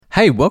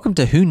Hey, welcome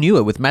to Who Knew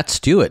It with Matt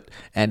Stewart.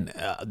 And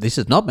this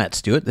is not Matt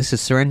Stewart, this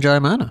is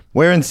Saranjay Mana.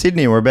 We're in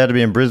Sydney. We're about to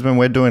be in Brisbane.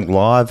 We're doing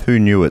live Who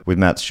Knew It with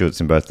Matt Stewart's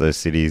in both those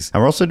cities.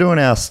 And we're also doing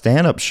our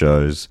stand-up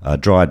shows,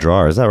 Dry,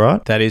 is that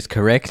right? That is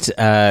correct.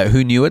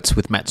 Who Knew It's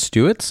with Matt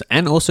Stewart's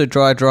and also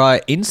Dry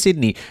in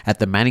Sydney at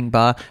the Manning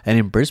Bar and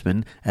in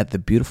Brisbane at the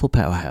beautiful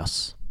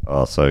Powerhouse.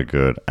 Oh, so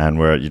good. And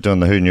you're doing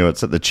the Who Knew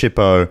It's at the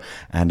Chippo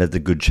and at the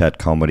Good Chat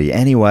Comedy.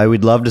 Anyway,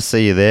 we'd love to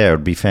see you there.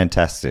 It'd be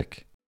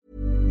fantastic.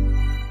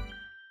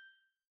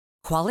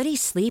 Quality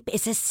sleep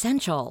is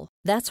essential.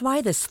 That's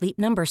why the Sleep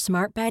Number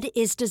Smart Bed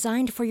is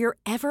designed for your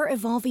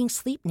ever-evolving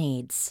sleep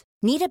needs.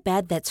 Need a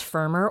bed that's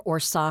firmer or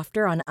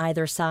softer on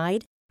either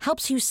side?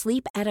 Helps you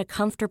sleep at a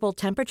comfortable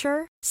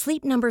temperature?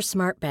 Sleep Number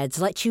Smart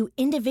Beds let you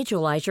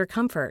individualize your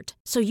comfort,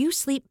 so you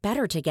sleep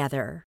better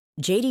together.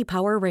 J.D.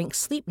 Power ranks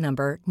Sleep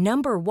Number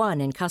number 1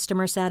 in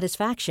customer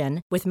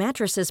satisfaction with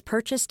mattresses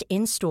purchased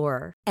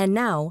in-store. And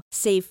now,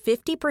 save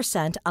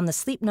 50% on the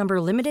Sleep Number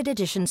Limited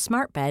Edition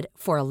Smart Bed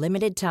for a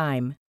limited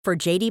time. For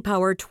J.D.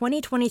 Power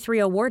 2023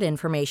 award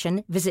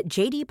information, visit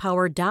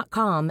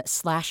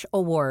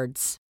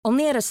jdpower.com/awards.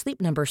 Only at a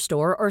Sleep Number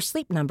store or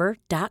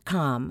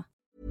sleepnumber.com.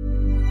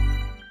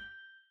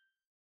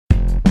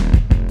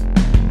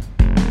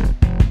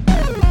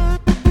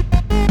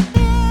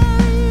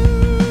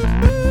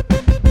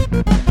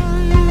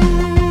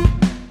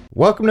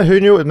 Welcome to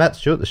Who Knew It with Matt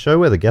Stewart, the show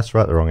where the guests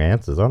write the wrong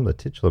answers. I'm the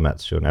titular Matt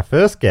Stewart. And our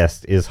first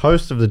guest is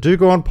host of the Do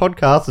Go On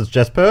podcast. It's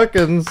Jess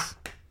Perkins.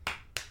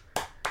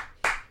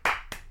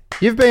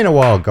 You've been a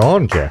while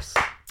gone, Jess.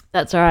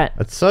 That's all right.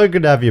 It's so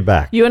good to have you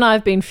back. You and I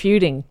have been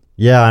feuding.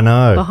 Yeah, I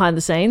know. Behind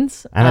the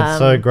scenes. And it's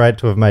so great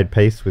to have made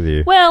peace with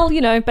you. Well,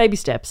 baby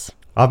steps.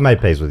 I've made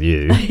peace with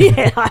you.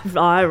 Yeah,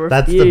 I refuse.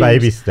 That's the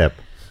baby step.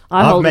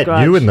 I've met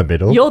you in the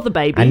middle. You're the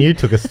baby. And you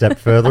took a step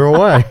further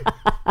away.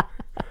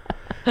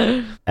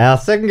 Our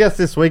second guest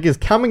this week is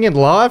coming in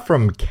live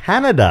from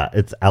Canada.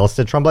 It's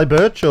Alasdair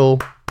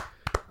Tremblay-Birchall.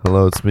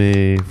 Hello, it's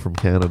me from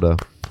Canada.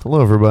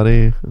 Hello,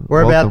 everybody.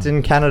 Whereabouts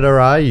in Canada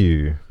are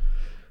you?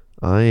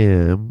 I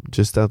am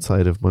just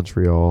outside of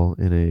Montreal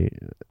in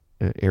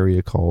an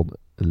area called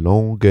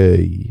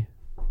Longueuil.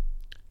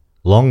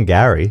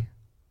 Longarry?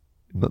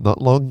 Not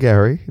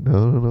Longarry.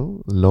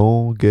 No.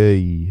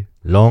 Longueuil.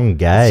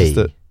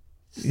 Longueuil.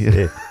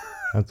 Yeah.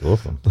 That's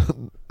awesome.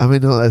 I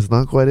mean, no, that's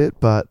not quite it,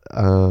 but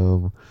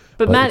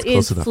Matt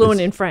is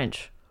fluent in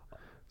French.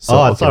 So,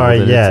 okay,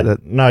 sorry, yeah.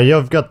 No,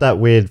 you've got that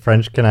weird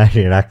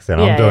French-Canadian accent.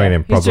 I'm doing it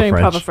in proper He's doing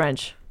French. proper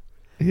French.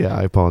 Yeah,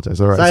 I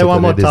apologize. All right. Say it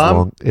one more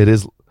time. It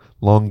is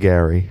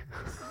Longarry.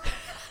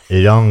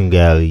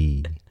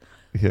 Longarry.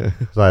 Yeah.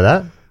 Like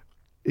that?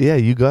 Yeah,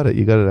 you got it.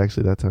 You got it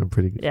actually that time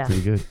pretty good. Yeah.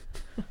 Pretty good.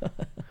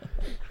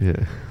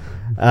 Yeah.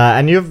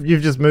 And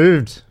you've just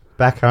moved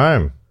back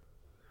home.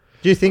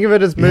 Do you think of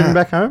it as moving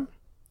back home?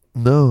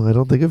 No, I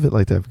don't think of it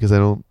like that because I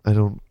don't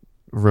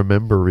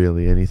remember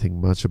really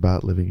anything much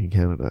about living in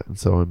Canada, and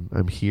so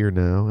I'm here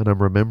now, and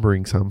I'm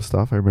remembering some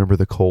stuff. I remember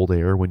the cold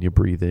air when you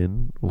breathe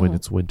in when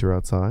it's winter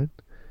outside,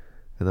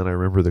 and then I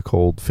remember the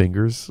cold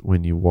fingers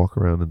when you walk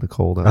around in the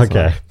cold outside.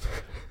 Okay,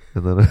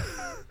 and then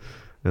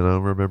and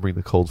I'm remembering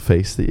the cold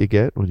face that you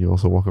get when you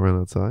also walk around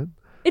outside.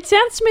 It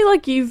sounds to me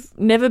like you've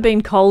never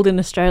been cold in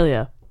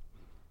Australia.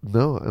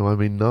 No, I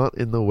mean not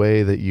in the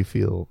way that you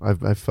feel.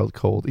 I've felt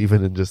cold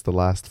even in just the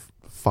last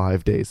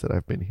 5 days that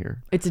I've been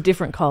here. It's a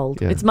different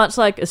cold. Yeah. It's much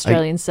like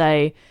Australians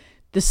say,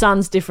 the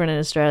sun's different in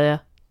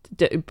Australia.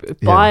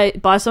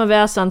 Buy some of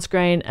our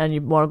sunscreen and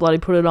you want to bloody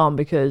put it on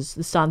because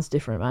the sun's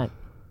different, mate.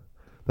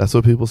 That's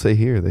what people say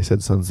here. They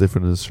said sun's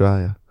different in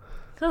Australia.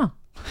 Oh.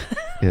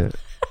 Yeah.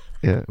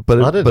 Yeah.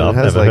 But I've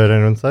never heard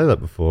anyone say that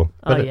before.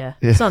 But yeah.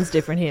 Sun's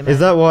different here, mate. Is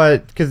that why?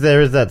 Because there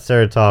is that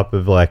stereotype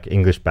of like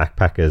English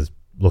backpackers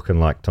looking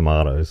like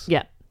tomatoes.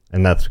 Yeah.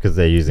 And that's because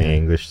they're using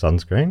English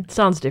sunscreen?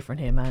 Sun's different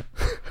here, mate.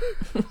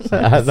 It's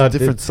a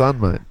different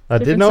sun, mate. I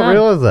did not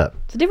realise that.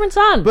 It's a different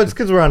sun. But it's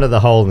because we're under the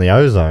hole in the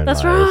ozone.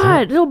 That's though,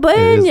 right. It'll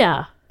burn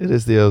ya. It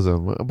is the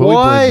ozone. But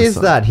why is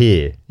that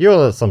here?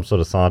 You're some sort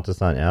of scientist,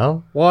 aren't you,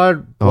 Al? Why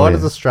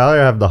does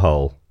Australia have the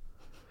hole?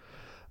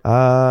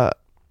 I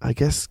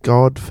guess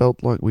God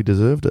felt like we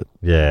deserved it.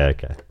 Yeah,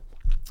 okay.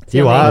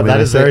 You are. That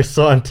is very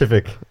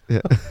scientific. Yeah.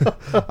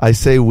 I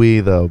say we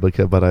though,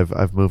 but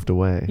I've moved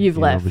away. You've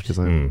left. Because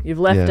You've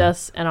left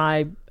us, and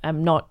I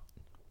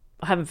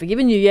haven't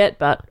forgiven you yet,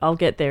 but I'll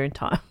get there in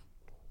time.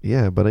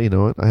 Yeah, but you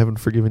know what? I haven't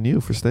forgiven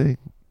you for staying.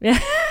 Yeah.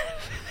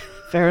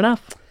 Fair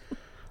enough.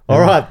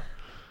 All right.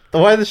 The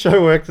way the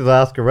show works is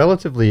I ask a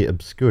relatively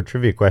obscure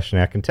trivia question.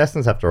 Our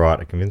contestants have to write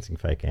a convincing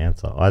fake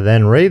answer. I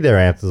then read their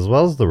answers as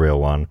well as the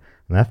real one,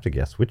 and they have to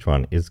guess which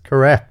one is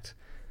correct.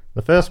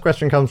 The first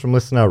question comes from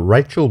listener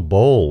Rachel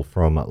Ball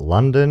from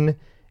London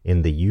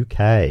in the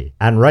UK.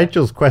 And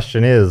Rachel's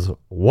question is,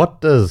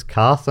 what does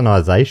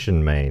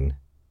carcinization mean?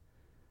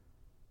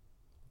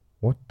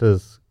 What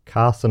does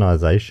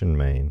carcinization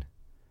mean?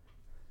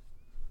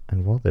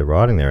 And while they're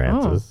writing their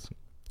answers,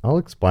 I'll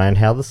explain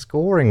how the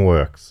scoring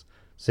works.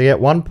 So you get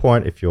 1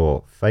 point if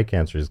your fake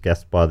answer is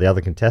guessed by the other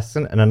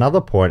contestant, and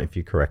another point if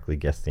you correctly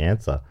guess the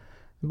answer.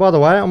 By the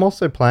way, I'm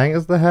also playing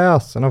as the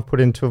house, and I've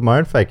put in 2 of my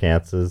own fake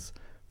answers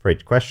for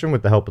each question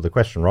with the help of the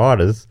question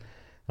writers,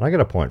 and I get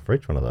a point for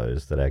each one of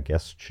those that our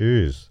guests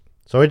choose.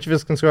 So each of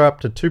us can score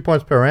up to 2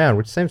 points per round,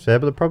 which seems fair,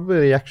 but it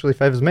probably actually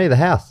favours me, the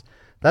house.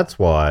 That's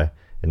why,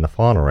 in the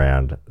final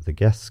round, the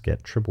guests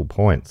get triple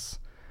points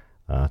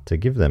to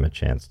give them a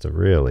chance to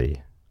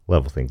really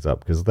level things up,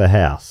 because the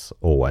house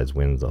always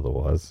wins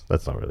otherwise.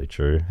 That's not really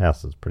true.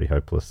 House is pretty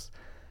hopeless.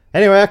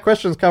 Anyway, our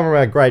questions come from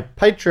our great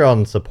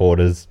Patreon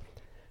supporters.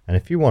 And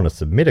if you want to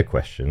submit a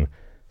question,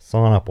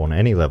 sign up on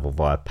any level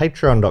via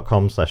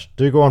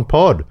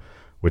patreon.com/dogoonpod,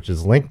 which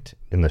is linked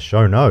in the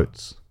show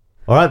notes.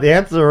 All right, the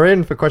answers are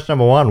in for question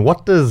number 1.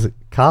 What does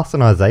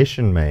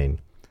carcinization mean?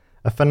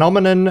 A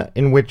phenomenon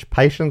in which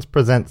patients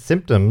present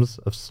symptoms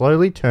of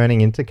slowly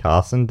turning into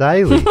Carson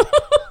Daly.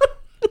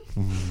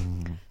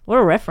 What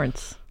a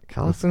reference.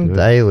 Carson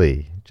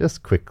Daly.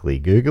 Just quickly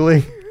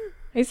Googling.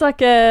 He's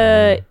like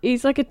a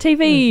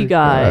TV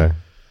guy.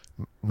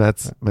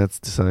 Matt's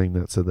saying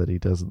that so that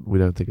we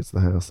don't think it's the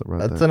house that wrote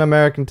that. That's an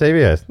American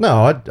TV host.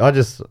 No, I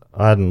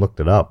hadn't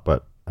looked it up,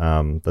 but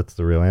that's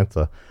the real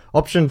answer.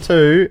 Option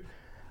 2,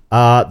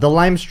 the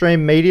lamestream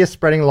media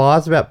spreading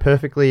lies about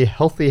perfectly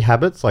healthy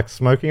habits like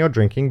smoking or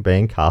drinking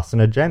being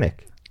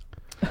carcinogenic.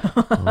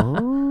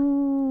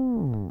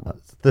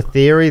 The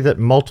theory that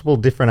multiple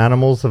different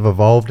animals have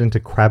evolved into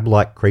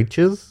crab-like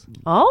creatures.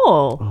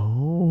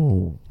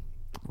 Oh.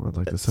 I'd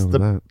like to sound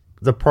that.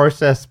 The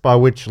process by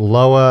which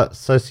lower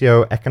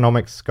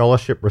socioeconomic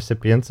scholarship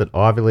recipients at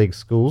Ivy League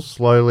schools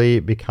slowly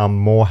become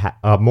more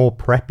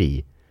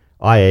preppy,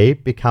 i.e.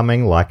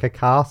 becoming like a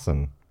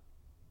Carson.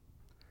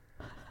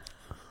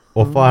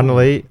 Or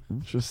finally,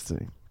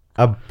 interesting.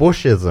 A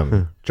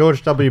Bushism.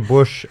 George W.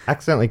 Bush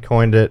accidentally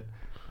coined it,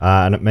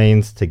 and it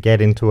means to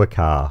get into a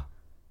car.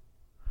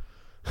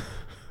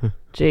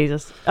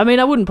 Jesus. I mean,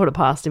 I wouldn't put it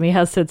past him. He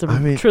has said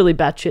some truly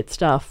batshit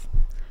stuff.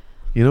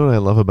 You know what I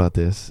love about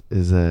this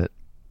is that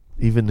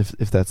even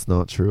if that's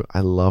not true, I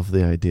love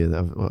the idea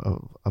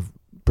of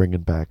bringing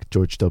back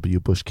George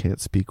W. Bush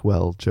can't speak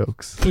well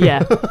jokes.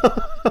 Yeah.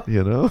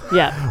 You know?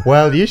 Yeah.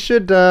 Well, you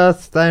should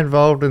stay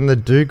involved in the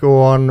Do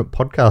Go On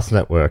podcast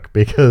network,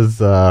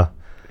 because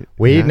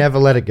we never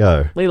let it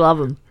go. We love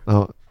him.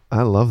 Oh,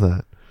 I love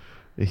that.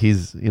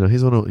 He's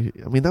one of,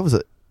 I mean, that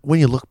was when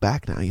you look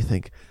back now, you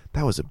think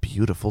that was a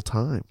beautiful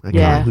time. A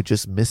guy who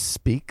just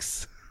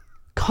misspeaks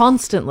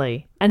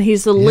constantly, and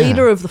he's the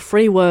leader of the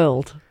free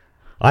world.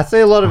 I see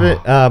a lot of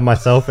it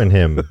myself in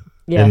him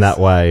in that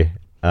way.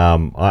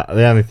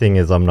 The only thing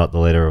is I'm not the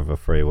leader of a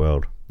free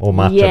world, or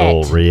much at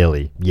all,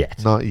 really,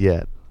 yet. Not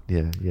yet.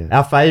 Yeah.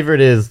 Our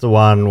favourite is the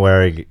one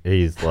where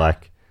he's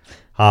like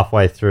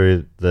halfway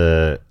through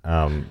the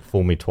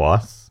 "fool me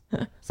twice"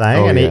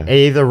 saying, he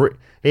either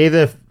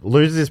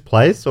loses his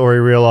place or he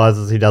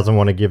realises he doesn't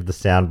want to give the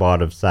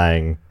soundbite of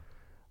saying,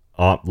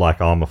 like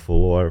I'm a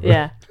fool or whatever.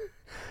 Yeah.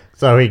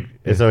 So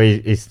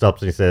he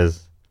stops and he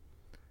says,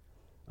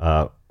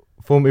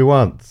 "Fool me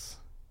once."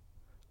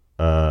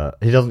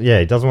 He doesn't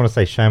want to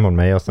say shame on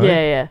me or something.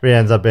 Yeah. But he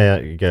ends up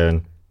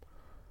going,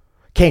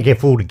 "Can't get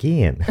fooled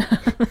again."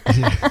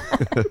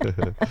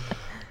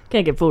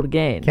 Can't get fooled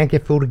again. Can't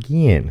get fooled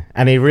again.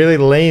 And he really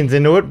leans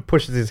into it and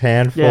pushes his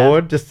hand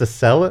forward just to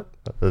sell it.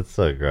 That's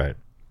so great.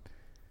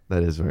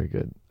 That is very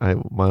good.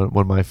 One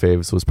of my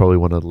faves was probably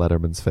one of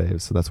Letterman's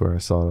faves, so that's where I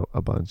saw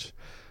a bunch.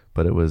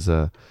 But it was,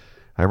 I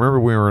remember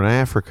we were in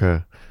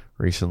Africa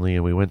recently,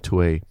 and we went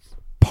to a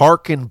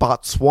park in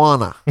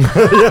Botswana.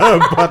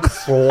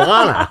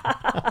 Botswana.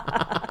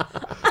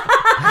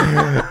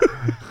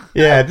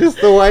 Yeah,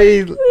 just the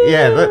way.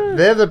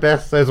 They're the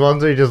best. Those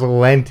ones who just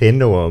lent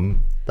into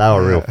them. They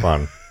were real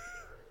fun.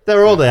 There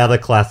were all the other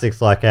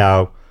classics like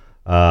our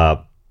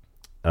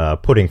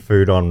putting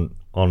food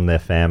on their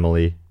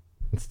family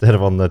instead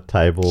of on the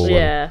table.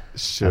 Yeah.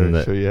 Sure.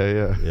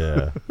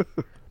 Yeah.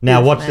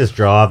 Now watch this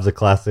drive's a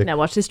classic. Now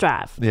watch this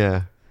drive.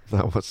 Yeah.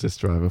 Now watch this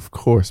drive. Of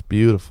course,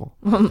 beautiful.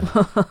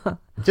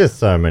 Just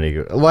so many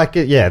good. Like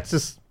it. Yeah.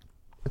 It's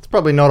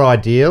probably not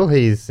ideal.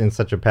 He's in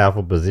such a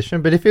powerful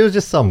position. But if he was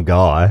just some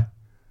guy,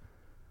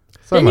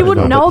 then you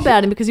wouldn't know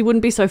about him because he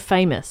wouldn't be so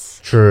famous.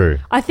 True.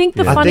 I think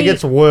I think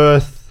it's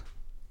worth.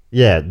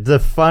 Yeah, the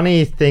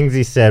funny things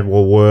he said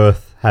were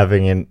worth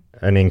having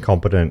an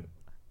incompetent.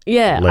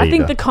 Yeah, leader. I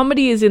think the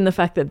comedy is in the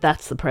fact that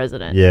that's the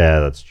president. Yeah,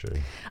 that's true.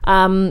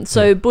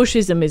 So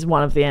Bushism is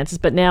one of the answers,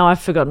 but now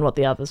I've forgotten what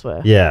the others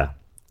were. Yeah.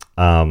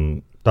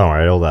 Don't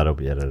worry, all that'll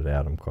be edited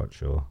out, I'm quite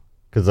sure.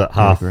 Because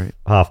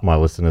half my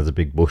listeners are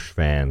big Bush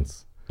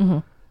fans. Mm-hmm.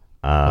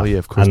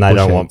 Of course. And I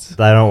got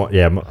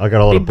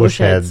a lot big of Bush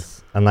heads.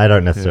 heads, and they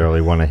don't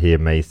necessarily want to hear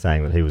me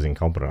saying that he was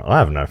incompetent. I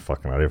have no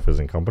fucking idea if he was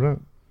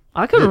incompetent.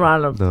 I couldn't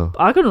run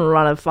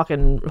a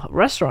fucking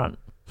restaurant.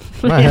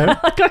 No.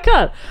 Like I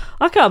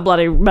can't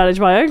bloody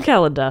manage my own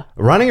calendar.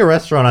 Running a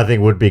restaurant, I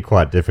think, would be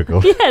quite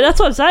difficult. Yeah, that's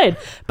what I'm saying.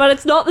 But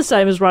it's not the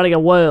same as running a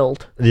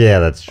world. Yeah,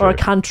 that's true. Or a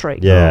country.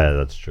 Yeah,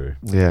 that's true.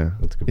 Yeah,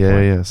 that's a good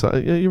point. Yeah. So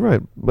you're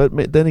right.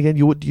 But then again,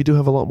 you do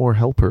have a lot more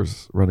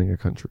helpers running a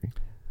country.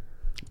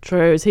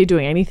 True. Is he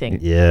doing anything?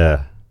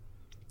 Yeah.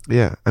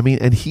 Yeah, I mean,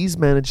 and he's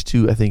managed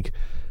to, I think,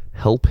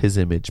 help his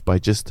image by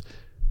just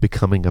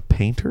becoming a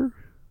painter.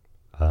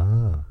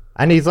 Ah.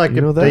 And he's like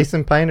a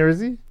decent painter, is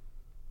he?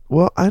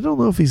 Well, I don't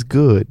know if he's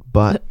good,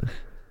 but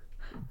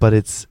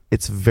it's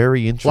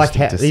very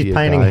interesting to see. He's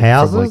painting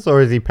houses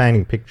or is he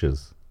painting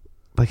pictures?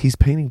 Like he's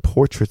painting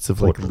portraits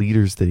of like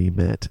leaders that he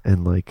met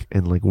and like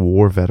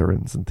war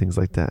veterans and things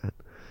like that.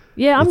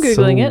 Yeah, I'm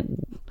Googling it.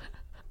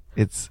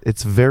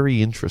 It's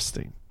very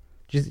interesting.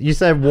 You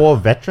say war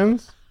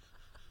veterans?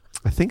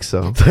 I think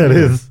so. That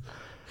is.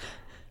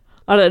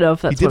 I don't know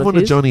if that's he did what one it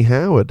of is. Johnny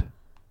Howard.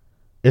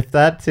 If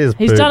that's his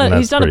He's Putin, done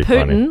that's a pretty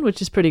Putin, funny.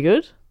 which is pretty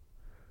good.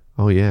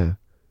 Oh yeah.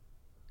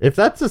 If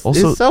that's his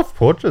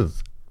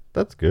self-portraits,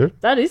 that's good.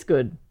 That is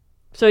good.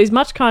 So he's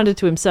much kinder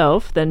to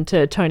himself than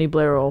to Tony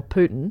Blair or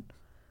Putin.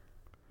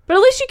 But at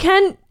least you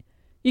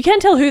can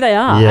tell who they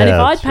are. Yeah, and if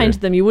I'd that's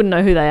painted them, you wouldn't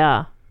know who they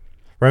are.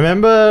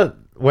 Remember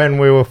when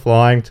we were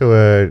flying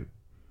to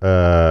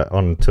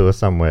on tour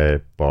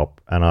somewhere, Bob,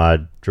 and I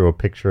drew a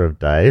picture of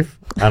Dave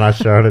and I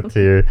showed it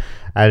to you,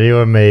 and you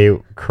and me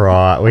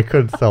cry. We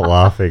couldn't stop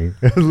laughing.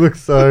 It looked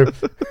so.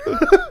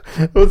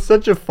 It was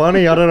such a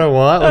funny. I don't know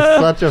why. It was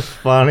such a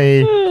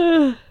funny.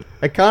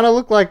 It kind of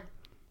looked like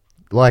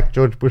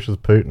George Bush's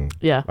Putin.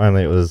 Yeah.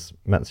 Only it was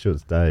Matt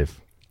Stewart's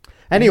Dave.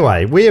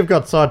 Anyway, we have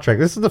got sidetracked.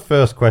 This is the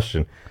first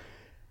question.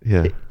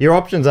 Yeah. Your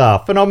options are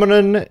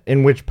phenomenon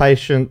in which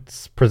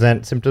patients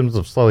present symptoms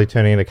of slowly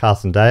turning into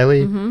Carson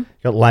Daly. Mm-hmm. You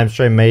got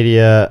lamestream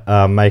media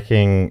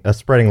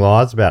spreading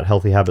lies about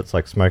healthy habits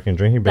like smoking and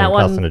drinking being That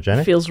one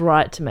carcinogenic. feels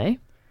right to me.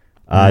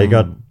 You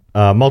got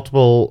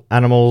multiple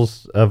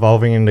animals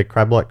evolving into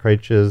crab-like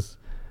creatures.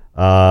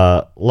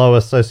 Lower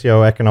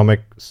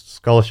socioeconomic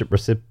scholarship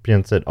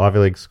recipients at Ivy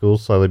League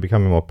schools slowly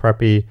becoming more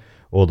preppy,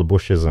 or the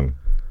Bushism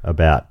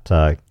about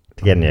to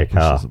get in your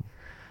car.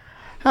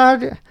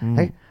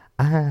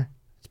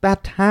 It's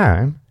about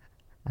time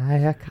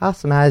I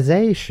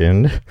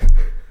carcinization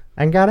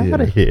and got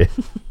out of here.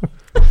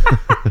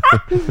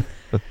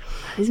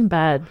 Isn't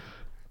bad.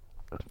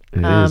 It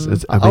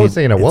is. I was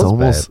thinking it was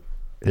almost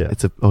bad.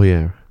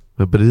 Yeah.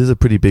 But it is a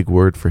pretty big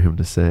word for him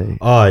to say.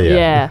 Oh, yeah.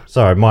 Yeah.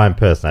 Sorry, my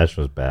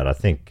impersonation was bad. I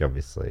think,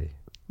 obviously.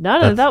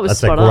 No, that was that's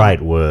spot a on.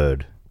 great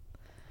word.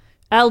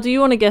 Al, do you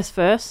want to guess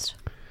first?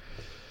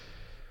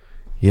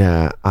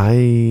 Yeah,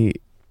 I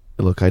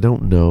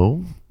don't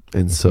know,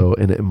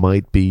 and it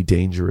might be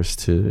dangerous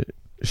to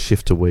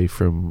shift away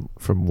from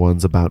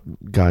ones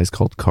about guys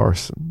called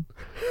Carson,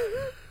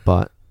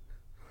 but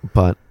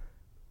I'm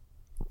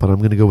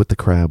gonna go with the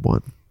crab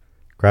one.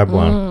 Crab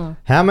one.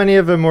 How many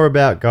of them were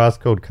about guys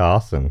called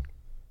Carson?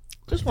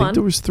 Just I think one.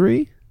 there was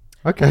 3.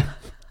 Okay.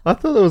 I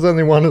thought there was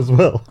only one as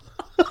well.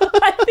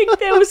 I think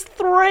there was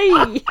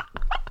 3.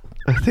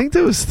 I think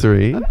there was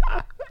 3.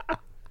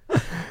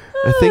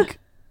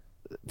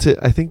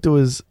 I think there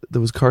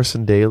was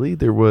Carson Daly.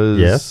 There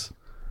was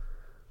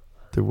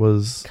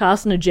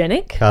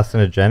Carcinogenic.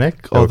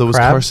 Carcinogenic. Oh, there was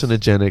crabs.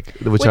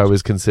 carcinogenic, which I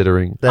was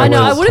considering. I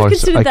know, I would have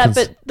considered I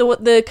that,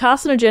 but the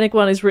carcinogenic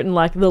one is written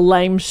like the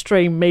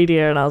lamestream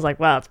media, and I was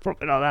like, wow, it's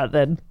probably not that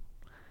then.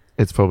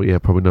 It's probably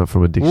not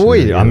from a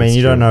dictionary. I mean,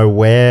 you don't know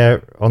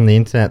where on the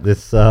internet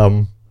this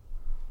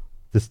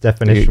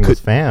definition was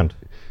found.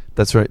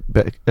 That's right.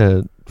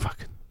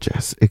 Fucking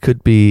Jess. It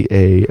could be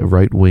a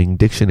right-wing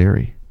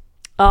dictionary.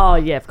 Oh,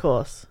 yeah, of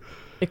course.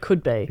 It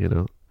could be. You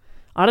know,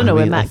 I don't know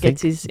where Matt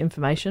gets his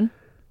information.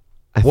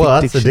 I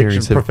think That's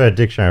the preferred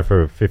dictionary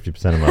for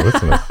 50% of my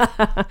listeners.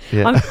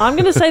 Yeah. I'm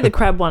going to say the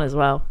crab one as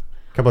well.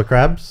 Couple of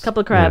crabs?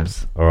 Couple of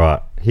crabs. All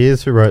right.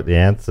 Here's who wrote the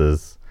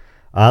answers.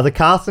 The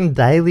Carson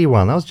Daly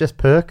one. That was Jess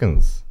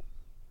Perkins.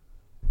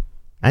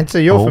 And so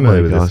you're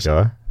familiar with this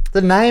guy.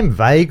 The name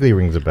vaguely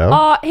rings a bell.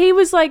 Oh, he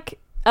was like...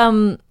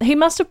 he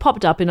must have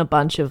popped up in a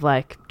bunch of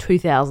like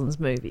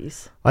 2000s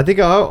movies. I think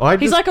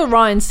he's like a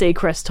Ryan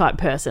Seacrest type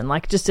person,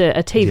 like just a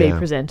TV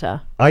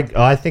presenter.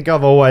 I think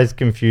I've always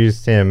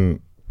confused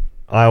him.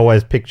 I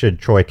always pictured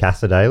Troy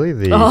Cassadaly,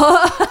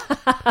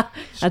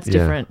 That's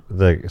different.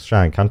 The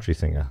Australian country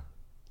singer.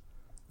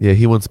 Yeah,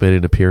 he once made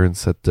an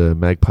appearance at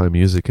Magpie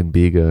Music in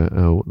Bega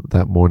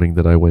that morning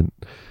that I went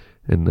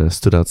and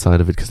stood outside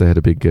of it because they had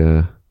a big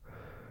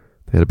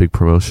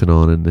promotion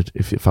on, and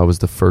if I was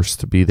the first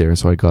to be there,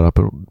 so I got up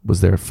and was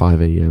there at 5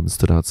 a.m.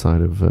 stood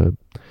outside of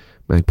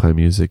Magpie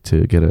Music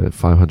to get a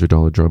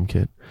 $500 drum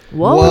kit.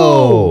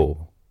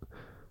 Whoa!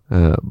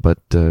 But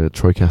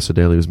Troy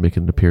Cassadaly was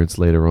making an appearance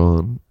later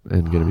on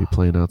and going to be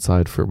playing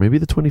outside for maybe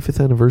the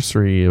 25th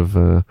anniversary of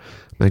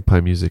Magpie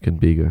Music in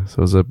Bega.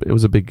 So it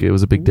was a big day.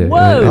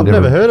 Whoa! I've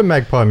never heard of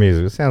Magpie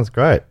Music. It sounds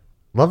great.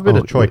 Love a bit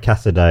of Troy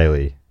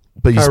Cassadaly.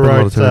 But you spent a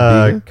lot of time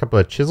in Bega? A couple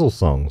of Chisel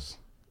songs.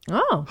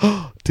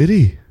 Oh. Did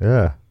he?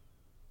 Yeah.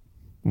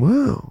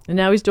 Wow. And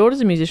now his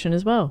daughter's a musician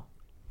as well.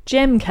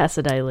 Jem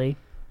Cassadaly.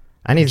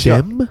 And he's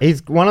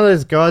one of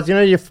those guys,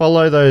 you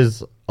follow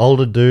those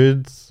older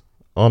dudes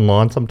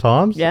online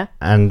sometimes. Yeah.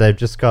 And they've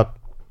just got,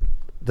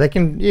 they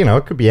can,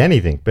 it could be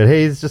anything, but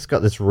he's just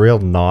got this real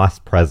nice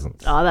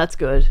presence. Oh, that's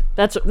good.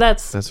 That's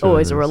really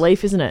always a nice.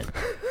 relief, isn't it?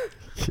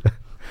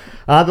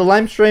 The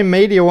lamestream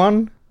media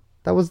one,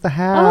 That was the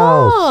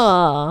house.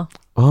 Oh.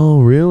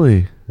 Oh,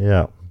 really?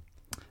 Yeah.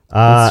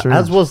 That's strange.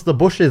 As was the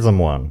Bushism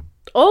one.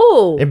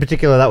 Oh. In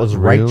particular, that was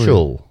Really?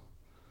 Rachel.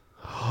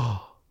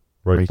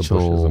 Wrote Rachel.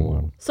 the Bushism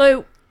one.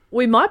 So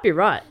we might be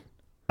right.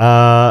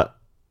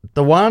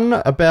 The one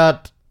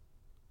about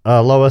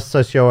lower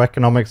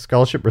socioeconomic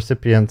scholarship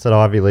recipients at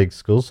Ivy League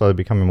schools, so they're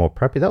becoming more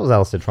preppy. That was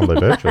Alasdair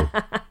Tremblay-Birchall.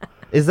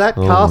 Is that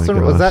Oh my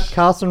Carson? Was that gosh.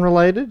 Carson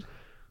related?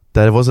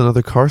 That was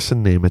another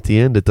Carson name. At the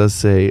end, it does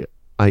say,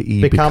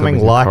 i.e. Becoming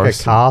like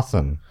a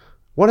Carson.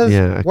 What is?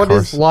 Yeah, a what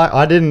is Carson. like?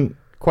 I didn't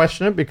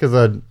question it because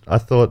I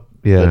thought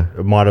Yeah. that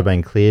it might have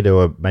been clear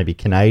to maybe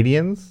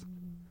Canadians,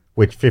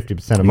 which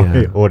 50% of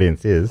my Yeah.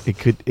 audience is.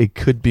 It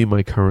could be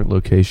my current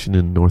location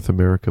in North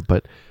America,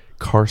 but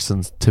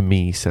Carson's to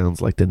me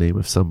sounds like the name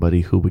of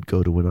somebody who would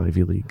go to an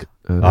Ivy League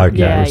Okay.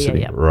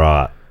 university. Yeah.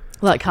 Right.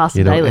 Like Carson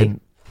You know, Daly.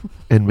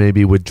 and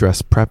maybe would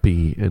dress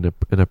preppy in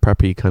a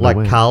preppy kind Like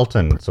of way.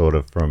 Carlton, sort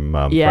of, from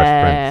Fresh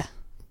Yeah. Prince.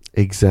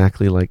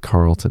 Exactly like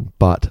Carlton,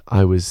 but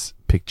I was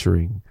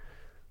picturing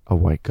a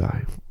white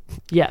guy.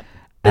 Yeah.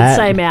 The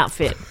same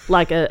outfit.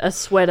 Like a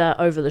sweater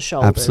over the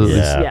shoulders. Absolutely.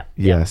 Yeah.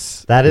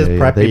 Yes. That is Yeah, yeah.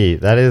 preppy.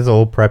 That is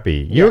all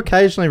preppy. You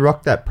occasionally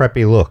rock that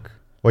preppy look.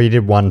 Or you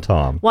did one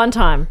time. One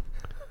time.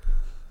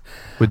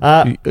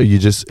 You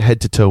just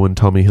head to toe in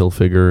Tommy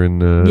Hilfiger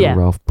and Yeah.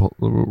 Ralph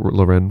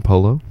Lauren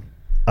polo.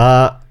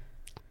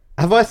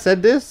 Have I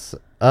said this?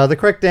 The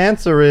correct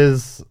answer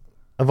is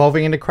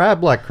evolving into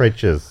crab-like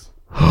creatures.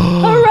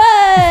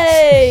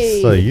 Hooray!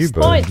 So you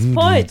both-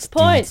 Points.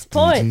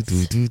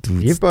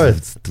 You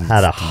both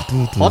had a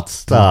hot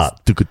start.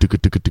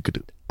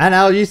 And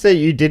Al, you say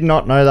you did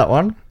not know that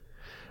one?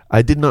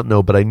 I did not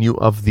know, but I knew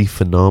of the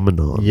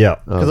phenomenon. Yeah.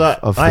 Because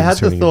I had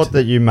the thought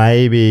that you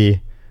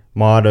maybe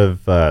might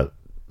have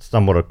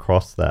stumbled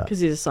across that. Because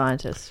he's a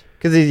scientist.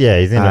 Because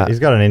he's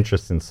got an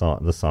interest in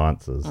the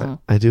sciences.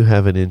 I do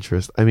have an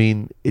interest. I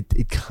mean,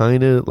 it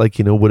kind of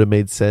would have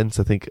made sense,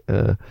 I think,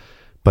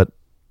 but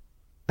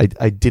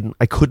I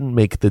couldn't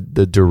make the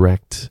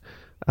direct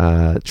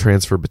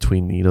transfer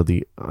between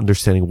the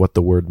understanding what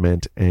the word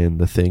meant and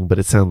the thing, but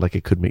it sounded like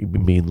it could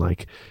mean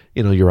like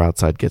your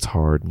outside gets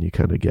hard and you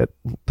kind of get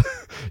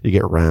you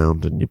get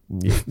round and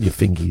your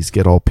fingies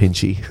get all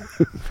pinchy.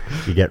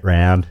 You get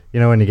round.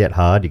 When you get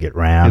hard, you get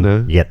round.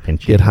 You get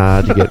pinchy. Get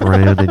hard, you get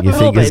round, and your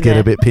We've all fingers been get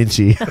a there. bit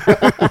pinchy.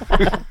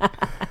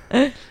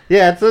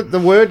 Yeah, it's the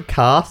word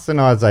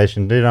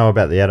carcinization. Do you know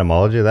about the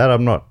etymology of that?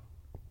 I'm not,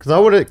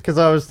 because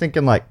I was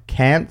thinking like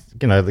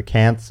the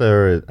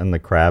cancer and the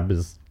crab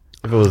is,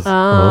 if it was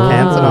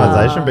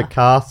cancinization, but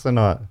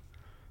carcini.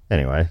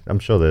 Anyway, I'm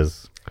sure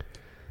there's.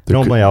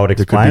 Normally I would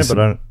explain it, but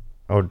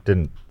I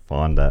didn't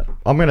find that.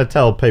 I'm going to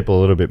tell people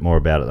a little bit more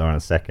about it though in a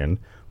second.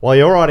 While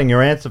you're writing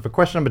your answer for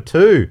question number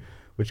 2,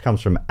 which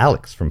comes from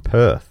Alex from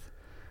Perth,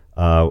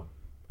 and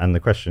the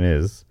question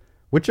is,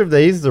 which of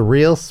these is a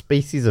real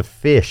species of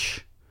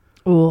fish?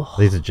 Ooh.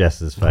 These are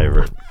Jess's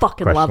favourite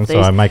Fucking questions, love so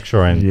these. I make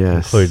sure I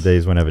Yes. include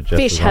these whenever Jess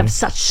Fish is have on.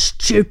 such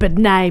stupid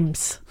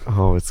names.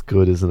 Oh, it's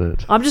good, isn't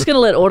it? I'm just going to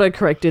let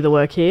autocorrect do the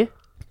work here.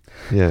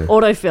 Yeah.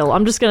 Autofill.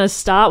 I'm just going to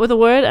start with a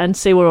word and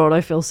see what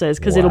autofill says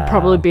because it'll Wow.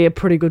 probably be a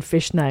pretty good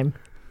fish name.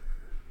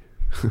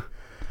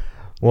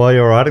 While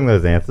you're writing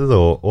those answers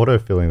or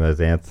auto-filling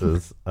those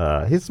answers,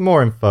 here's some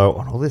more info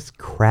on all this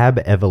crab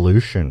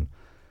evolution.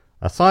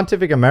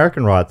 Scientific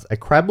American writes, a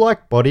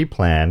crab-like body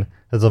plan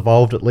has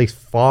evolved at least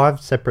 5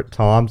 separate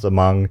times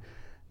among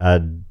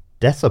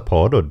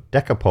decapod or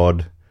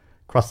decapod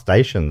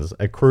crustaceans,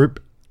 a group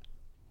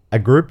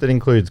that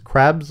includes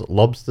crabs,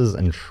 lobsters,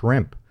 and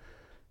shrimp.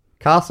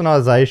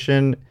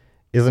 Carcinization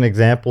is an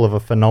example of a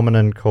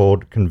phenomenon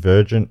called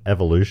convergent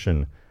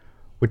evolution,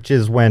 which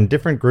is when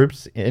different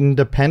groups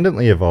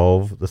independently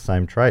evolve the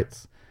same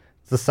traits.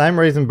 It's the same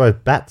reason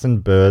both bats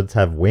and birds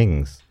have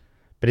wings.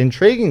 But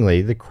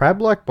intriguingly, the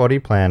crab-like body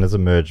plan has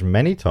emerged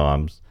many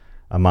times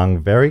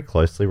among very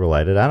closely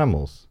related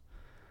animals.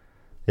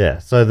 Yeah,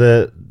 so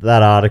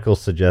that article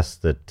suggests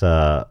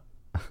that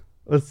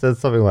it says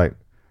something like,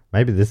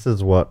 maybe this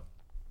is what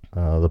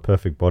the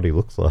perfect body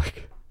looks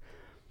like.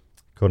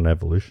 According to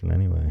evolution,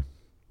 anyway.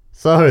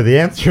 So, the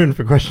answer in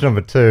for question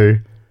number 2.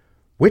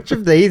 Which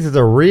of these is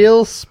a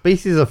real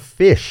species of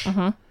fish?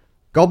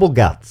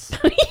 Gobbleguts.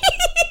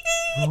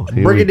 Oh, here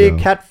we Brigadier go.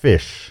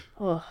 catfish.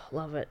 Oh,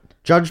 love it.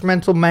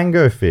 Judgmental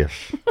mango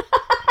fish.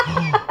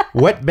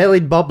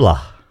 Wet-bellied bobbler.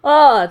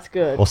 Oh, that's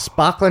good. Or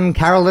sparkling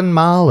Carolyn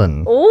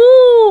marlin.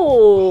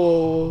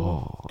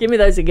 Ooh. Give me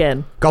those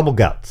again.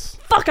 Gobbleguts.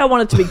 Fuck, I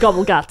want it to be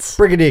Gobbleguts.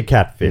 Brigadier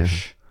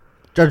catfish.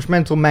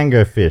 Judgmental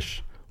mango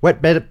fish.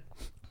 Wet-bellied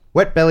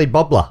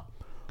bobbler.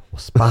 Or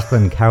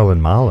sparkling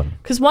Carolyn marlin.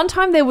 Because one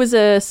time there was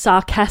a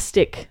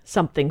sarcastic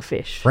something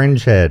fish.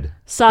 Fringe head. That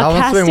must have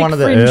Sarcastic been one of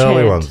the fringe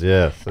early head. ones,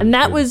 yes. And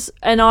that was,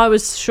 and I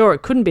was sure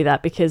it couldn't be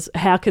that because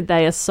how could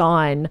they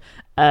assign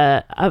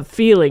a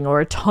feeling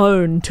or a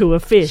tone to a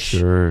fish?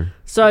 Sure.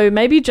 So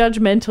maybe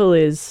judgmental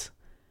is,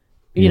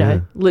 you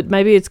know,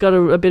 maybe it's got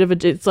a bit of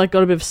it's like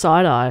got a bit of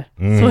side eye.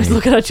 So it's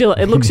looking at you,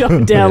 it looks you up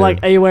and down like,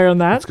 are you wearing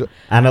that?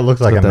 And it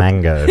looks like a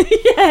mango.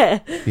 Yeah.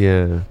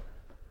 Yeah.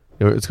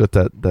 It's got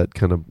that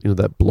kind of,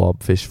 that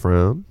blobfish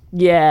frown.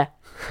 Yeah.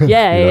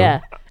 Yeah.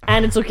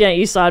 And it's looking at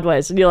you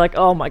sideways, and you're like,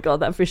 oh my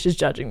God, that fish is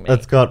judging me.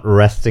 It's got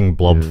resting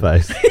blob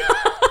face.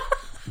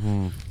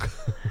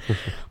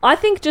 I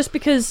think just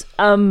because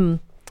I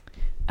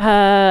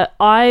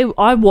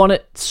want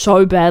it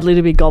so badly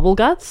to be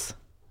Gobbleguts.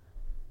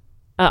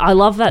 I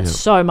love that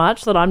so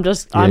much that I'm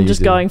just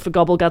going for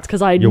Gobbleguts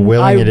because I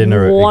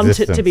want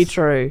it to be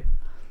true.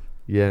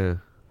 Yeah.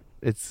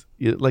 It's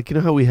like,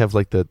 how we have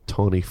like the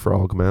tawny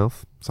frog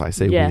mouth. So I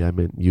say we, I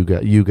meant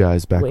you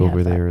guys back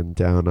over there and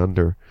down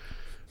under.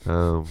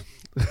 Are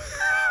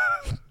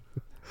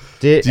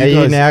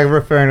you now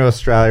referring to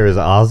Australia as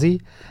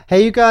Aussie?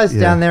 Hey, you guys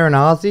down there in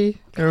Aussie?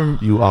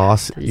 You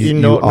Aussie.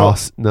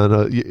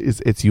 No,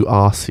 it's you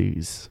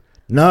Aussies.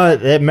 No,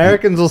 the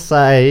Americans will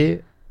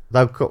say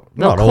they'll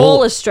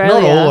call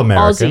Australia not all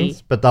Americans,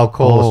 Aussie. but they'll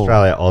call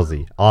Australia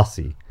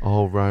Aussie.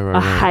 Oh, right.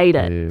 I hate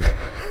it. Yeah.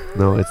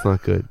 No, it's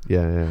not good.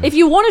 Yeah. If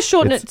you want to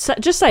shorten it,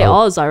 just say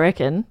Oz, I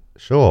reckon.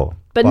 Sure.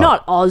 But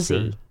not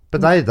Aussie. But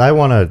they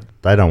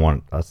don't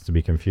want us to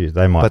be confused.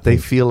 They might. But they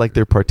feel like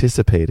they're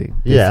participating.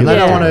 They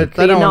don't want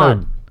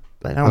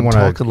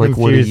to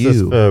confuse us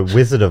for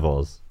Wizard of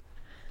Oz,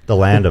 the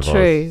land of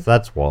Oz.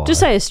 That's why. Just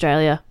say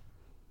Australia.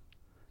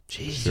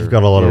 Jeez, you've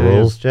got a lot of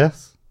rules,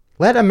 Jess.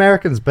 Let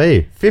Americans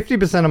be.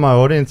 50% of my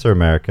audience are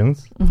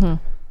Americans. Mm-hmm.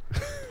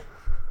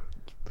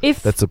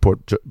 That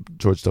support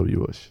George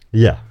W. Bush.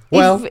 Yeah.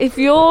 Well, if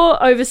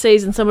you're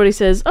overseas and somebody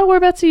saes, "Oh,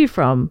 whereabouts are you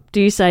from?" Do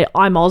you say,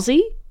 "I'm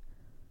Aussie"?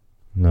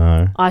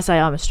 No. I say,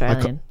 "I'm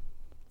Australian."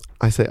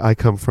 I say, "I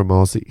come from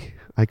Aussie."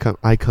 I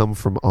come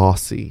from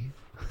Aussie.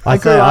 I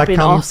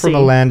come from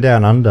a land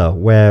down under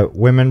where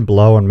women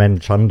blow and men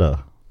chunder.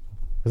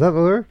 Is that the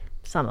lyric?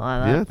 Something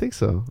like that. Yeah, I think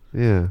so.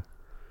 Yeah.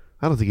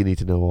 I don't think you need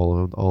to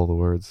know all the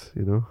words,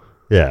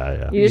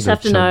 Yeah. You just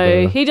have to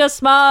know, he just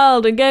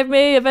smiled and gave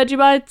me a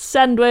Vegemite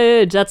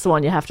sandwich. That's the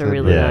one you have to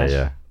really know.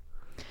 Yeah.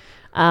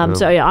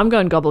 So, I'm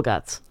going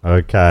Gobbleguts.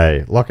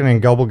 Okay. Locking in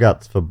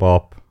Gobbleguts for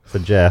Bop. For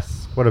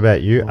Jess. What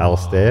about you,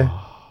 Alasdair?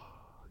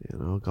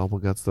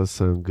 Gobbleguts does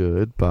sound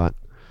good, but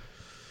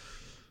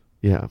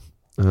yeah.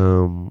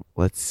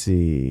 Let's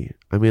see.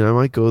 I mean, I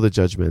might go the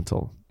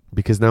judgmental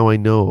because now I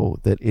know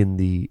that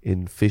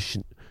in fish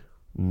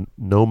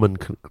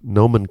nomenclature,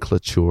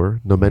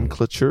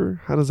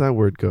 how does that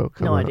word go?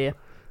 No idea.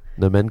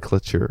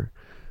 Nomenclature.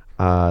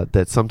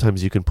 That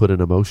sometimes you can put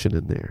an emotion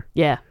in there.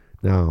 Yeah.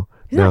 Now,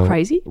 isn't that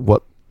crazy?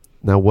 What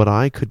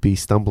I could be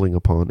stumbling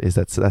upon is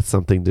that's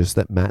something just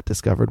that Matt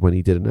discovered when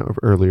he did an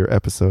earlier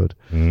episode.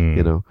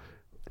 That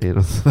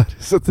is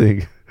the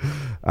thing.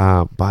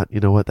 But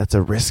you know what? That's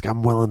a risk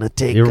I'm willing to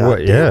take. You got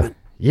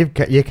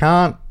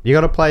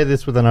to play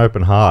this with an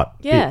open heart.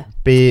 Yeah.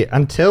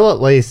 Until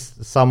at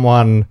least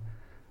someone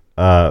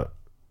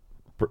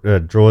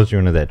draws you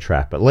into their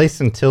trap. At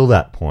least until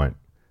that point.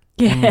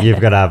 Yeah. You've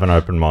got to have an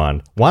open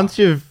mind.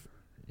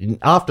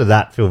 After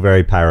that, feel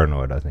very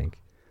paranoid, I think.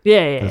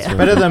 Yeah.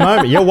 But at the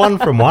moment, you're 1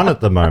 from 1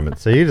 at the moment,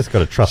 so you just got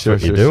to trust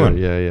what you're doing.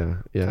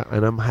 Yeah.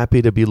 And I'm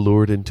happy to be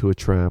lured into a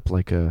trap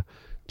like a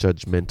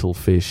judgmental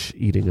fish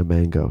eating a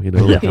mango.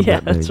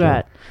 That's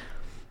right.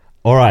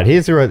 All right,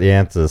 here's who wrote the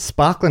answers.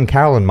 Sparkling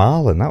Carolyn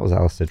Marlin. That was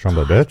Alasdair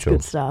Tremblay-Birchall.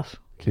 Good stuff.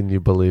 Can you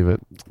believe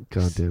it?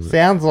 God damn it.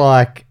 Sounds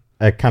like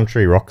a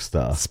country rock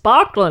star.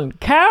 Sparkling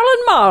Carolyn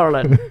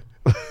Marlin.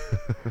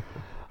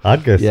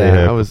 I'd go see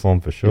her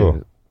perform for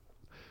sure.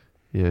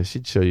 Yeah,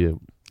 she'd show you,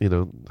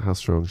 how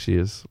strong she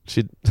is.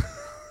 I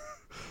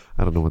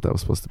don't know what that was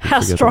supposed to be.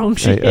 How strong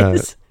she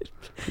is.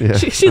 Yeah,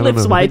 she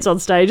lifts weights on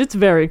stage. It's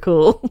very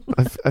cool.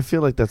 I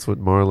feel like that's what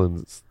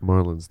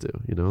Marlins do.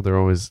 They're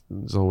always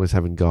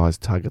having guys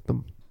tug at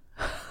them.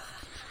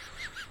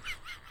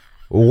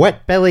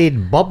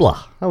 Wet-bellied bobbler.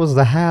 That was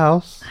the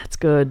house. That's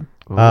good.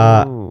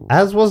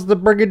 As was the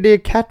Brigadier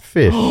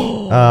Catfish.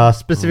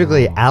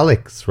 Specifically,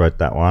 Alex wrote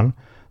that one.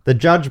 The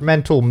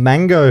judgmental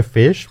mango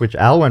fish, which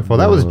Al went for.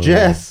 That was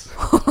Jess.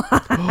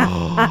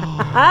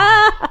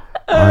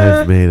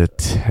 I've made a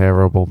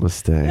terrible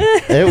mistake.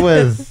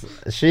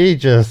 She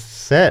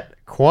just set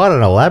quite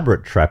an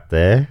elaborate trap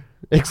there.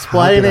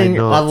 Explaining,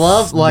 I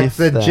love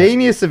the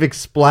genius of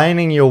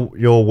explaining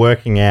your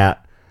working out,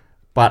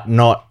 but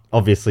not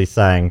obviously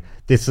saying,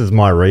 this is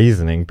my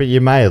reasoning, but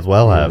you may as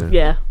well have.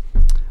 Yeah.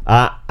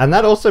 And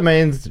that also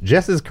means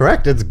Jess is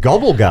correct. It's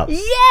Gobbleguts.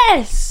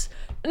 Yes!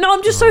 No,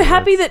 I'm just so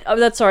happy that...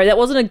 that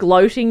wasn't a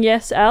gloating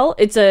yes, Al.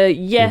 It's a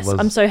yes,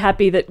 I'm so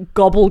happy that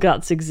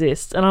Gobbleguts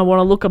exist, and I want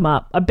to look them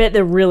up. I bet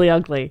they're really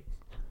ugly.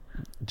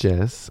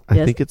 Jess,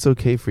 I think it's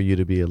okay for you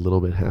to be a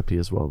little bit happy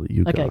as well that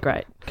you got. Okay,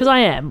 great. Because I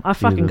am. I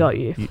fucking got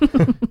you.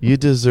 You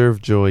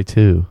deserve joy,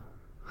 too.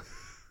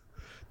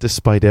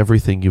 Despite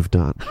everything you've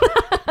done.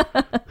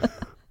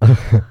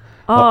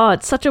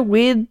 It's such a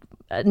weird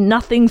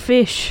nothing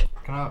fish.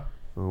 Oh,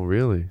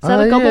 really? Is that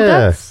a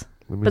Gobbleguts?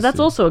 But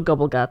that's also a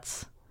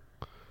Gobbleguts.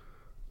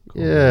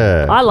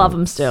 Yeah. I love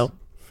them still.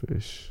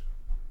 Fish.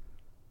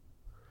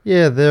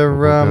 Yeah,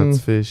 they're...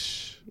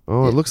 fish.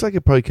 Oh, it looks like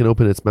it probably can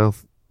open its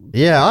mouth.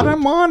 Yeah, I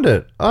don't mind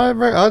it.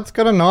 It's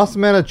got a nice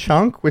amount of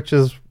chunk, which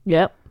is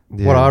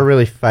what I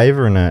really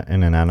favour in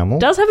an animal.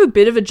 It does have a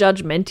bit of a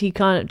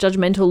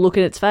judgmental look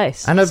in its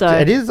face. And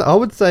it is, I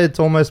would say it's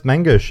almost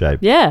mango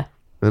shaped. Yeah.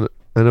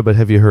 I know, but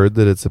have you heard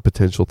that it's a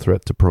potential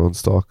threat to prawn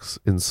stocks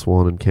in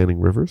Swan and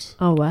Canning rivers?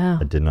 Oh, wow.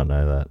 I did not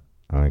know that.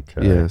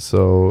 Okay. Yeah,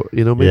 so,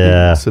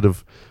 maybe sort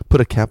of put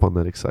a cap on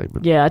that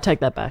excitement. Yeah, I take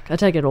that back. I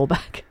take it all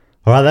back.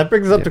 All right, that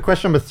brings us up to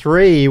question number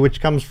 3,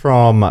 which comes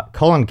from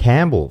Colin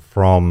Campbell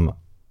from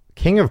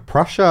King of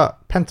Prussia,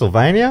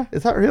 Pennsylvania.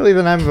 Is that really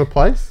the name of a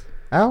place,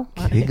 Al?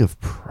 King of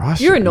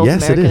Prussia. You're in North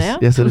America now.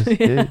 Yes, it is.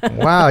 Yeah.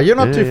 Wow, you're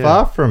not too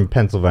far from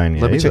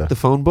Pennsylvania. Let me either. check the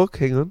phone book.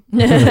 Hang on.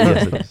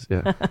 Yes, it is.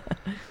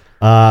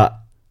 Yeah.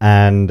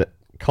 And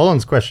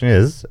Colin's question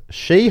is,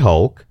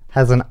 She-Hulk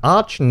has an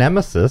arch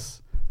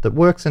nemesis that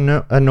works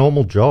a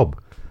normal job.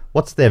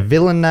 What's their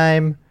villain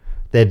name,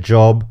 their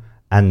job,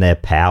 and their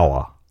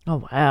power?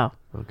 Oh, wow.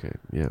 Okay,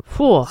 yeah.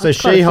 Whew, So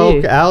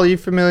She-Hulk, Al, are you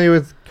familiar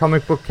with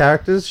comic book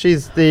characters?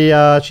 She's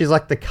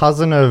like the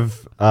cousin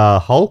of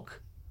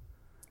Hulk.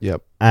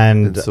 Yep.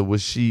 And so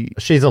was she...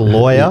 She's a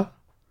lawyer.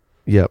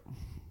 Yep.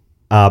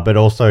 But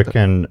also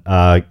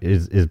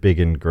is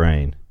big and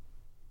green.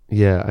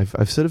 Yeah,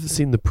 I've sort of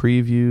seen the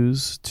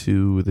previews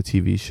to the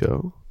TV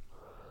show.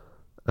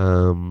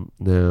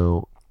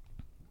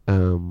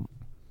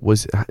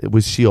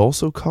 Was she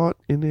also caught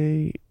in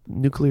a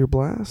nuclear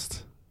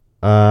blast?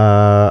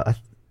 I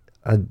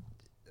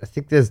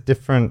think there's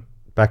different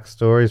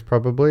backstories.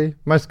 Probably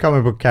most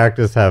comic book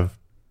characters have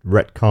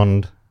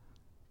retconned.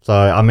 So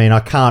I mean,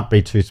 I can't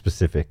be too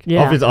specific.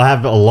 Yeah. Obviously, I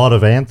have a lot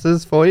of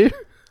answers for you.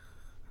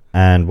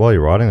 And while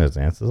you're writing those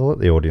answers, I'll let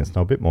the audience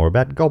know a bit more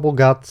about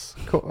gobbleguts.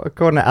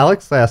 According to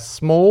Alex, they are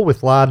small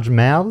with large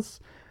mouths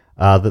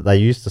that they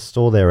use to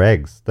store their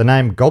eggs. The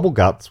name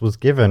gobbleguts was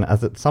given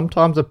as it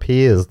sometimes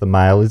appears the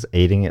male is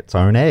eating its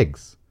own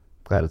eggs.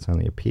 Glad it's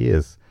only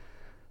appears.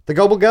 The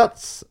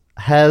gobbleguts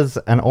has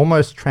an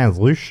almost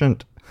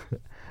translucent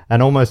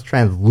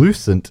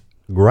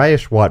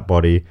greyish-white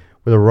body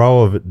with a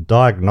row of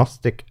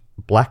diagnostic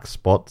black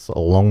spots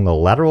along the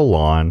lateral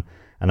line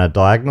and a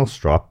diagonal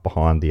stripe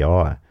behind the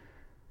eye.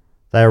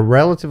 They are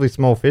relatively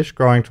small fish,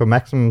 growing to a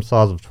maximum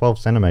size of 12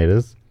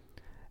 centimetres.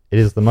 It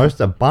is the most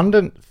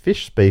abundant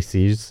fish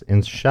species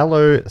in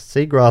shallow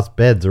seagrass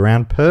beds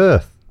around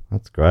Perth.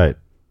 That's great.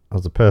 That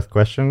was a Perth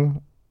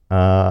question.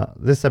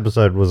 This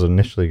episode was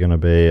initially going to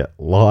be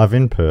live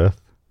in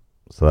Perth,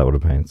 so that would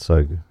have been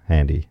so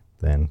handy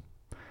then.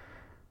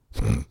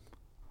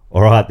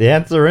 All right, the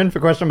answer in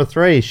for question number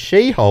 3.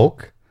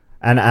 She-Hulk.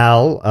 And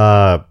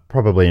Al,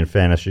 probably in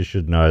fairness, you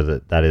should know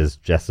that is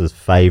Jess's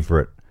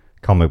favourite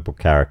comic book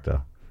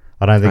character.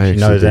 I don't think she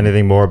knows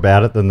anything more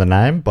about it than the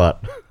name,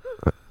 but...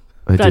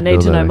 I don't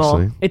need to know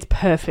actually. more. It's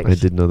perfect. I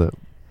did know that.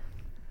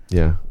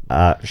 Yeah.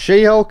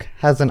 She-Hulk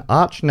has an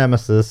arch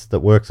nemesis that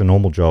works a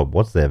normal job.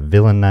 What's their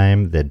villain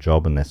name, their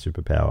job, and their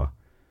superpower?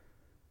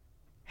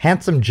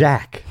 Handsome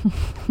Jack.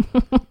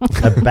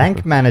 A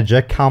bank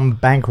manager come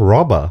bank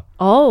robber.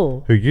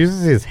 Oh. Who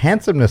uses his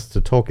handsomeness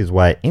to talk his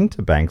way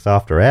into banks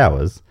after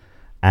hours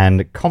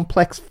and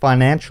complex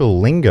financial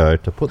lingo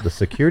to put the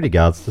security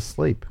guards to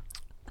sleep.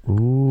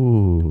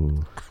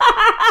 Ooh.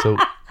 So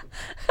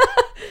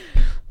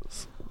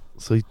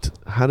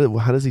how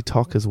does he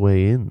talk his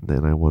way in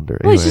then, I wonder?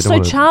 Well, he's just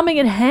so charming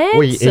and handsome.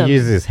 Well, he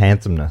uses his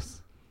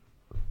handsomeness.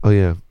 Oh,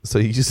 yeah. So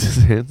he uses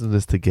his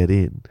handsomeness to get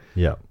in.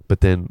 Yeah.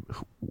 But then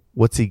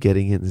what's he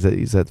getting in? Is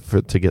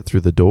that to get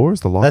through the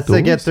doors, the locked That's doors?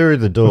 to get through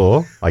the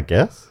door, I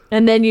guess.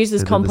 And then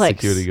uses And then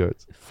complex the security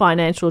guards.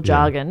 financial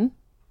jargon.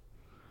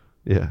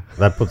 Yeah.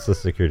 That puts the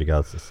security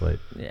guards to sleep.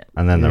 Yeah.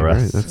 And then the Yeah,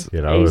 rest, right, that's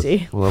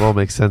easy. Well, it all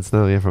makes sense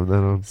now, yeah, from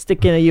then on.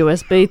 Stick in a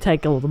USB,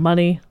 take all the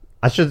money.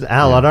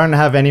 Al, I don't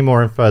have any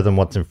more info than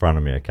what's in front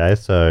of me, okay?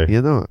 So...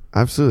 Yeah, no,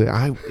 absolutely.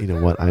 You know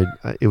what?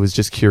 It was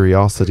just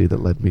curiosity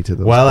that led me to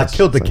those Well, I questions.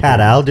 killed the cat,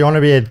 Al. Do you want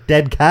to be a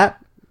dead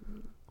cat?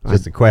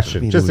 Just a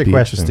question. It Just would a be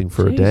question. interesting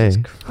for Jesus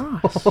a day.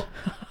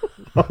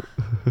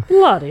 Christ.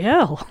 Bloody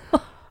hell.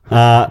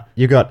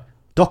 You got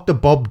Dr.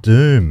 Bob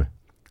Doom,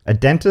 a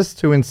dentist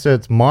who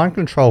inserts mind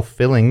control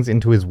fillings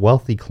into his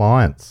wealthy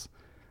clients.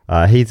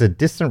 He's a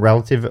distant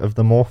relative of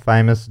the more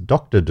famous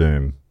Dr.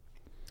 Doom.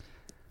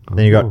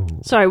 Then you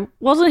got... Sorry,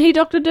 wasn't he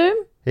Dr. Doom?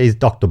 He's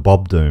Dr.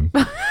 Bob Doom.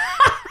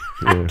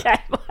 Okay,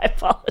 my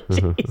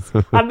apologies.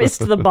 I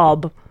missed the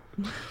Bob.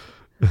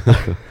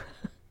 I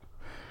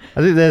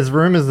think there's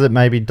rumours that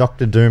maybe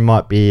Dr. Doom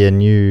might be a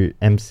new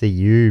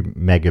MCU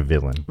mega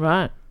villain.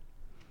 Right.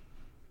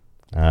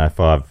 If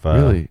I've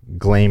Really?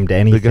 gleamed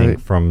anything guy-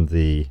 from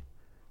the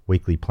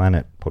Weekly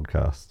Planet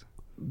podcast.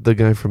 The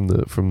guy from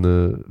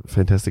the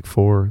Fantastic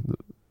Four.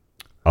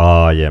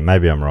 Oh, yeah,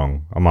 maybe I'm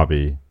wrong. I might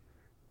be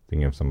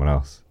thinking of someone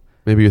else.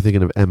 Maybe you're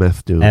thinking of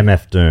MF Doom.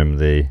 MF Doom,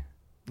 the...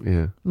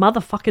 Yeah.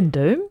 Motherfucking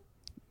Doom?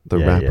 The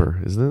Yeah,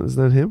 rapper. Isn't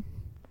that him?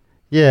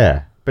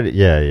 Yeah, but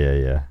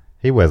yeah.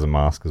 He wears a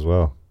mask as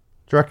well.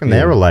 Do you reckon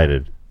they're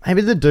related?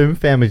 Maybe the Doom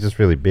family's just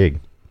really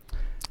big.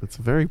 It's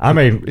a very... I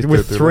mean,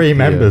 with they're 3 like,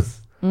 members.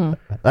 That's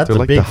They're a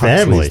like big the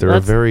Huxleys.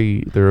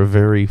 family. They're a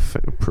very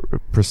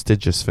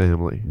prestigious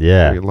family.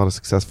 Yeah. A lot of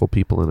successful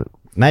people in it.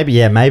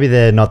 maybe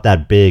they're not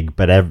that big,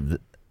 but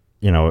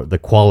the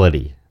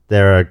quality.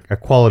 They're a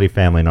quality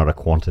family, not a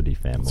quantity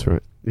family. That's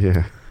right.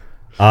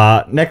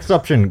 Yeah. Next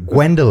option,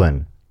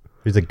 Gwendolyn,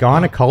 who's a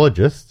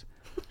gynecologist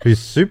whose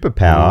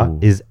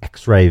superpower is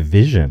X-ray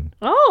vision.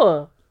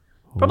 Oh,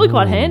 probably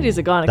quite handy as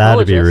a gynecologist.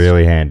 That'd be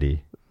really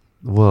handy.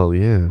 Well,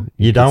 yeah.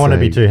 You don't want to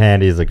be too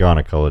handy as a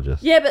gynecologist.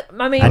 Yeah, but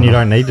I mean... And you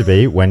don't need to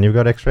be when you've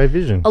got X-ray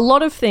vision. A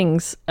lot of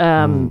things,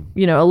 a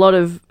lot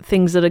of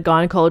things that a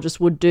gynecologist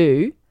would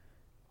do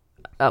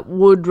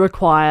would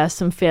require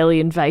some fairly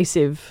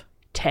invasive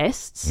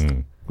tests.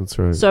 That's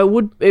right.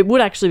 So it would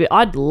actually be...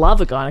 I'd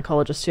love a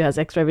gynecologist who has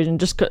X-ray vision,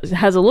 just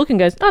has a look and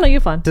goes, oh, no, you're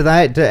fine.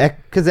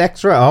 Because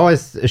X-ray, I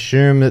always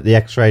assume that the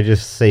X-ray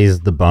just sees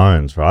the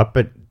bones, right?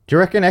 But do you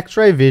reckon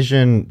X-ray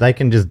vision, they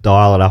can just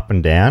dial it up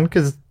and down?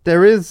 Because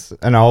there is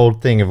an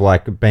old thing of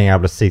like being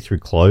able to see through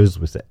clothes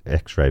with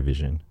X-ray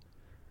vision.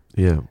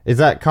 Yeah. Is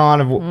that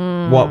kind of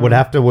what would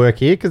have to work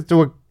here? Because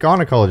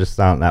gynecologists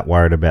aren't that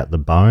worried about the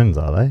bones,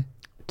 are they?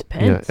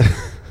 Depends. Yeah.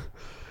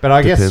 But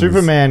I guess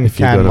Superman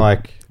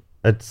can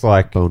it's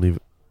like bony.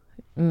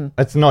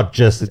 It's not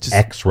just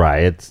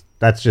X-ray.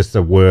 That's just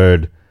a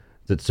word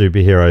that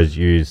superheroes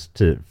use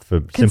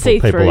for Can simple see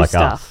people through like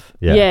stuff. us.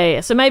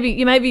 Yeah. So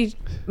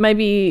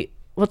maybe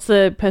what's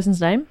the person's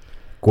name?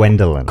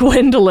 Gwendolyn.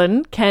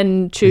 Gwendolyn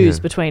can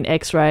choose between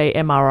X-ray,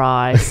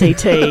 MRI,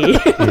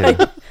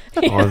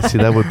 CT. Honestly,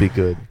 that would be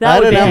good.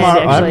 That would be handy, I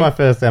had actually. my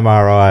first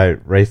MRI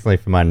recently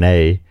for my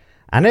knee,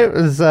 and it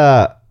was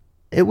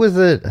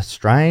a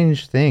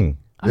strange thing.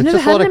 I've It's never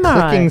just a had lot an of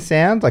MRI. clicking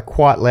sounds, like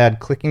quite loud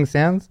clicking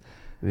sounds.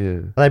 Yeah.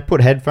 They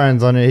put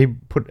headphones on it. He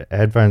put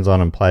headphones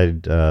on and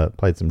played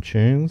some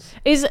tunes.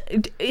 Is the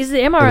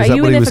MRI? And Are is that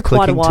you what in he there was for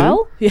quite a clicking to?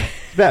 while? Yeah.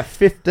 About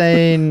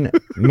 15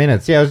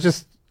 minutes. Yeah,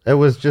 it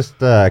was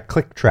just a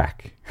click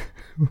track.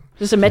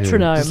 Just a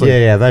metronome. just like-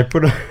 Yeah, they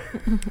put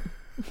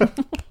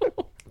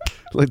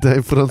Like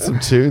they put on some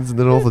tunes, and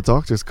then all the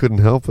doctors couldn't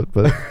help it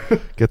but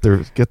get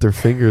their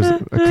fingers a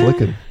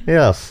clicking.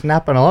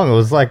 snapping along. It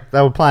was like they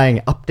were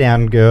playing Up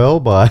Down Girl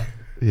by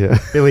Yeah.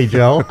 Billy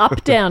Joel.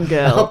 Up Down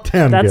Girl.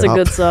 Uptown That's Girl. a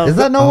good song. Is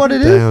that not what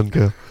it is? Down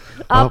girl.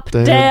 Up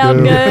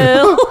Down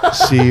Girl.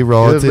 She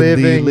rides in the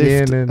living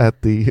lift in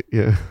at the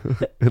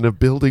in a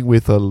building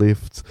with a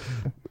lift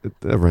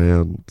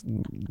around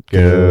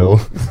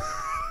Girl.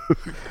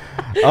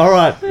 All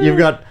right, you've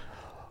got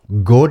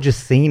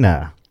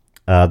Gorgeousina,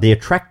 the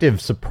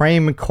attractive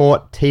Supreme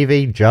Court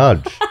TV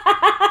judge,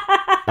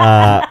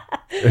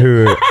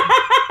 who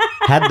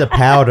had the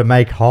power to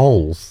make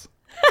holes.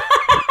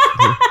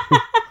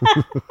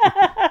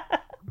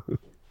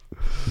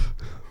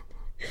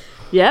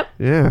 Yep.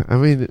 Yeah, I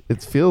mean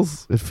it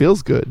feels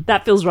good.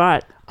 That feels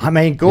right. I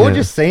mean,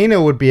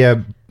 Gorgeousina would be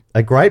a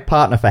great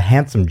partner for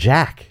Handsome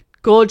Jack.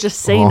 Gorgeous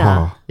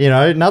Cena. Oh, You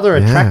know, another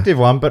attractive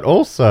one, but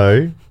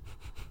also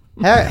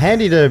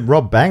handy to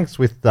rob banks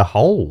with the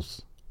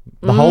holes.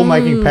 The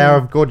hole-making power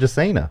of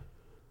Gorgeousina.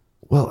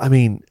 well, I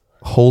mean,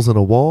 holes in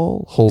a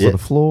wall, holes in a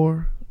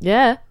floor.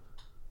 Yeah.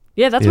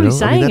 Yeah, that's you what know? he's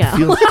saying. I mean, that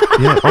feels,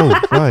 yeah.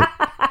 Oh, right.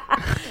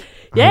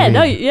 yeah, I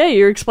mean-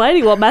 you're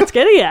explaining what Matt's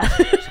getting at.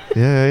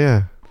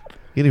 Yeah.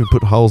 You can even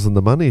put holes in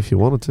the money if you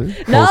wanted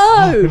to.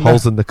 No!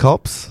 Holes in the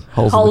cops.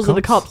 Holes in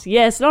the cops.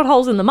 Yes, not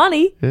holes in the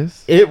money.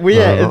 Yes. It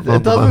not the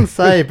doesn't money.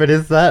 say, but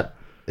is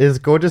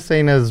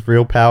Gorgeousina's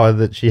real power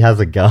that she has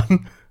a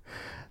gun?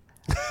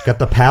 Got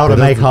the power to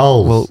But make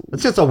holes. well,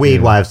 it's just a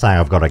weird way of saying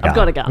I've got a gun. I've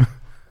got a gun.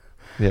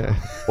 Yeah.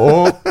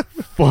 Or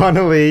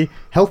finally,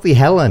 Healthy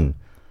Helen.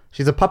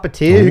 She's a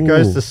puppeteer who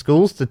goes to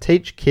schools to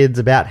teach kids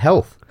about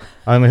health.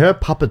 Only her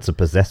puppets are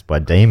possessed by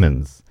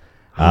demons.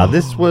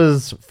 This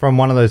was from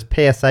one of those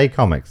PSA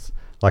comics,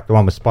 like the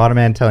one with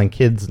Spider-Man telling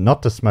kids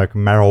not to smoke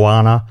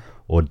marijuana,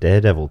 or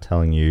Daredevil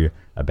telling you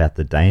about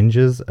the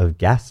dangers of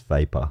gas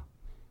vapor.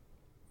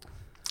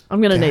 I'm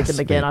going to need Gas them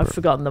again. I've vapor.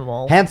 forgotten them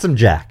all. Handsome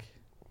Jack,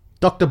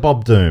 Dr.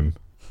 Bob Doom,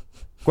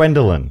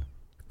 Gwendolyn,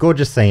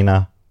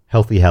 Gorgeousina,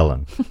 Healthy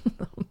Helen.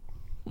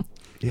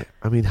 Yeah.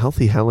 I mean,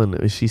 Healthy Helen,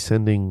 is she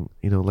sending,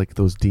 like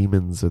those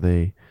demons? Are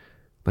they,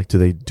 like, do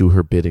they do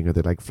her bidding? Are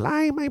they like,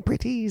 fly my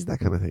pretties, that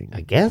kind of thing? I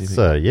Do you guess think?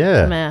 so,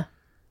 yeah. Meh.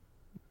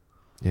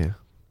 Yeah.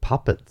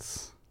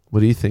 Puppets.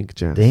 What do you think,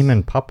 Jess?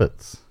 Demon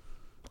puppets.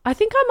 I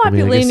think I might I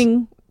mean, be I guess-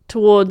 leaning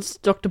towards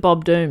Dr.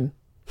 Bob Doom.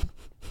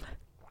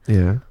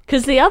 Yeah.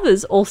 Because the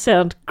others all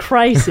sound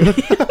crazy.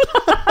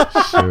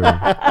 Sure.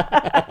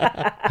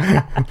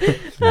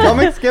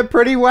 Comics get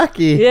pretty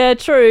wacky. Yeah,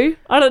 true.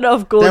 I don't know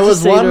if There Gorgeous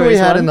was Cena one we is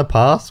had one. in the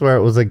past where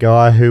it was a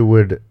guy who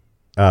would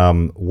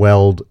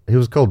weld. He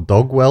was called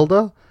Dog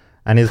Welder,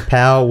 and his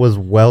power was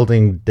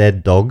welding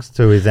dead dogs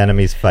to his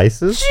enemies'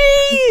 faces.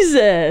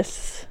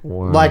 Jesus!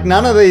 Wow. Like,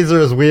 none of these are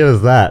as weird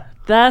as that.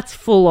 That's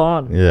full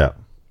on. Yeah.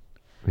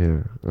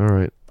 Yeah. All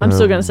right. I'm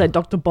still going to say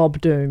Dr.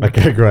 Bob Doom.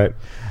 Okay, great.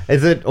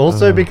 Is it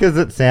also because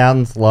it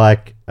sounds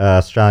like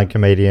Australian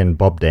comedian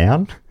Bob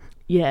Down?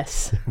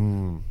 Yes.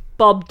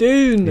 Bob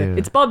Doon. Yeah.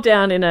 It's Bob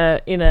Down in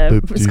a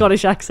Bob Doon.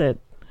 Scottish accent.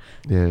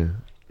 Yeah.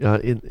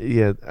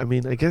 I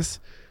mean, I guess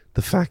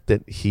the fact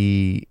that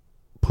he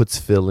puts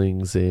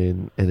fillings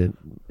in, and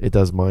it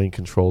does mind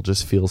control.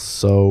 Just feels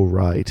so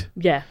right.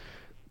 Yeah.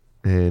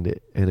 And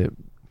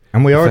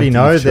we already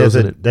know there's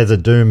chosen a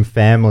Doom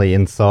family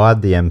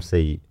inside the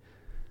MC.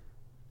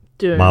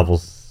 Doom.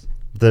 Marvel's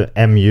the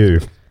MU.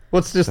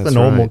 What's just That's the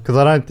normal? right. Because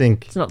I don't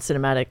think It's not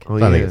cinematic. Oh, I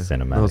don't think it's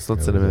cinematic. No, it's not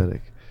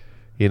really.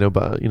 cinematic.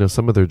 But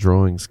some of their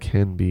drawings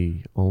can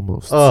be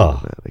almost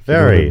Oh, cinematic.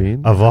 very You know what I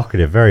mean?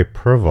 evocative, very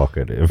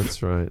provocative.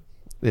 That's right.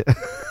 Yeah.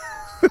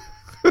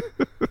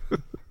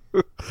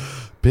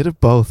 Bit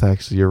of both,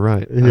 actually. You're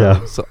right.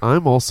 Yeah. So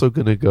I'm also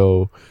gonna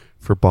go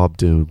for Bob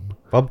Doom.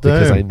 Bob Doom.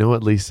 Because I know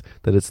at least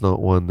that it's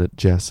not one that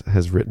Jess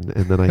has written,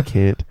 and then I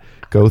can't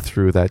go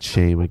through that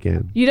shame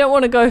again. You don't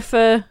want to go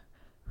for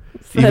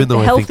Even though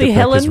I think Healthy that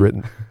Helen? Beck has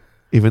written.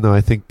 Even though I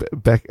think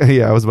Beck.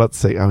 Yeah, I was about to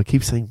say. I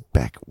keep saying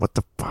Beck. What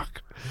the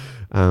fuck?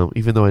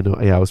 Even though I know.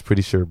 Yeah, I was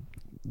pretty sure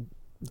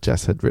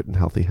Jess had written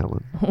Healthy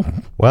Helen.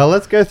 Well,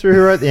 let's go through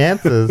who wrote the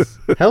answers.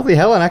 Healthy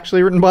Helen,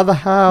 actually written by the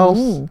House.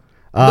 Ooh.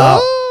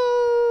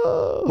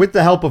 With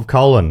the help of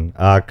Colin.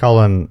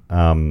 Colin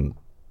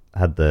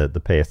had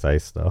the PSA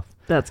stuff.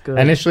 That's good.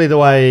 Initially, the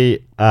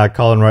way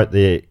Colin wrote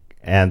the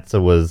answer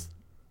was,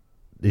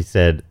 he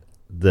said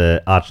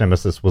the arch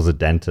nemesis was a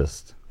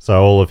dentist.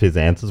 So all of his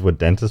answers were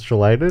dentist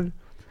related.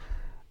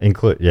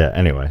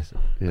 Anyways.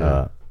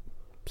 Yeah.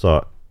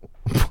 So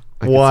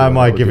I can why see am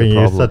why I that would be a giving you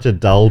problem. such a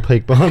dull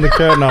peek behind the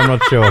curtain? I'm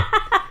not sure.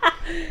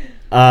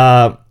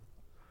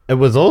 It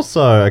was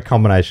also a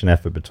combination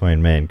effort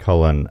between me and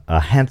Colin.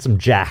 Handsome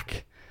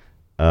Jack,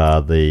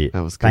 the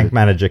That was bank good.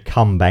 manager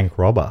come bank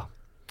robber.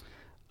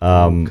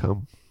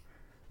 Come.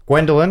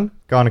 Gwendolyn,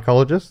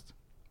 gynecologist,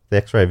 the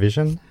X-ray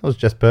vision. That was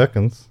Jess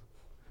Perkins.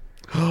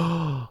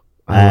 I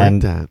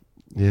And- like that.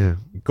 Yeah.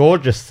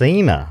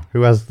 Gorgeousina,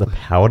 who has the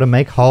power to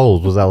make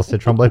holes, was Alasdair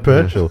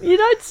Tremblay-Birchall. you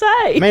don't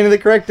say. Meaning the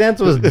correct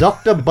answer was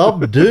Dr.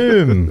 Bob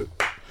Doom.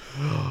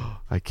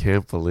 I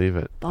can't believe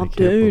it. Bob I can't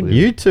Doom. believe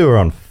You two are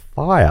on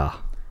fire.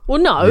 Well,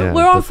 no, Yeah,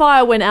 we're on but-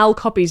 fire when Al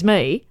copies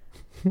me.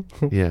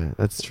 it. Yeah,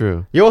 that's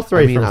true. You're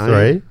three I mean, from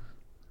three.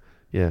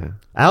 Yeah.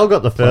 Al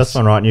got the first Plus-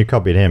 one right and you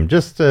copied him.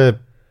 Just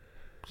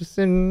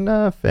in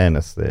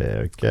fairness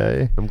there,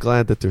 okay? I'm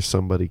glad that there's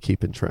somebody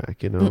keeping track,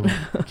 keeping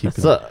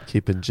So-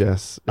 keeping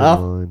Jess in Af-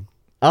 line.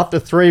 After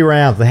 3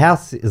 rounds, the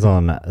house is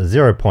on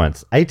 0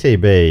 points.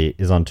 ATB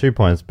is on 2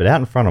 points, but out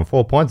in front on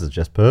 4 points is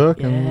Jess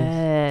Perkins.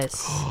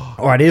 Yes.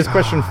 All right, here's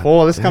question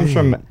 4. This comes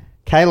from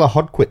Kayla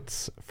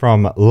Hodquitz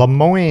from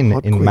Lemoyne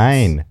in Hodquitz.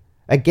 Maine.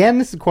 Again,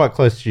 this is quite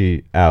close to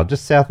you, Al,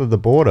 just south of the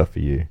border for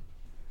you.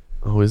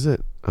 Oh, is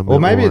it? Or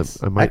maybe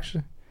it's I might.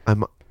 actually...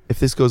 If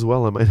this goes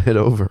well, I might head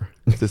over.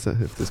 If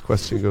this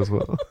question goes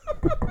well.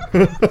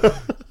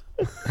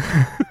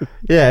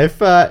 Yeah, if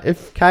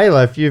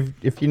Kayla,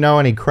 if you know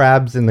any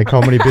crabs in the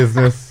comedy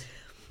business,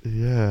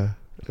 Yeah.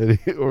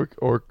 or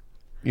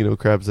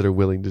crabs that are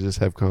willing to just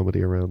have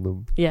comedy around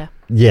them. Yeah.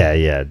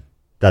 yeah,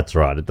 that's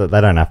right. They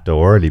don't have to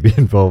already be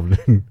involved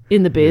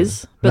In the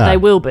biz, but No. they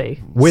will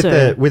be. with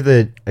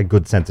soon. a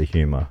good sense of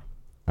humor.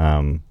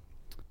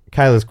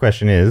 Kayla's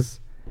question is: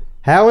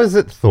 how is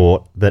it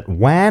thought that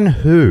Wan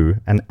Hu,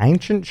 an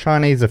ancient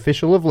Chinese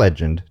official of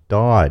legend,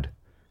 died?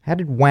 How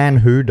did Wan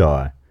Hu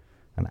die?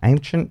 An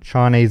ancient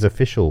Chinese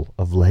official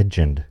of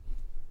legend.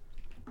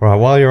 Right,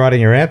 while you're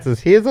writing your answers,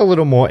 here's a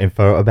little more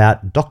info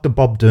about Dr.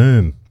 Bob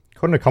Doom.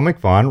 According to Comic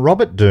Vine,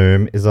 Robert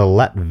Doom is a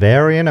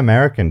Latvian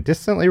American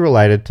distantly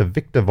related to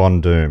Victor Von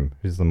Doom,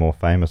 who's the more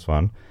famous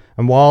one.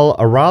 And while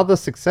a rather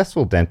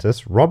successful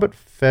dentist, Robert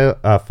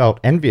felt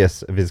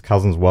envious of his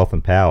cousin's wealth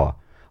and power.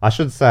 I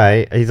should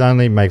say, he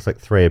only makes like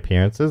 3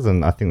 appearances,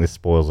 and I think this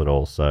spoils it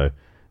all. So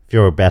if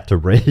you're about to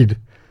read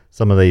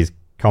some of these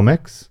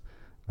comics,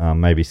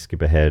 maybe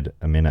skip ahead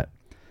a minute.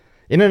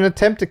 In an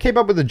attempt to keep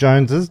up with the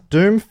Joneses,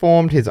 Doom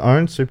formed his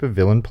own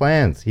supervillain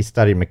plans. He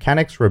studied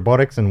mechanics,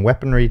 robotics, and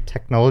weaponry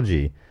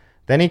technology.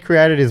 Then he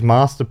created his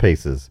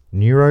masterpieces,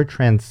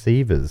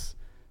 neurotransceivers,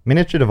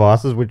 miniature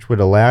devices which would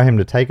allow him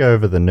to take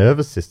over the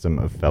nervous system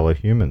of fellow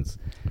humans.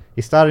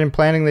 He started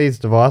implanting these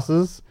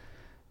devices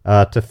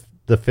to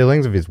the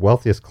fillings of his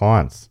wealthiest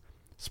clients.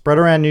 Spread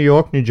around New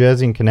York, New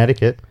Jersey, and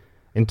Connecticut,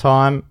 in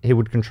time he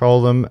would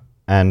control them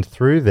and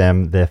through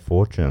them their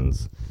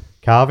fortunes,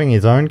 carving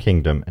his own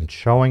kingdom and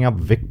showing up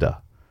Victor.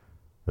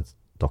 That's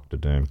Dr.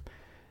 Doom.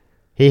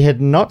 He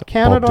had not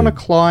counted on a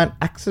client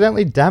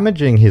accidentally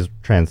damaging his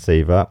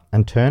transceiver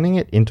and turning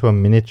it into a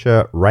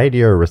miniature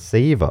radio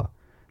receiver.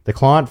 The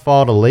client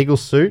filed a legal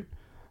suit.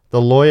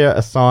 The lawyer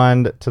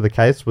assigned to the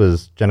case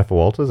was Jennifer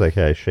Walters,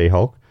 aka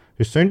She-Hulk,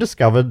 who soon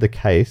discovered the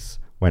case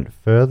went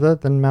further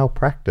than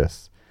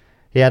malpractice.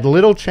 He had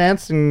little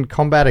chance in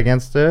combat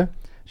against her.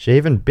 She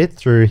even bit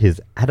through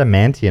his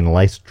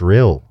adamantium-laced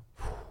drill.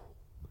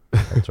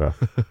 That's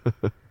rough.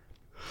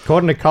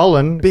 According to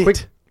Colin...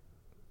 Bit.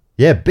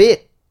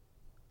 Bit.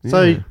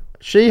 So Yeah.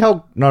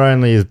 She-Hulk not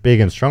only is big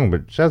and strong,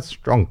 but she has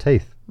strong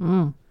teeth.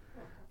 And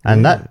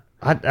that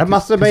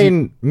must have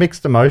been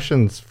mixed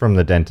emotions from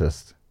the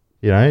dentist.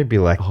 You know, he'd be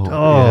like,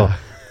 yeah.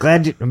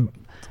 glad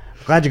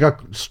you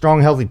got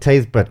strong, healthy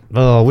teeth, but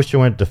I wish you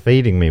weren't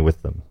defeating me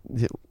with them.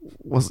 Yeah.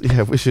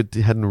 I wish it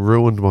hadn't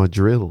ruined my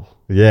drill.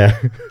 Yeah.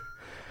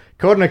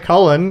 According to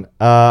Colin,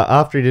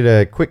 after he did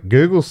a quick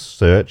Google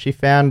search, he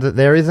found that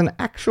there is an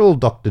actual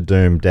Dr.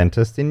 Doom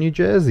dentist in New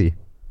Jersey.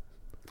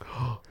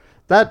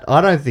 That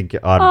I don't think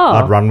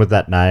I'd run with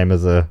that name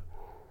as a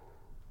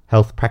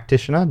health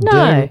practitioner.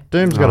 No.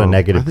 Doom's got a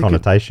negative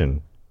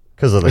connotation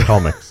because of the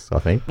comics, I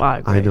think.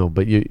 I know,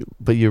 but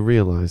you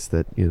realize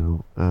that,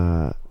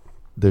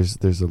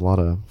 there's a lot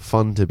of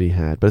fun to be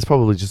had, but it's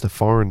probably just a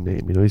foreign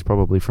name. He's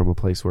probably from a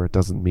place where it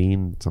doesn't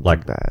mean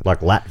something bad.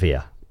 Like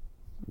Latvia.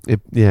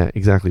 Yeah,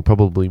 exactly.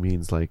 Probably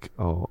means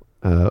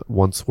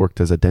once worked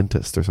as a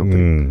dentist or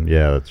something.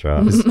 Yeah, that's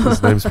right.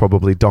 His name's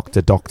probably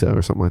Doctor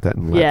or something like that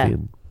in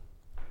Latvian.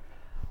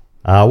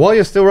 While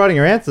you're still writing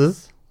your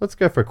answers, let's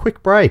go for a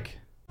quick break.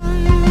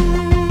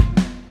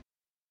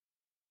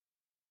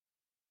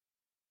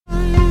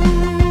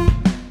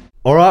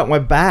 All right, we're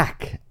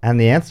back. And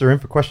the answer in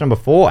for question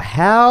number 4.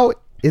 How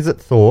is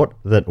it thought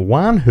that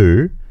Wan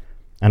Hu,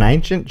 an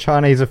ancient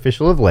Chinese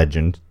official of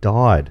legend,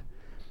 died?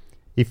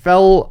 He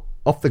fell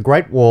off the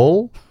Great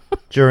Wall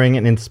during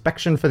an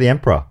inspection for the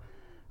emperor,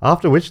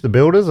 after which the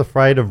builders,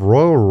 afraid of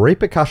royal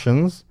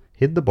repercussions,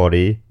 hid the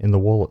body in the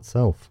wall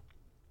itself.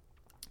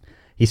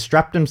 He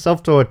strapped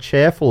himself to a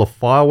chair full of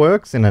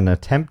fireworks in an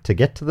attempt to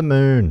get to the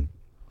moon.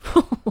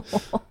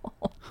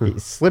 He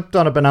slipped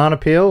on a banana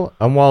peel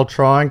and, while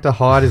trying to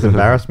hide his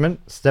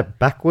embarrassment, stepped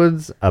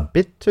backwards a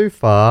bit too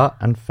far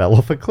and fell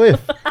off a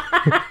cliff.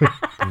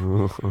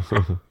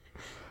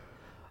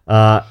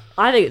 I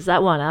think it's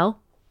that one, Al.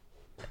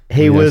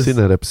 I've seen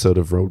that episode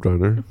of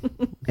Roadrunner.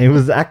 He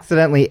was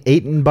accidentally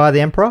eaten by the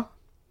emperor.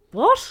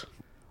 What?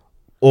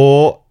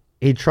 Or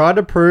he tried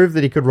to prove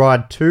that he could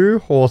ride 2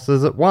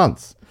 horses at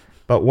once.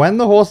 But when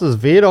the horses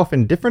veered off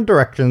in different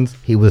directions,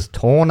 he was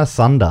torn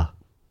asunder.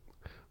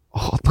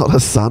 Oh, not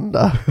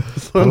asunder.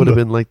 That would have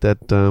been like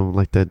that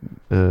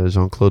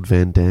Jean-Claude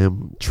Van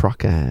Damme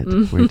truck ad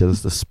where he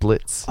does the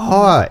splits.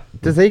 Oh,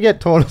 does he get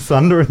torn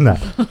asunder in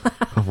that?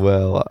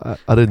 Well,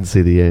 I didn't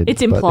see the end.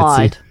 It's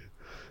implied.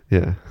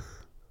 Yeah.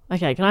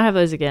 Okay, can I have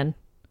those again?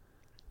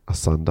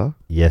 Asunder?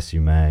 Yes,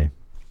 you may.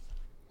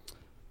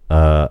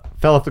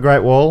 Fell off the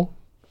Great Wall,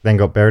 then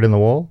got buried in the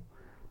wall.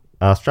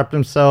 Strapped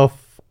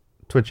himself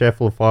to a chair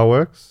full of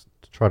fireworks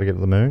to try to get to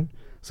the moon.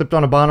 Slipped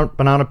on a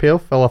banana peel,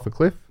 fell off a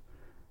cliff.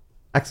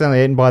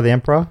 Accidentally eaten by the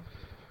emperor.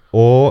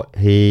 Or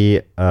he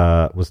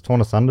was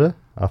torn asunder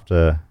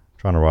after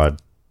trying to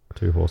ride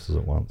 2 horses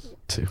at once.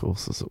 2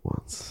 horses at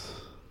once.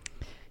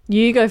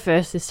 You go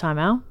first this time,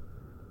 Al.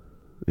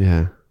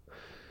 Yeah.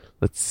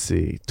 Let's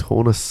see.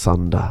 Torn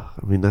asunder.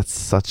 I mean, that's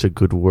such a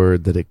good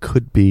word that it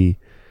could be,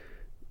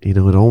 it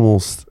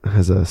almost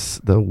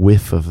has the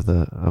whiff of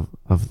the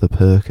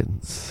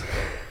Perkins.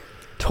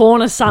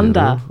 Torn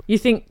asunder. You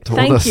think? Torn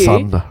thank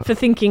asunder. you for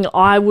thinking.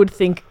 I would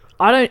think.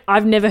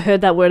 I've never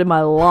heard that word in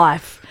my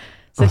life.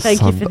 So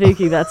thank you for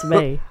thinking that's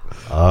me.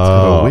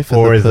 Oh,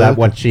 or is that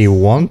what she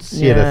wants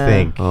you to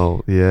think?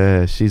 Oh,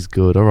 yeah, she's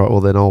good. All right,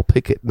 well then I'll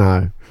pick it.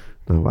 No,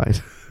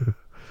 wait.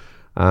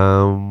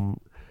 I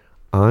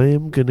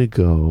am gonna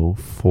go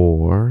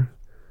for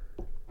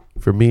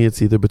me.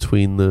 It's either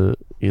between the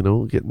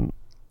getting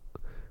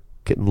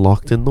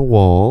locked in the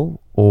wall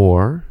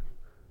or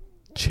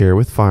chair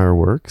with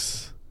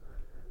fireworks.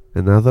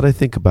 And now that I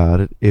think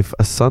about it, if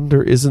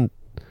asunder isn't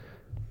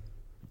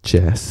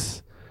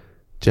Jess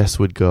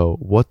would go,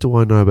 what do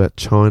I know about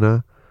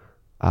China?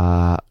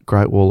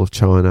 Great Wall of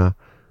China.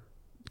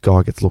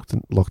 Guy gets locked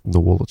in the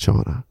wall of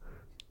China.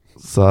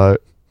 So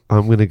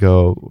I'm going to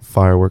go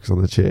fireworks on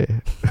the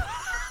chair.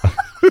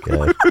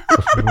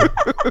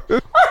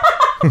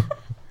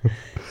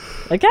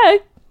 Okay.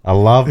 I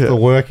love the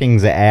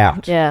workings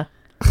out. Yeah.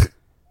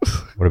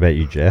 What about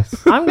you,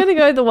 Jess? I'm going to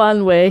go the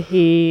one where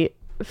he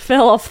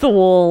fell off the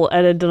wall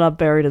and ended up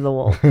buried in the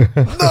wall.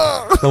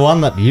 The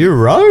one that you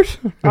wrote?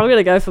 I'm going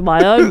to go for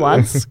my own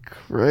one. That's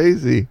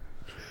crazy.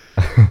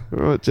 All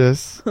right,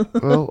 Jess.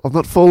 Well, I'm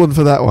not falling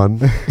for that one.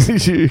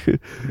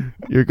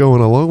 You're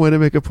going a long way to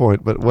make a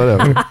point, but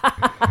whatever.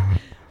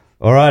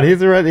 All right, here's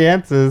who wrote the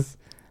answers.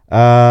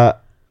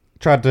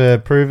 Tried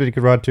to prove that he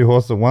could ride 2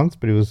 horses at once,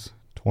 but he was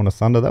torn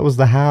asunder. That was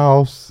the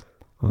house.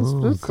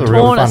 That's a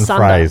real Torn fun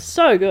asunder. phrase.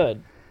 So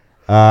good.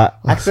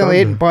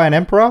 Accidentally eaten by an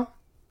emperor?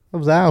 That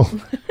was Al.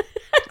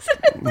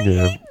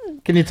 Yeah.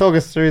 Can you talk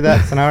us through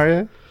that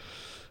scenario?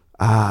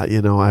 I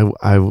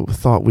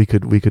thought we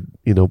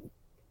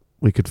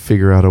could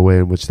figure out a way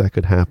in which that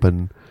could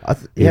happen.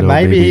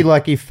 Maybe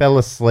he fell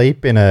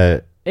asleep in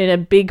a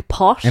big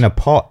pot. In a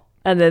pot.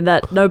 And then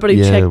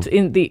nobody checked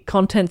in the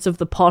contents of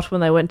the pot when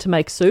they went to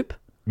make soup.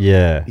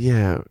 Yeah.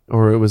 Yeah.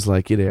 Or it was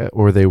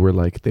or they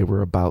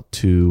were about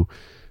to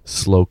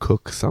slow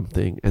cook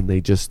something and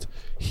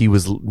he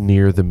was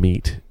near the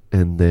meat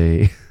and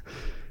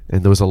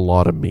there was a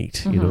lot of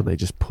meat, they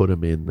just put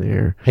him in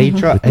there. He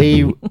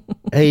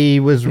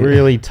was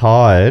really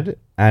tired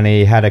and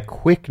he had a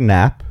quick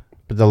nap,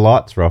 but the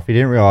lights were off. He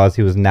didn't realize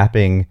he was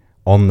napping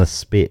on the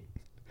spit.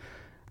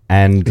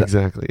 And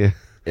exactly, yeah.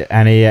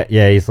 And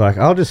he's like,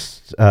 I'll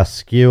just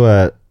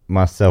skewer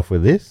myself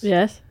with this.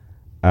 Yes.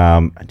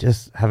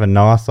 Just have a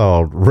nice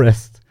old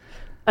rest.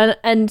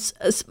 And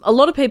a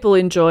lot of people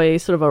enjoy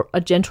sort of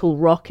a gentle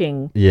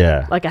rocking,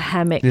 like a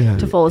hammock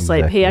to fall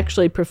asleep. Exactly. He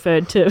actually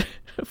preferred to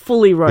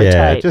fully rotate.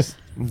 Yeah, just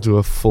do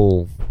a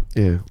full,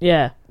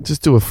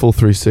 just do a full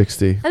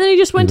 360. And then he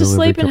just went to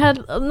sleep and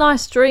every had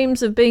nice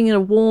dreams of being in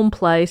a warm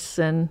place.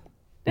 And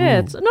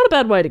it's not a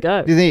bad way to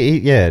go. do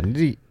you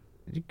think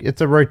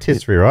it's a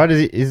rotisserie, right?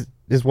 Is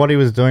what he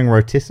was doing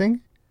rotising?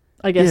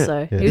 I guess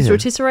so. He was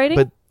rotisserating.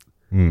 But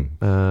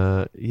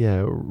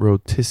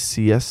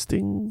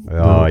rotisiesting.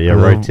 Oh, yeah,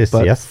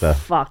 rotisiesta.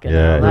 Fucking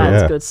hell,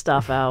 that's good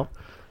stuff, Al.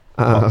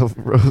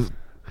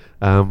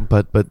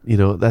 But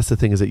that's the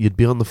thing, is that you'd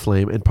be on the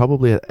flame, and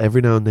probably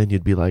every now and then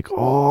you'd be like,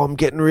 "Oh, I'm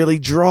getting really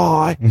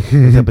dry,"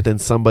 but then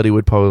somebody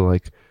would probably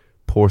like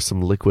pour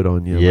some liquid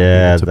on you.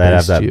 Yeah, to they'd have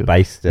baste that you.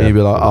 based. And you'd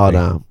be like, "Oh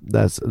no,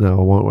 I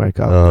won't wake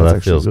up." Oh, that's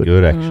that feels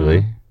good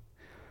actually.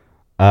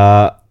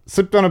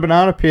 Slipped on a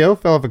banana peel,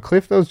 fell off a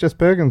cliff. That was Jess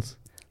Perkins.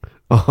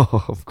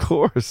 Oh, of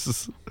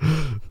course.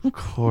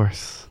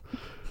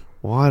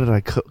 Why did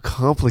I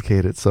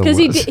complicate it so much?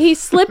 Because he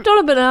slipped on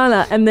a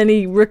banana and then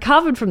he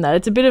recovered from that.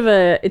 It's a bit of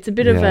a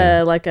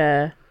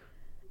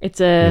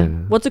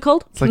what's it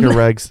called? It's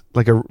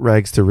like a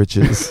rags to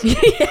riches.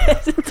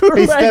 Yes,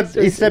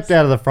 He stepped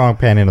out of the frying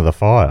pan into the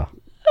fire,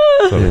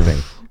 sort of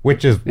thing.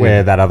 Which is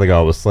where that other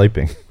guy was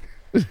sleeping.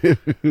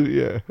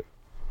 Yeah.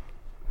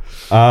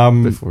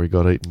 Before he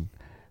got eaten.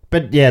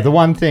 But yeah, the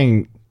one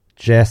thing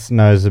Jess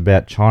knows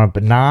about China,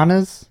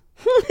 bananas,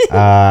 they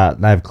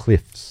have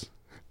cliffs.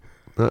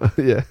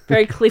 Yeah.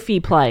 Very cliffy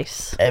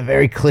place. A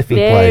very cliffy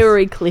place.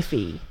 Very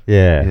cliffy.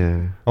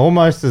 Yeah.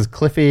 Almost as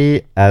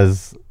cliffy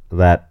as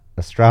that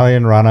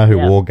Australian runner who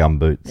wore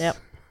gumboots. Yep.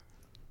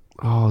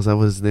 Oh, is that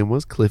what his name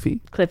was?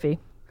 Cliffy? Cliffy.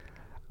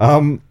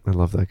 I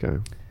love that guy.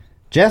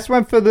 Jess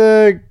went for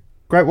the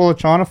Great Wall of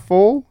China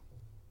fall.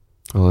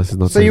 Oh, this is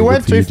not So you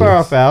weren't too far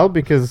off, Al,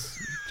 because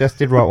Jess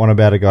did write one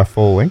about a guy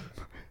falling.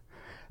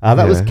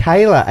 That was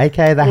Kayla,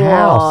 a.k.a. the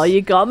house. Oh,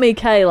 you got me,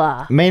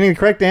 Kayla. Meaning the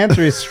correct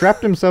answer is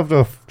strapped himself to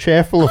a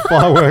chair full of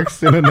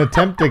fireworks in an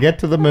attempt to get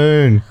to the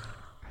moon.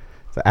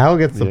 So Al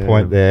gets the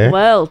point there.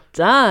 Well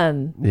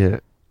done. Yeah.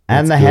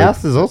 And the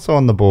house is also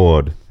on the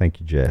board.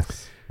 Thank you,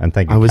 Jess. And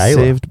thank you, I was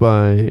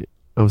Kayla.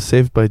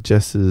 saved by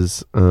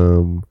Jess's, I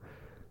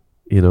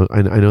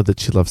know that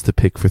she loves to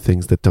pick for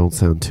things that don't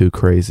sound too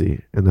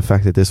crazy. And the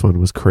fact that this one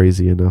was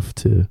crazy enough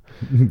to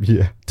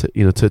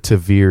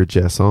veer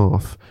Jess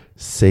off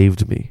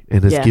saved me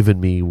and has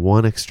given me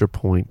one extra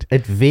point.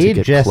 It veered to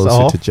get Jess closer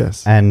off to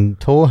Jess. and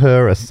tore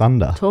her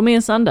asunder. Tore me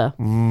asunder.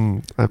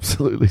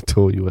 Absolutely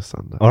tore you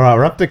asunder. All right,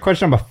 we're up to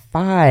question number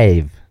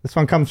 5. This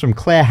one comes from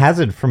Claire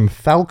Hazard from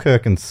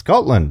Falkirk in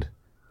Scotland.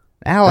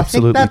 Al,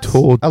 Absolutely I think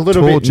that's a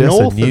little bit Jess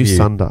north a new of you.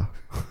 sunder.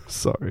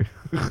 Sorry.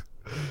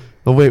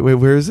 Oh, wait,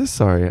 where is this?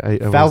 Sorry.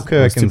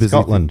 Falkirk in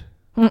Scotland.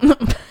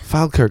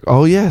 Falkirk.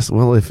 Oh, yes.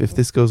 Well, if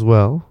this goes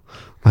well,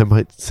 I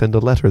might send a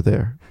letter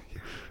there.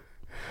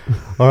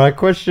 All right,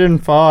 question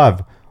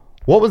 5.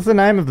 What was the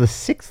name of the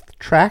 6th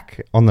track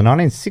on the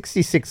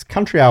 1966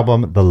 country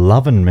album The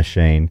Lovin'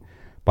 Machine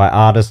by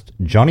artist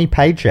Johnny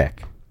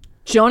Paycheck?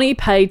 Johnny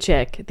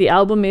Paycheck. The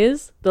album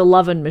is The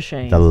Lovin'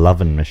 Machine. The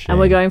Lovin' Machine. And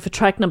we're going for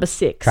track number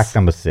 6. Track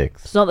number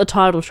 6. It's not the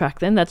title track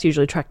then. That's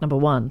usually track number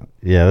 1.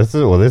 Yeah, this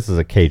is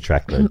a key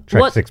track though.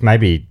 Track 6,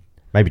 maybe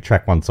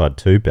track 1 side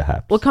 2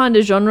 perhaps. What kind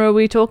of genre are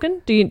we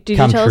talking? Did you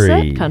tell us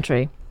that?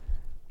 Country.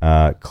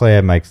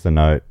 Claire makes the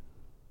note.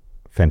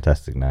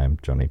 Fantastic name,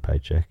 Johnny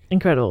Paycheck.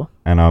 Incredible.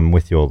 And I'm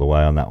with you all the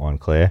way on that one,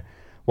 Claire.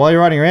 While you're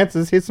writing your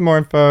answers, here's some more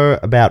info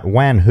about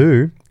Wan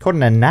Hu.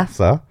 According to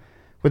NASA,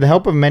 with the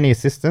help of many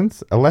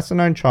assistants, a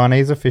lesser-known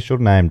Chinese official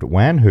named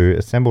Wan Hu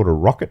assembled a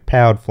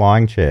rocket-powered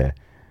flying chair.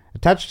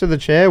 Attached to the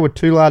chair were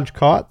 2 large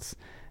kites,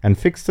 and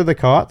fixed to the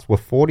kites were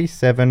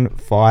 47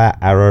 fire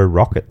arrow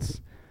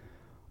rockets.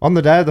 On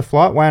the day of the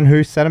flight, Wan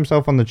Hu sat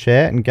himself on the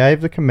chair and gave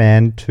the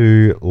command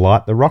to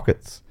light the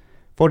rockets.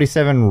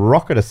 47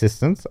 rocket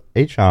assistants,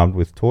 each armed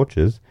with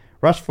torches,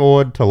 rushed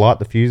forward to light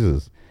the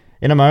fuses.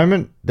 In a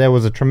moment, there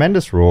was a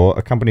tremendous roar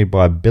accompanied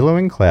by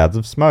billowing clouds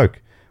of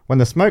smoke. When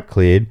the smoke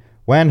cleared,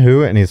 Wan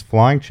Hu and his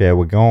flying chair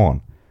were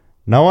gone.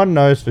 No one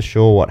knows for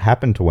sure what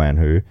happened to Wan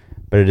Hu,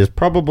 but it is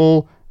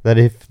probable that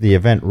if the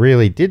event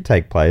really did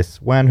take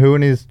place, Wan Hu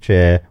and his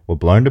chair were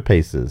blown to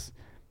pieces.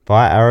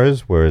 Fire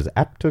arrows were as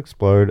apt to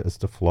explode as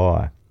to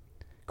fly.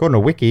 According to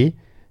Wiki,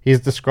 he is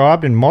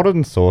described in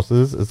modern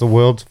sources as the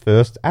world's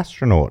first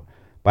astronaut,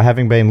 by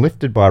having been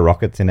lifted by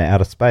rockets into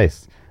outer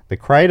space. The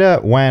crater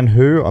Wan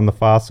Hu on the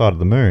far side of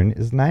the moon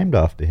is named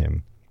after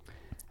him.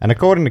 And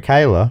according to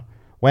Kayla,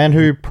 Wan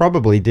Hu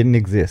probably didn't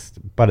exist,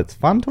 but it's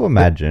fun to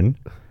imagine.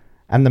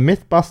 And the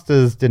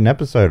Mythbusters did an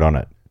episode on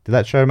it. Did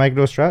that show make it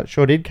to Australia?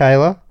 Sure did,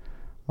 Kayla.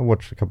 I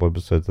watched a couple of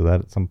episodes of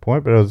that at some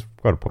point, but it was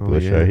quite a popular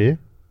show here.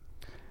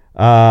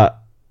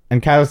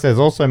 And Kayla says,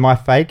 also my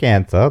fake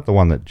answer, the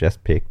one that Jess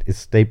picked, is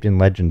steeped in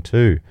legend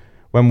too.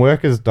 When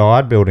workers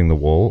died building the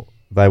wall,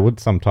 they would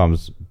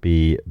sometimes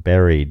be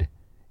buried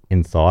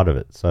inside of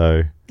it.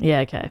 So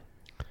Yeah, okay.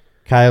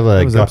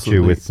 Kayla got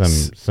you with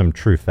some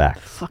true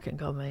facts. Fucking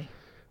got me.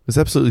 was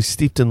absolutely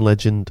steeped in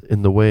legend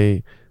in the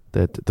way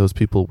that those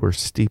people were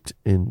steeped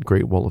in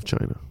Great Wall of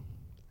China.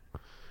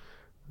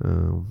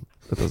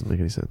 That doesn't make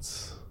any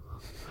sense.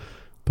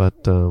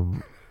 But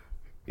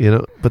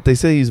but they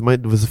say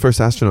was the first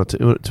astronaut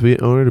in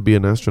order to be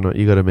an astronaut,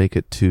 you got to make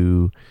it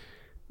to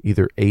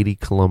either 80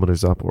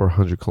 kilometers up or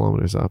 100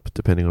 kilometers up,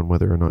 depending on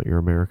whether or not you're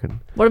American.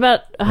 What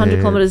about 100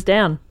 kilometers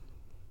down?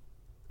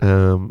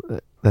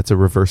 That's a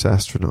reverse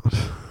astronaut.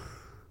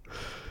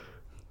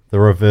 The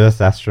reverse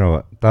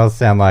astronaut does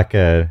sound like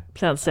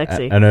Sounds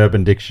sexy. an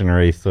Urban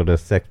Dictionary sort of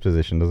sex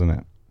position, doesn't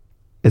it?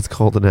 It's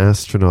called an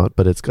astronaut,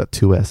 but it's got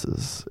 2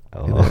 S's.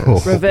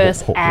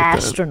 Reverse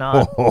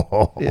astronaut.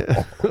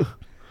 Yeah.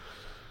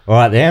 All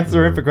right, the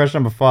answer in for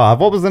question number 5.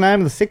 What was the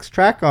name of the 6th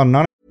track on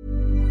 90?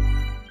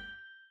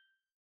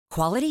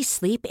 Quality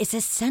sleep is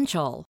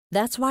essential.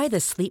 That's why the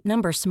Sleep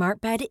Number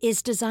Smart Bed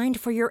is designed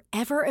for your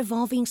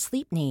ever-evolving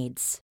sleep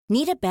needs.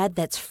 Need a bed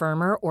that's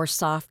firmer or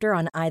softer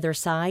on either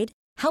side?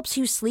 Helps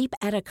you sleep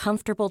at a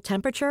comfortable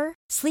temperature?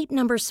 Sleep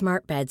Number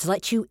Smart Beds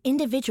let you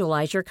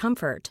individualize your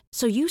comfort,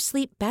 so you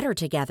sleep better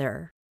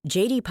together.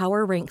 J.D.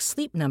 Power ranks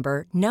Sleep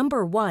Number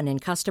number 1 in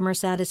customer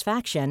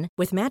satisfaction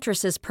with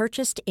mattresses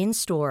purchased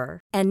in-store.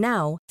 And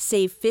now,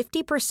 save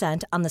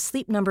 50% on the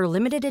Sleep Number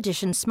Limited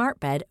Edition Smart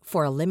Bed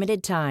for a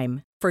limited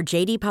time. For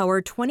J.D.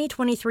 Power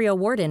 2023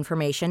 award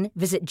information,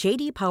 visit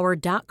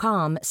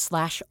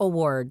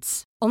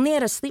jdpower.com/awards. Only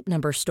at a Sleep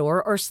Number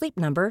store or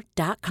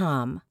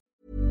sleepnumber.com.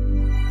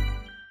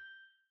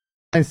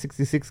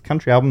 1966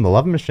 country album, The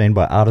Lovin' Machine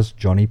by artist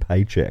Johnny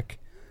Paycheck.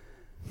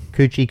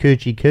 Coochie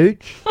Coochie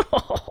Cooch.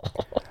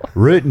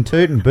 Rootin'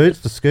 Tootin' Boots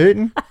for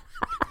Scootin'.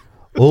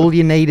 All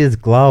you need is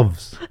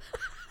gloves.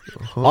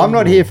 I'm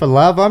not here for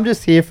love, I'm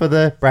just here for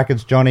the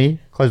brackets Johnny,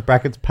 close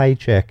brackets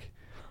paycheck.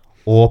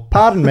 Or,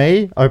 pardon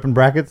me, open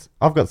brackets,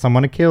 I've got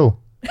someone to kill,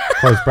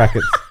 close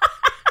brackets.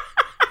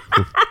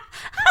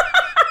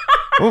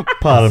 Oh,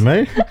 pardon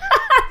me.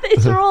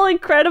 These are all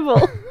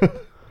incredible.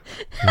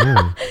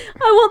 I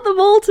want them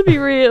all to be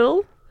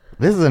real.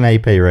 This is an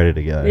EP ready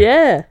to go.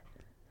 Yeah.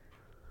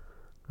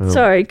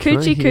 Sorry, can I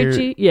Coochie hear-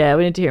 Coochie. Yeah,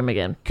 we need to hear him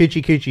again.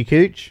 Coochie Coochie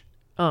Cooch.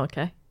 Oh,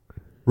 okay.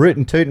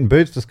 Rootin' Tootin'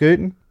 Boots for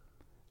Scootin'.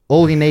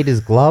 All you need is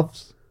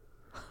gloves.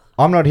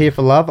 I'm not here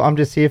for love, I'm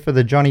just here for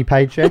the Johnny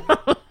Paycheck.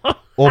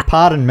 Or,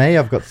 pardon me,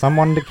 I've got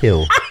someone to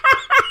kill.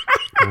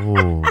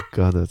 Oh,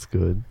 God, that's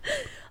good.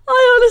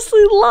 I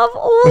honestly love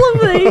all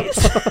of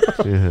these.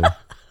 Yeah.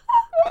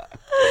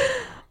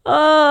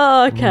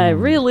 Oh, okay.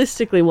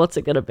 Realistically, what's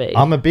it going to be?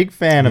 I'm a big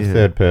fan of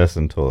third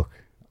person talk.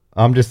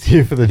 I'm just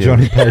here for the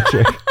Johnny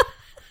Paycheck.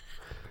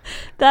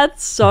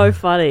 That's so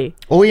funny.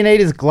 All you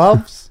need is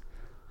gloves.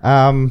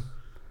 Yeah,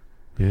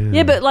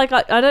 but like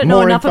I don't know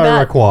More enough info about.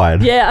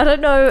 required. Yeah, I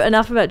don't know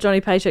enough about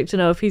Johnny Paycheck to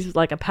know if he's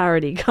like a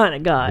parody kind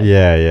of guy.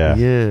 Yeah.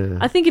 Yeah.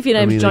 I think if your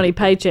name's mean, Johnny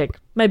Paycheck,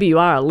 maybe you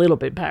are a little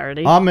bit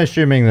parody. I'm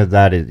assuming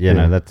that is,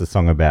 that's a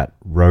song about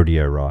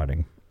rodeo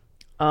riding.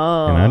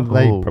 Oh, You know,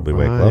 they Oh, probably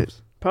wear right.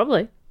 gloves.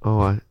 probably.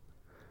 But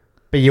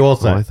you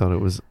also... I thought it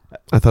was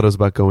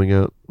about going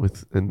out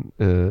with and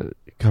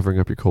covering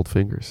up your cold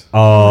fingers.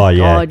 Oh,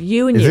 yeah. God,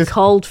 you and Is your this-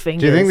 cold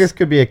fingers. Do you think this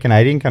could be a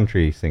Canadian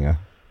country singer?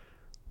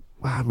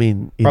 I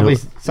mean, Probably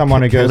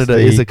someone who goes to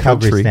Canada the is a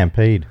Calgary country.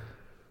 Stampede.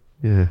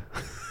 Yeah.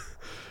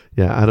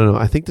 Yeah, I don't know.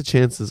 I think the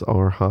chances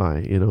are high.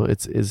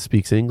 It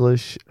speaks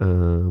English.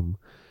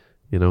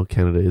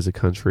 Canada is a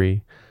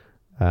country.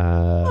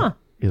 All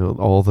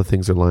the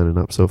things are lining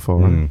up so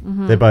far.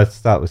 Mm-hmm. They both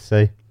start with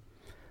C.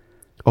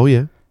 Oh,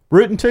 yeah.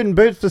 Rootin' Tootin'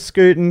 Boots for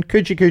Scootin',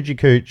 Coochie Coochie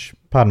Cooch.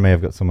 Pardon me,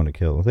 I've got someone to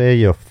kill. They're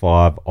your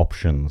 5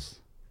 options.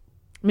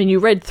 I mean, you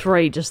read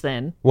 3 just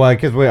then. Well,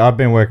 because I've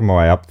been working my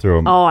way up through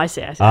them. Oh, I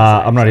see.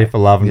 I'm not here for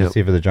love. I'm Yep. just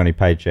here for the Johnny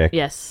Paycheck.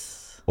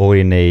 Yes. All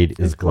you need is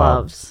His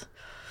gloves.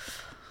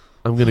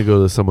 I'm going to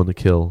go to someone to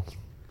kill.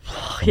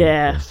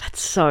 Yeah,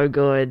 that's so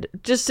good.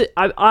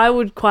 I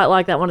would quite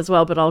like that one as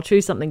well, but I'll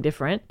choose something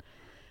different.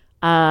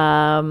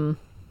 I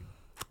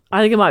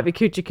think it might be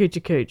Coochie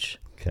Coochie Cooch.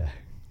 Okay.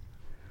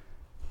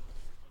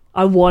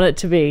 I want Al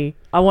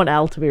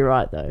to be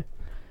right though.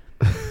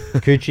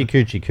 Coochie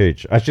Coochie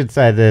Cooch. I should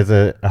say there's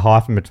a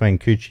hyphen between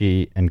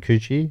Coochie and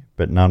Coochie,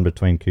 but none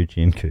between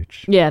Coochie and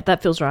Cooch. Yeah,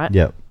 that feels right.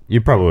 Yep.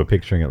 You probably were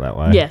picturing it that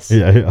way. Yes.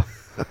 Yeah.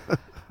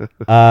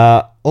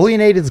 All you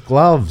need is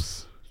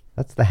gloves.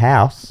 That's the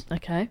house.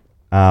 Okay.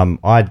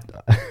 I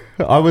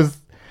was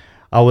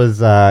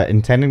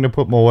intending to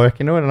put more work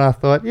into it, and I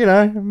thought,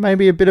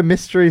 maybe a bit of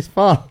mystery is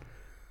fun.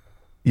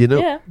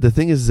 Yeah. The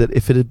thing is that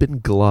if it had been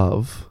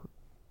glove,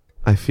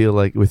 I feel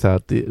like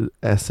without the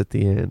S at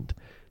the end,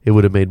 it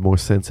would have made more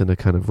sense in a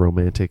kind of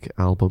romantic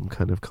album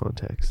kind of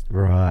context.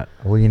 Right.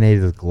 All you need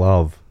is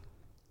glove.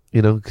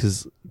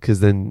 Because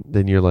then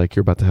you're like,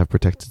 you're about to have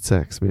protected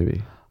sex,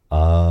 maybe.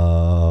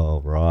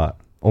 Oh, right.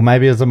 Or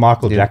maybe it was a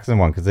Michael Jackson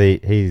one, because he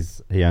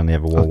only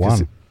ever wore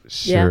one.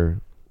 Sure.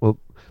 Well,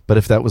 but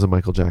if that was a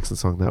Michael Jackson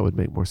song, that would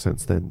make more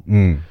sense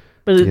then.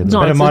 But it's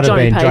not. But it It's might the have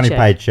been Johnny Paycheck.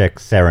 Paycheck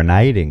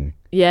serenading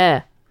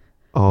Yeah.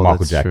 Oh, Michael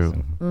that's Jackson.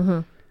 true. Mm-hmm.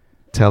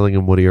 Telling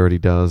him what he already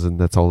does, and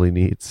that's all he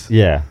needs.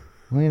 Yeah.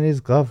 All you need is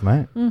glove,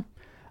 mate.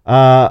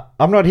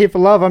 I'm not here for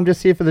love. I'm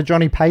just here for the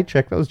Johnny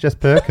paycheck. That was Jess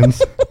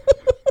Perkins.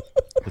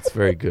 It's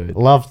very good.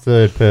 Love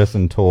third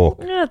person talk.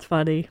 Yeah, that's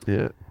funny.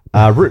 Yeah.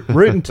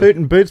 Rootin'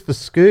 tootin' boots for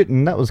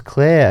scootin'. That was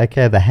Claire.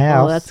 Okay, the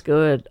house. Oh, that's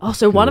good. Oh,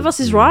 so one of us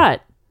is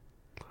right.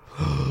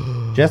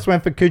 Jess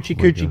went for Coochie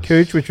Coochie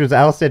Cooch, which was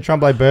Alasdair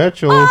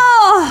Tremblay-Birchall.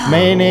 Oh!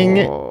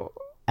 Meaning,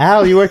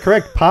 Al, you were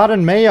correct.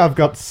 Pardon me, I've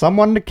got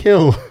someone to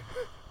kill.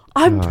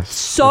 I'm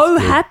so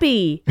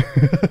happy.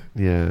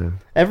 Yeah.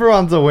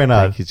 Everyone's a winner.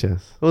 Thank you,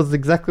 Jess. It was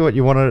exactly what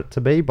you wanted it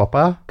to be,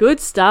 Bopper.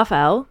 Good stuff,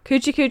 Al.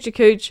 Coochie coochie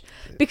cooch.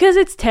 Because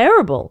it's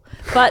terrible.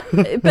 But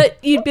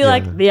you'd be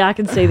like, yeah, I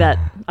can see that.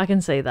 I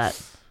can see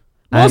that.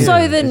 More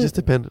so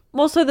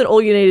than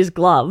all you need is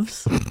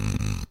gloves.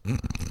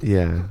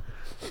 Yeah.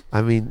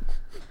 I mean,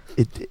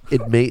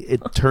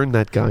 it turned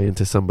that guy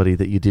into somebody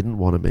that you didn't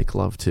want to make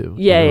love to.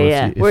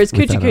 Yeah. Whereas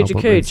Coochie Coochie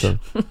Cooch,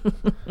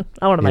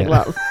 I want to make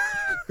love.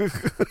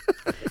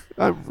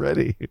 I'm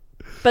ready.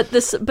 But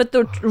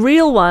the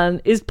real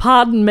one is,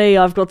 pardon me,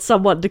 I've got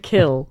someone to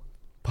kill.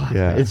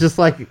 Yeah. It's just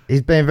like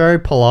he's being very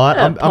polite.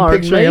 Yeah, I'm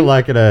picturing it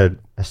like at a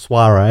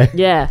soiree.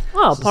 Yeah.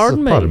 Oh,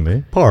 pardon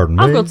me. Pardon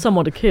me. I've got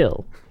someone to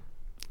kill.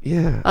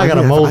 Yeah. I got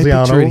a mosey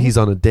on picture he's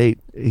on a date.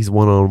 He's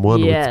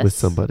one-on-one Yes. with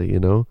somebody, you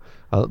know?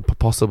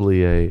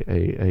 Possibly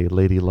a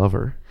lady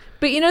lover.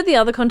 But you know the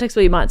other context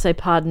where you might say,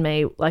 pardon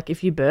me, like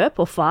if you burp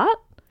or fart?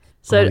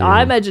 So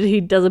I imagine he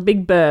does a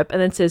big burp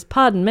and then says,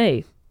 pardon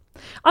me,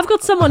 I've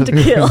got someone to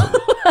kill.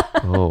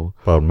 Oh.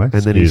 Pardon me.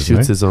 And then he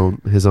shoots me.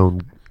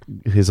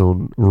 his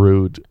own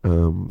rude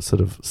sort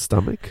of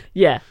stomach.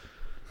 Yeah.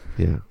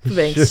 Yeah. For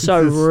being Shoots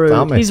so his rude.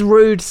 stomach. His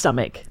rude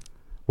stomach.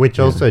 Which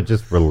also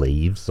just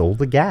relieves all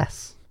the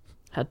gas.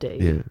 How dare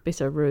you be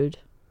so rude.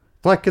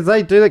 Like, because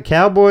they do that,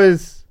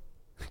 cowboys...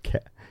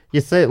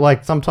 You see,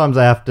 like, sometimes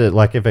they have to,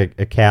 like, if a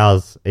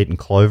cow's eating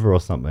clover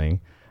or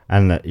something,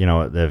 and,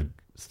 their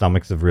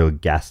stomachs have really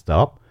gassed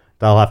up,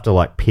 they'll have to,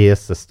 like,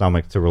 pierce the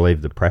stomach to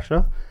relieve the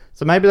pressure.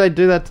 So maybe they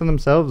do that to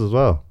themselves as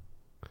well.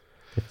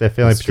 If they're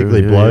feeling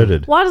particularly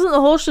bloated. Why doesn't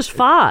the horse just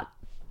fart?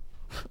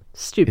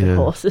 Stupid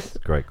horses.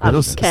 Great I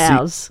question.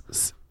 cows.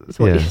 That's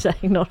what you're saying,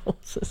 not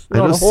horses. I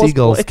know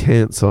seagulls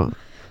can't, so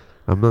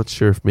I'm not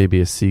sure if maybe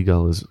a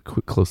seagull is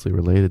closely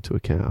related to a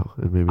cow.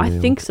 And maybe I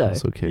think so.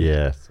 Also can't.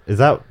 Yes. Is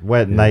that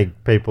when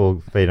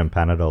people feed them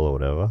Panadol or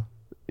whatever?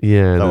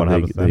 Yeah, Is that what and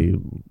happens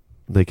then?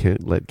 they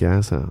can't let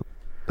gas out.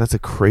 That's a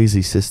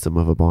crazy system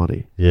of a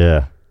body.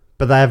 Yeah.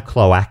 But they have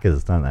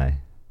cloacas, don't they?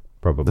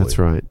 Probably. That's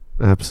right.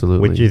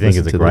 Absolutely. Which you think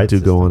is a great do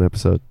system. go on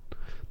episode.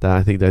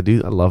 I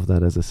love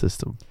that as a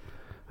system.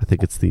 I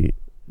think it's the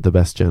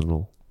best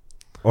general.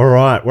 All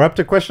right. We're up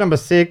to question number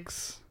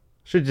 6.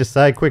 Should just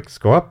say, quick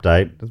score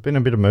update. There's been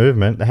a bit of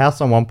movement. The house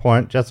on 1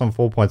 point, Jess on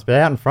 4 points, but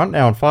out in front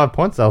now on 5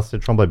 points,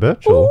 Alasdair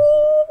Tremblay-Birchall.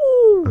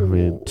 I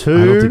mean, I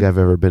don't think I've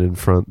ever been in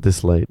front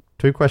this late.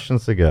 2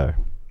 questions to go.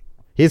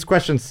 Here's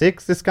question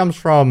 6. This comes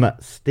from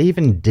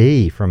Stephen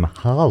D. from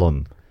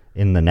Haarlem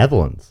in the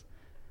Netherlands.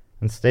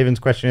 And Stephen's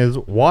question is,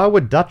 why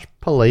were Dutch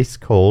police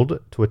called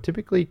to a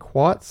typically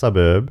quiet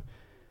suburb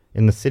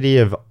in the city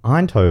of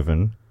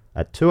Eindhoven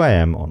at 2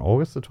 a.m. on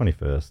August the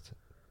 21st,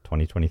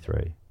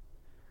 2023?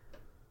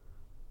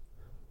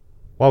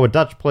 Why were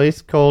Dutch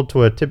police called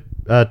to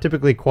a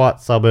typically quiet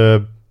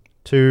suburb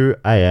 2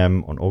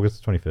 a.m. on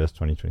August 21st,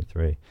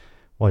 2023?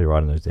 While you're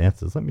writing those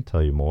answers, let me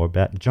tell you more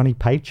about Johnny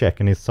Paycheck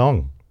and his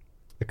song.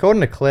 According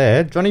to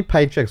Claire, Johnny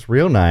Paycheck's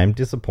real name,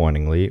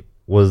 disappointingly,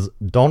 was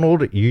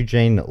Donald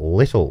Eugene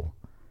Little.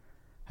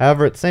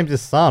 However, it seems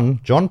his son,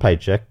 John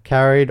Paycheck,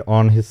 carried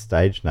on his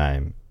stage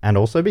name and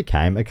also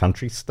became a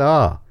country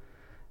star.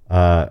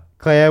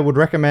 Claire would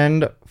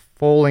recommend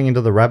falling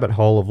into the rabbit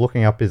hole of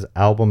looking up his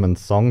album and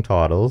song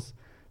titles.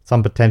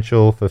 Some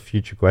potential for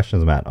future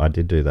questions, Matt. I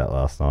did do that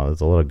last night.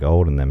 There's a lot of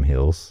gold in them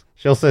hills.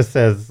 She also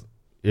says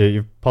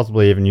you've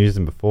possibly even used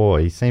him before.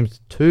 He seems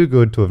too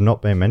good to have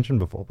not been mentioned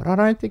before, but I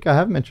don't think I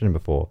have mentioned him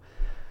before.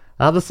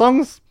 The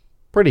song's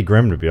pretty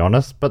grim, to be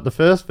honest, but the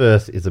first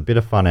verse is a bit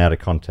of fun out of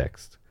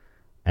context.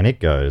 And it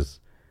goes,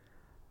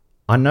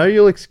 I know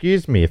you'll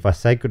excuse me if I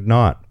say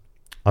goodnight.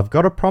 I've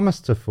got a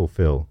promise to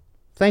fulfill.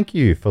 Thank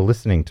you for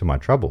listening to my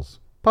troubles.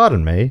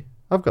 Pardon me,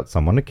 I've got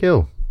someone to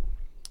kill.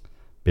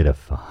 Bit of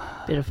fun.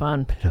 Bit of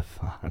fun. Bit of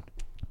fun.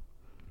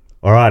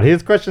 All right,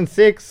 here's question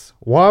 6.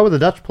 Why were the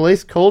Dutch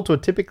police called to a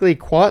typically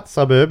quiet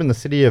suburb in the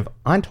city of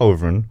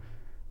Eindhoven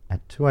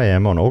at 2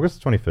 a.m. on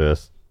August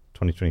 21st,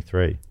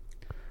 2023?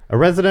 A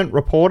resident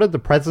reported the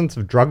presence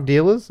of drug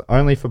dealers,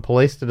 only for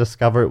police to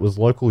discover it was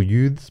local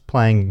youths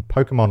playing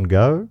Pokemon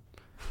Go.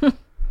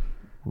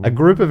 A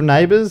group of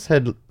neighbours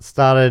had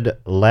started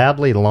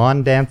loudly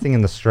line dancing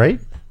in the street.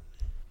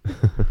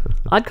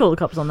 I'd call the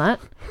cops on that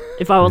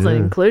if I wasn't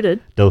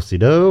included.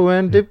 Do-si-do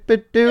and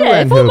dip-it-do Yeah,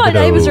 and if all my hooba-do.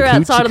 neighbours are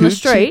outside on the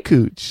street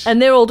Cooch.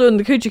 and they're all doing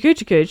the coochie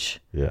coochie cooch,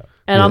 Yeah.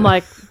 and I'm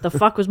like, the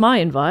fuck was my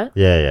invite?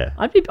 Yeah.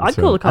 I'd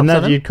call the cops And on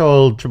then them. you'd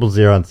call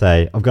 000 and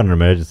say, I've got an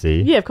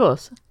emergency. Yeah, of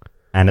course.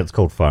 And it's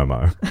called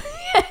FOMO.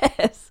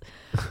 Yes.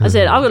 I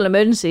said, I've got an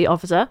emergency,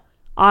 officer.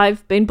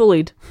 I've been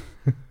bullied.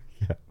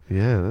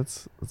 Yeah,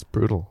 that's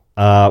brutal.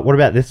 What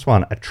about this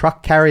one? A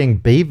truck carrying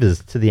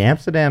beavers to the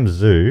Amsterdam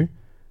Zoo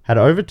had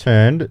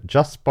overturned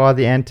just by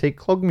the Antique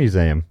Clog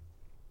Museum.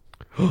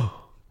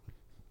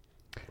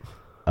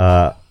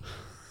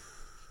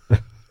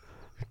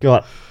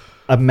 Got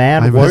a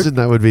man. I imagine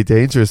that would be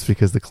dangerous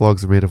because the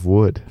clogs are made of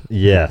wood.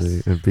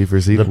 Yes, and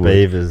beavers eat the wood.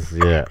 beavers.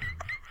 Yeah,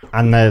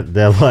 and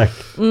they're like,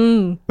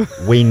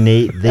 we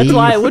need these. That's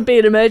why it would be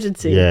an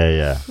emergency.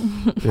 Yeah.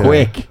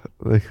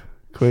 Yeah.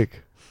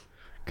 Quick.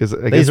 Because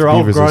these are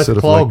old growth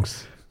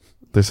clogs.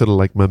 They're sort of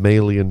like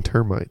mammalian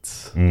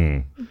termites.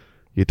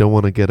 You don't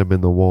want to get them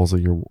in the walls of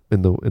your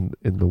in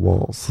the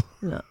walls.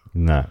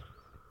 No,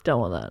 don't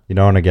want that. You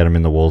don't want to get them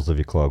in the walls of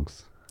your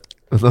clogs.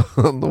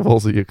 On the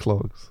walls of your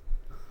clogs.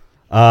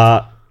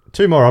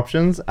 2 more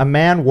options. A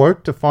man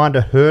woke to find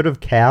a herd of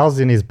cows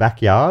in his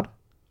backyard.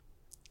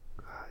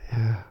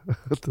 Yeah,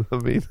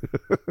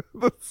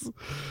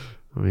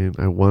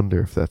 I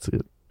wonder if that's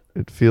it.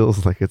 It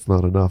feels like it's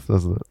not enough,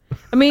 doesn't it?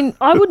 I mean,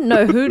 I wouldn't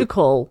know who to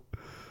call.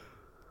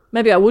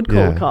 Maybe I would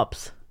call the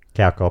cops.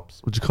 Cow cops.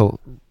 What'd you call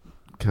it?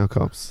 Cow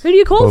cops? Who do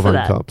you call Bovine for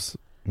that? Cops.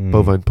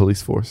 Bovine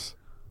Police Force.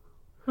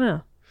 Yeah.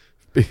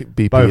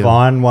 BPM.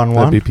 Bovine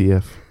 11.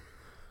 BPF.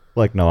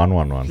 Like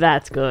 911.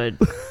 That's good.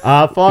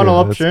 Final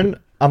option.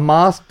 A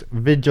masked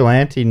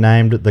vigilante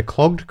named the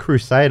Clogged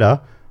Crusader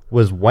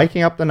was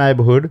waking up the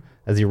neighborhood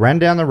as he ran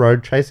down the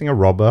road chasing a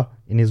robber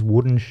in his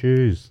wooden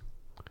shoes.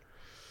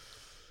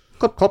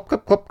 Clop, clop,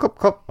 clop, clop, clop,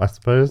 clop, I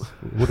suppose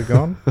would have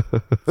gone.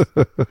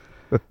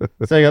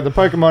 So you got the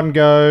Pokemon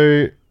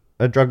Go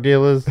drug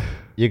dealers.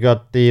 You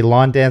got the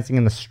line dancing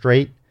in the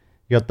street.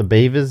 You got the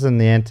beavers in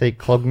the Antique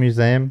Clog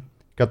Museum.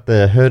 You got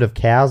the herd of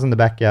cows in the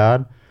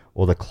backyard.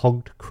 Or the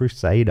Clogged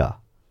Crusader.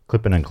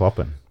 Clipping and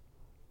clopping.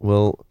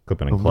 Well,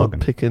 clipping and I'm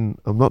clogging.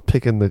 not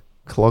picking the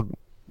clog,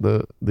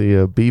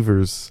 the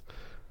beavers,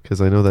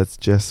 because I know that's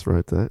Jess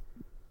wrote that.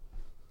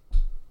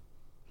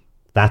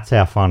 That's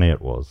how funny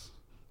it was.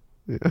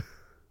 Yeah.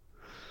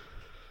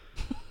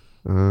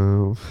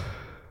 Do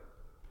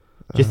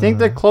you think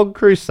the Clog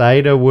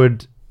Crusader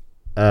would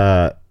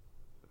have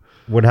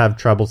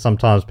trouble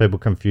sometimes people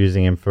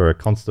confusing him for a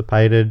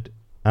constipated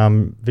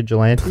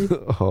vigilante?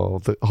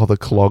 the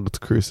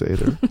Clogged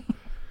Crusader.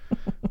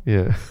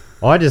 Yeah.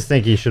 I just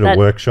think he should have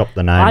workshopped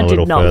the name a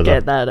little further. I did not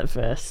get that at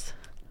first.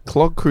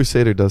 Clogged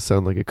Crusader does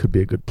sound like it could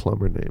be a good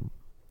plumber name.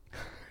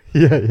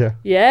 Yeah.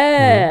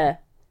 Yeah.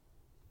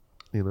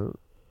 You know?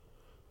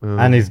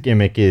 And his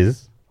gimmick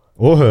is,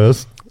 or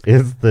hers,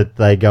 is that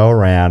they go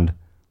around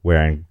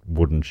wearing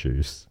wooden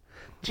shoes.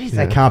 Jeez,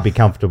 they can't be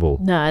comfortable.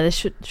 No, they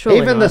should surely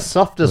Even not. the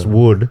softest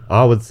wood,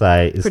 I would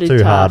say, is Pretty too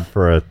tough. hard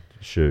for a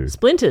shoe.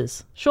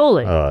 Splinters,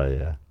 surely. Oh,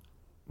 yeah.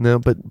 No,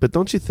 but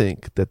don't you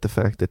think that the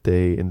fact that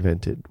they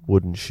invented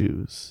wooden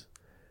shoes,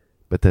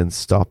 but then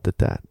stopped at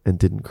that and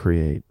didn't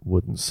create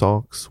wooden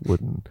socks,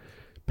 wooden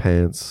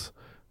pants,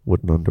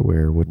 wooden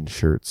underwear, wooden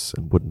shirts,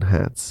 and wooden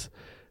hats,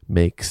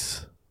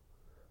 makes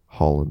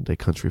Holland a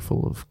country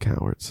full of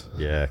cowards?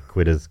 Yeah,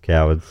 quitters,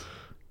 cowards.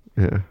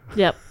 Yeah.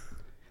 Yep.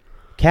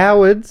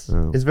 Cowards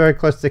is very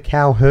close to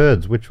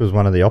cowherds, which was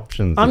one of the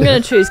options. I'm going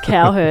to choose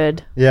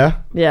cowherd. Yeah?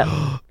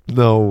 Yeah.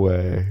 No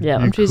way. Yeah,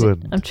 You I'm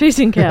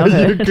choosing couldn't.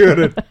 cowherd. You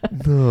couldn't.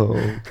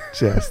 No,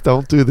 Jess,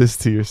 don't do this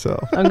to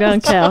yourself. I'm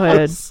going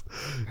cowherd.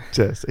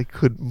 Jess, it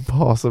couldn't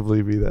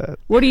possibly be that.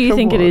 What do you Come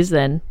think it on. is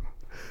then?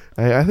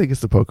 I think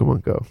it's the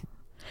Pokemon Go.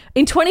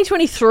 In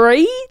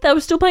 2023, they were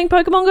still playing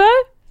Pokemon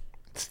Go?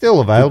 It's still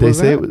available, Did they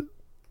isn't say it? it was?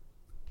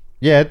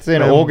 Yeah, it's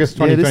in August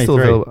Yeah, it is still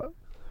 2023. available.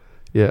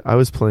 Yeah, I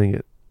was playing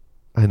it.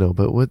 I know,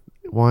 but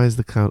why is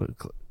the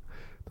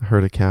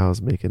herd of cows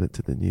making it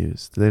to the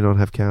news? Do they not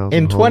have cows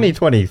In Holland?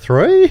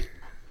 2023?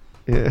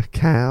 Yeah,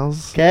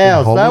 cows.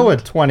 Cows, in they were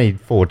Holland?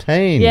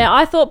 2014. Yeah,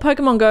 I thought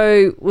Pokemon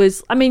Go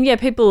was... I mean, yeah,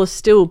 people are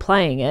still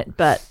playing it,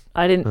 but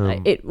I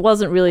didn't... it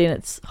wasn't really in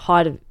its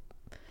height of...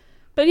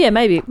 But yeah,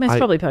 maybe. It's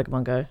probably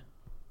Pokemon Go.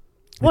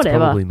 Whatever.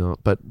 It's probably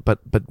not, but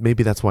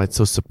maybe that's why it's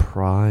so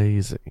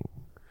surprising.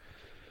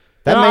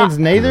 That No, means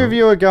neither of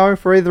you are going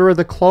for either of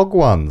the clog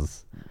ones.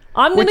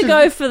 I'm going to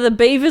go for the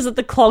beavers at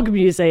the Clog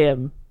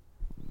Museum.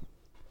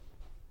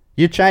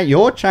 You're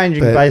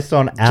changing But based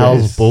on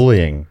Al's Jess.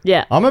 bullying.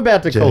 Yeah. I'm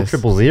about to call Jess.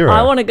 000.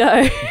 I want to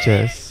go.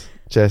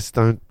 Jess,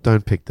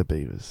 don't pick the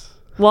beavers.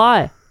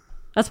 Why?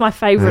 That's my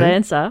favourite Eh?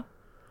 answer.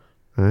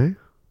 Hey,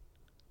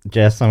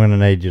 Jess, I'm going to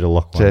need you to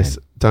lock one Jess,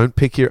 in. don't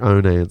pick your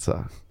own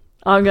answer.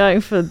 I'm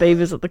going for the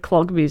beavers at the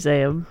Clog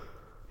Museum.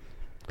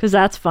 Because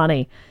that's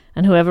funny.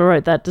 And whoever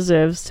wrote that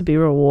deserves to be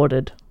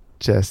rewarded.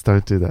 Jess,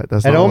 don't do that.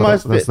 That's It not,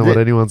 almost that's fit- not what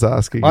anyone's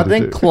asking. I you to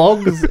think do.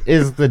 clogs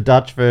is the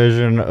Dutch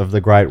version of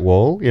the Great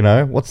Wall. You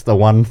know, what's the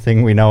one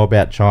thing we know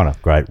about China?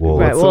 Great Wall.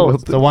 Great What's Wall.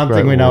 What's the one Great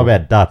thing we know Wall?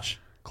 about Dutch?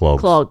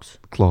 Clogs. Clogs.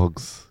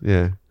 Clogs.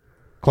 Yeah.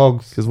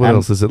 Clogs. Because what And-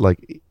 else is it,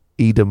 like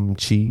Edam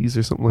cheese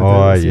or something like Oh,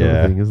 that? That's the other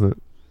yeah. thing, isn't it?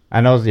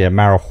 And also,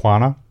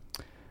 marijuana.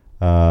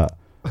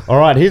 All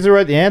right, here's who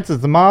wrote the answers.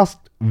 The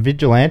masked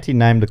vigilante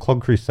named the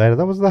Clog Crusader.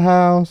 That was the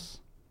house.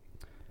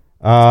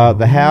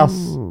 The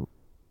house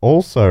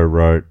also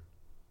wrote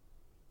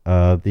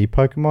the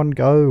Pokemon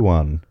Go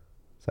one.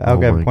 So I'll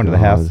Oh give a my point to the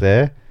house God.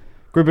 there.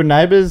 Group of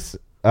neighbours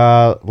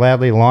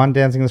loudly line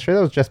dancing in the street.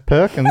 That was Jess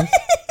Perkins.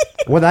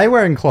 Were they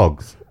wearing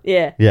clogs?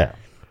 Yeah. Yeah.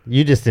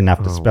 You just didn't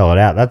have to spell it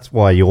out. That's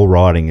why your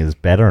writing is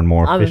better and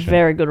more I'm efficient. a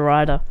very good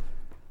writer.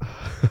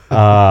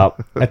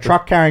 A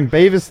truck carrying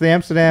beavers to the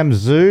Amsterdam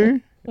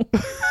Zoo.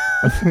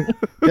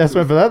 Jess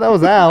went for that. That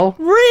was Al.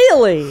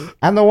 Really?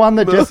 And the one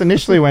that Jess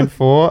initially went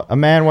for, a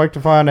man woke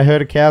to find a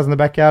herd of cows in the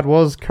backyard,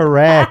 was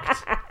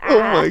correct. Oh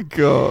my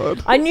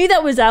God. I knew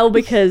that was Al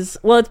because,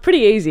 well, it's pretty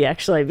easy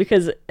actually,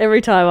 because every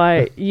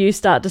time you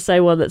start to say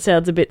one that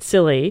sounds a bit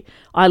silly,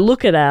 I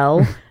look at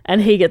Al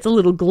and he gets a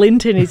little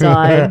glint in his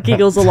eye and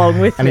giggles along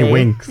with And me. he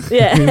winks.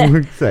 Yeah. He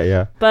winks at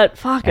you. But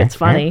fuck, it's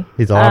funny.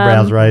 His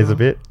eyebrows raise a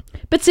bit.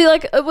 But see,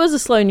 like, it was a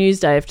slow news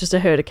day if just a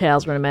herd of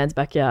cows were in a man's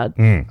backyard.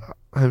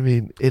 I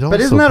mean, it also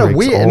But isn't that a breaks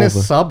weird, all in a the-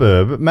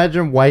 suburb,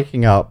 imagine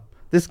waking up,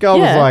 this guy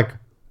was Yeah. like,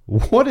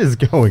 what is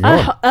going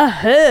on? A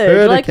herd.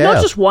 Herd of Like, not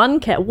cows. just one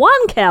cow.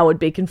 One cow would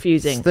be It's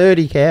confusing.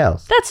 30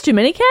 cows. That's too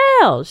many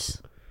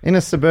cows. In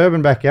a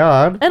suburban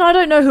backyard. And I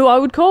don't know who I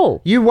would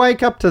call. You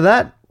wake up to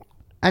that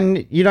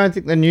and you don't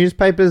think the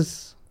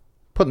newspaper's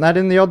putting that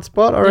in the odd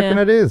spot? I reckon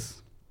Yeah. it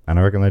is. And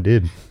I reckon they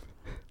did.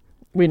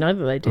 We know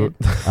that they did.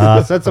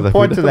 So that's a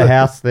point to the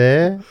house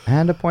there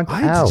and a point to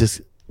Al.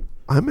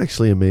 I'm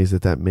actually amazed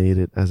that made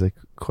it as a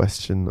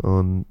question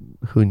on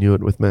Who Knew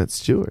It with Matt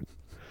Stewart.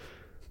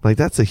 Like,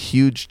 that's a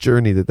huge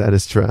journey that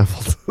has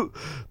traveled.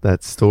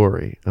 That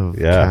story of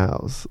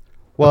cows.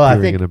 Well, I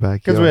appearing think in a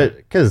backyard.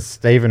 because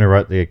Stephen, who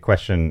wrote the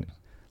question,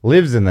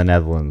 lives in the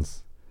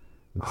Netherlands.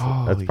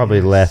 That's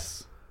probably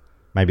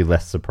maybe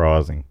less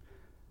surprising.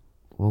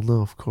 Well,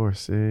 no, of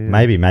course. Yeah.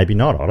 Maybe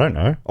not. I don't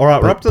know. All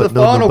right, we're up to the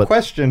final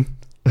question.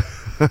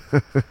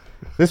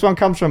 This one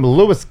comes from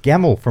Lewis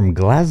Gamble from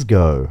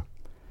Glasgow.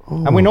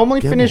 And we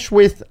normally finish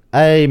with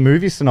a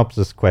movie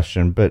synopsis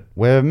question, but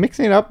we're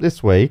mixing it up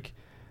this week.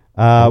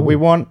 We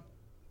want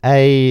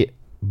a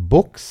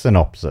book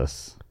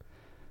synopsis.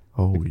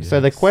 Oh, yes. So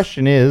the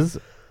question is,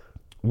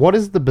 what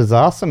is the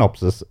bizarre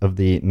synopsis of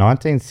the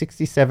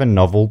 1967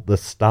 novel The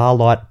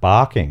Starlight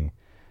Barking,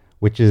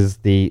 which is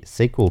the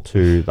sequel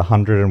to The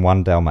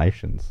 101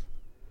 Dalmatians?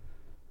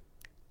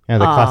 You know,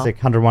 the classic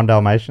 101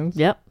 Dalmatians?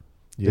 Yep.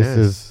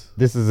 Yes.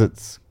 This is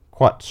its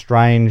quite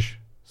strange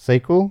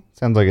sequel.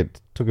 Sounds like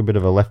it took a bit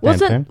of a left-hand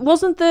turn.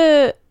 Wasn't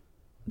the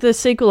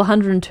sequel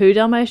 102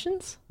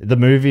 Dalmatians? The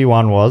movie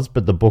one was,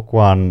 but the book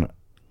one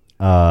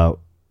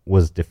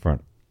was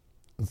different.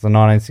 It's the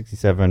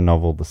 1967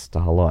 novel The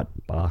Starlight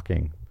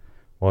Barking.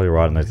 While you're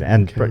writing those,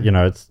 and you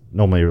know, it's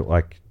normally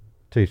like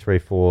 2, 3,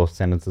 4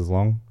 sentences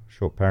long,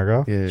 short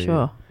paragraph. Yeah,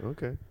 Sure. Yeah.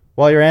 Okay.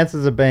 While your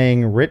answers are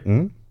being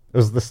written, it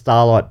was The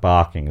Starlight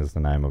Barking is the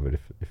name of it.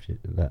 If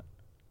that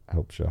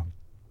helps you.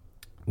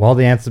 While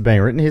the answers are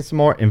being written, here's some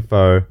more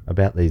info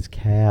about these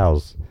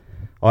cows.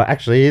 Oh,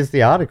 actually, here's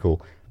the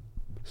article.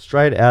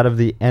 Straight out of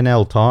the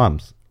NL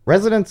Times.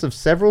 Residents of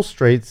several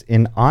streets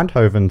in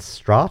Eindhoven's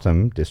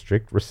Stratum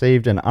district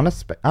received an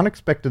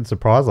unexpected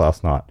surprise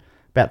last night.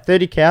 About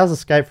 30 cows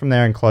escaped from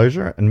their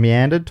enclosure and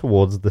meandered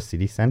towards the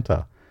city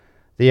centre.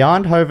 The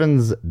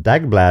Eindhoven's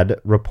Dagblad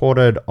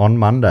reported on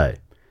Monday.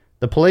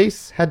 The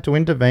police had to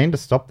intervene to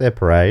stop their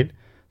parade.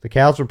 The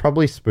cows were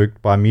probably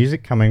spooked by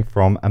music coming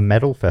from a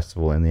metal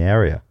festival in the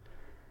area.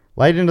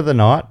 Late into the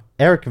night,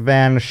 Eric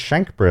van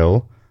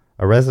Shankbril,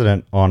 a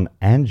resident on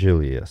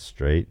Angelia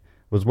Street,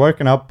 was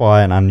woken up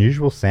by an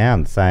unusual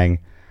sound, saying,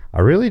 "I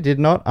really did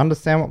not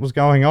understand what was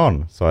going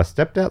on, so I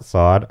stepped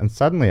outside and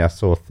suddenly I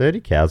saw 30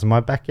 cows in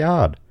my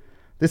backyard."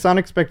 This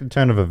unexpected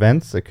turn of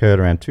events occurred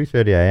around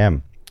 2:30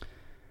 a.m.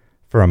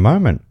 "For a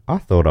moment, I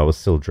thought I was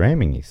still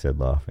dreaming," he said,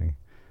 laughing.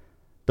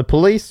 The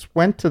police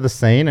went to the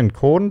scene and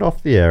cordoned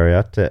off the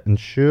area to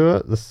ensure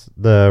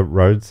the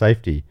road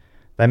safety.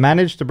 They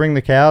managed to bring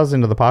the cows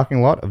into the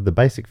parking lot of the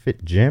Basic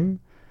Fit gym,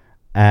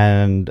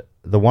 and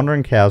the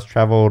wandering cows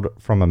travelled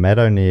from a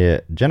meadow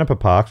near Jennifer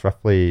Parks,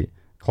 roughly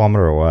a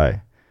kilometre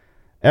away.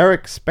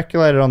 Eric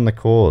speculated on the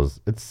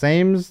cause. It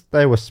seems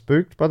they were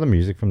spooked by the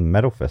music from the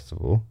metal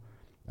festival,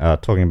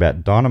 talking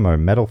about Dynamo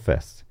Metal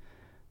Fest,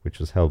 which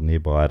was held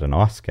nearby at an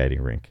ice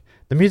skating rink.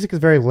 "The music is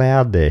very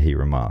loud there," he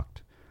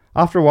remarked.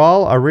 "After a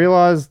while, I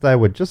realised they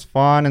were just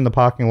fine in the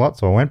parking lot,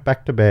 so I went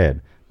back to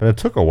bed. But it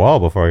took a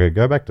while before I could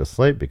go back to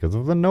sleep because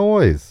of the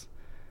noise."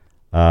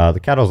 The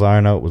cattle's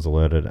owner was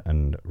alerted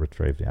and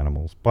retrieved the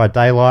animals. By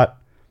daylight,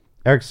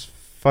 Eric's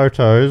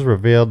photos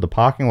revealed the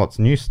parking lot's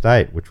new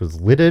state, which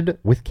was littered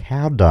with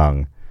cow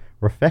dung.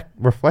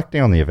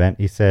 Reflecting on the event,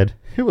 he said,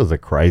 "It was a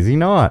crazy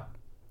night."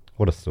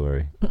 What a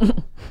story.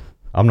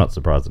 I'm not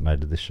surprised it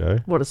made to this show.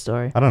 What a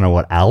story. I don't know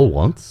what Al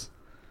wants.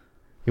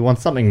 He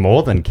wants something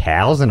more than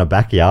cows in a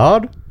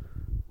backyard?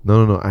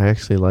 No. I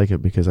actually like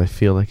it because I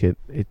feel like it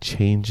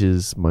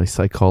changes my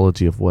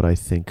psychology of what I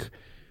think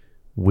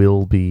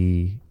will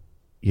be,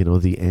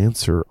 the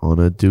answer on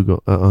a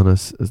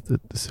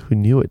Who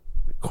Knew It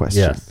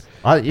question. Yes.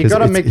 You got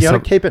to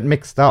keep it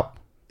mixed up.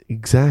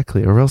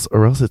 Exactly, or else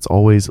it's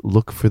always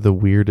look for the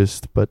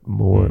weirdest but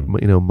more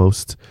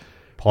most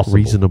Possible.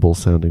 reasonable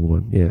sounding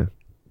one. Yeah.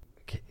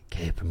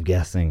 Keep them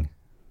guessing.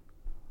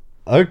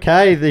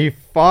 Okay, the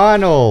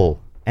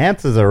final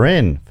answers are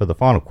in for the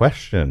final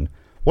question.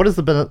 What is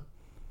the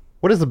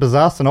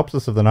bizarre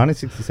synopsis of the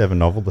 1967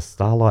 novel The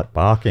Starlight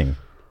Barking,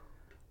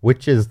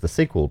 which is the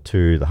sequel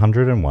to The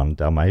 101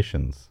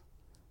 Dalmatians?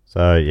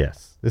 So,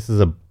 yes, this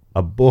is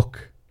a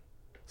book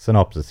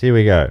synopsis. Here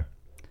we go.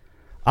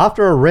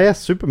 After a rare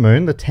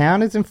supermoon, the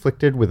town is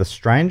inflicted with a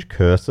strange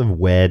curse of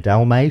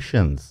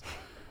were-Dalmatians.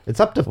 It's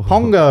up to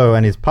Pongo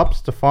and his pups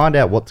to find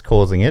out what's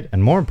causing it,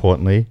 and more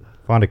importantly,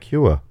 find a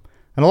cure.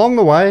 And along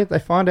the way, they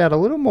find out a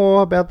little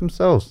more about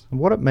themselves and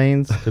what it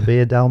means to be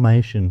a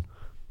Dalmatian.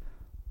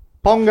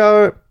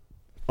 Pongo,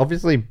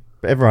 obviously,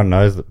 everyone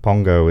knows that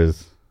Pongo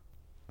is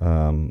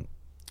one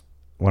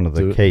of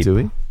the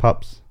key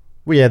pups.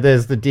 Well, yeah,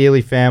 there's the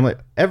Dealey family.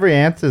 Every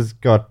answer's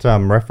got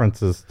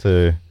references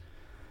to...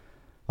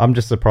 I'm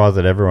just surprised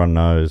that everyone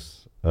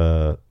knows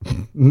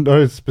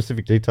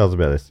specific details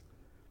about this.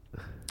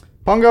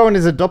 Pongo and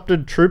his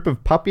adopted troop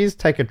of puppies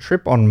take a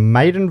trip on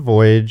maiden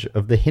voyage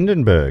of the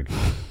Hindenburg.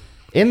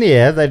 In the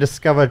air, they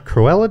discover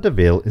Cruella de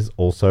Vil is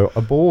also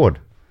aboard.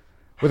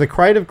 With a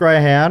crate of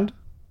greyhound,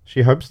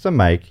 she hopes to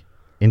make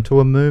into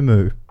a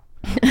moo-moo.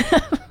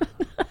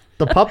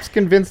 The pups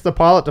convince the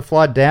pilot to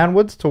fly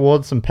downwards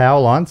towards some power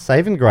lines,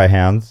 saving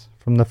greyhounds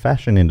from the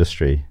fashion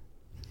industry.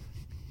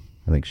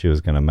 I think she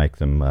was going to make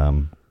them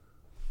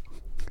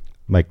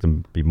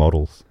be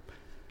models.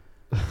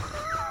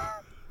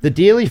 The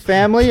Dealey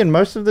family and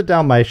most of the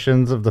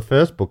Dalmatians of the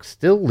first book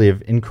still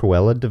live in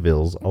Cruella de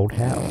Vil's old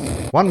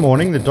house. One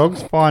morning, the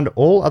dogs find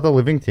all other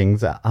living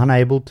things are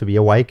unable to be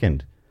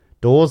awakened.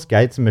 Doors,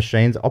 gates, and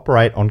machines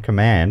operate on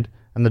command,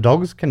 and the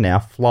dogs can now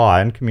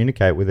fly and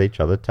communicate with each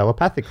other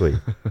telepathically.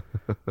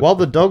 While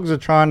the dogs are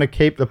trying to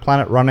keep the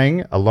planet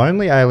running, a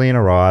lonely alien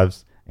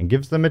arrives and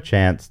gives them a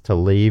chance to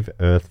leave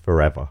Earth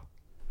forever.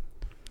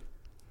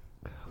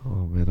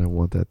 Oh man, I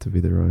want that to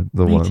be the one.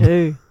 Me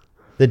too.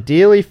 The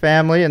Dealey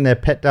family and their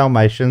pet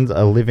Dalmatians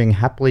are living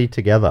happily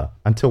together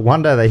until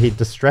one day they hear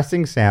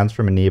distressing sounds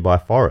from a nearby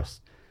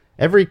forest.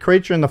 Every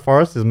creature in the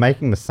forest is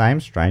making the same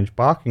strange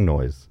barking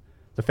noise.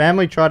 The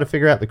family try to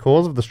figure out the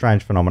cause of the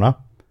strange phenomena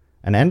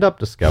and end up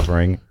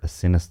discovering a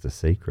sinister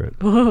secret.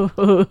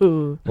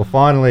 Well,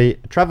 finally,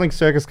 a travelling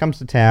circus comes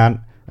to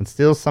town and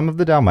steals some of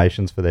the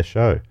Dalmatians for their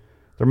show.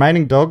 The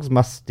remaining dogs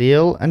must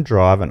steal and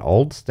drive an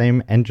old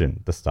steam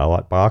engine, the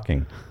Starlight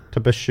Barking, to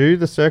pursue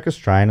the circus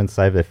train and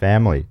save their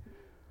family.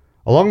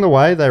 Along the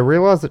way, they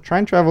realise that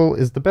train travel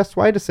is the best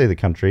way to see the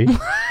country,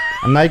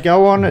 and they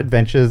go on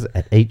adventures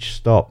at each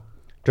stop,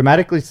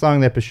 dramatically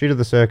slowing their pursuit of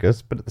the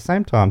circus, but at the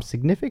same time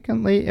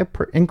significantly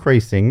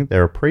increasing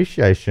their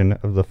appreciation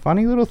of the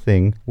funny little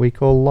thing we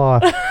call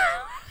life.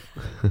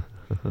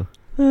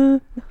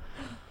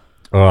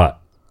 Alright,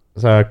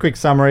 so a quick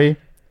summary.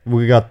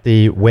 We got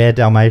the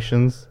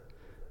Were-Dalmatians,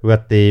 we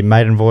got the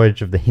maiden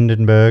voyage of the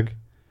Hindenburg,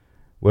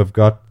 we've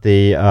got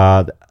the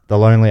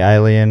lonely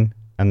alien,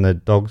 and the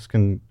dogs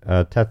can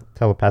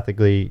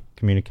telepathically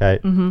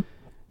communicate. Mm-hmm.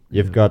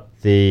 You've got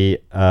the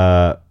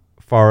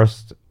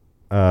forest,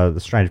 the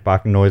strange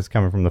barking noise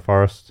coming from the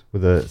forest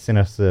with a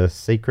sinister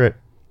secret.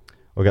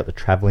 We've got the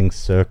travelling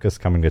circus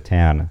coming to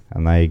town,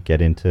 and they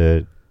get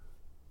into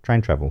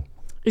train travel.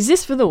 Is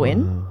this for the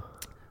win?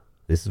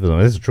 This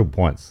is triple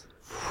points.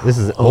 This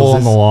is all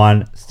on the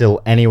line.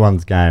 Still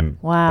anyone's game.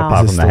 Wow.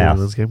 Apart from the house.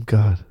 Anyone's game?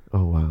 God.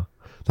 Oh, wow.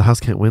 The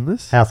house can't win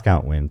this? House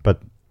can't win,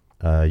 but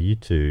you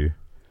two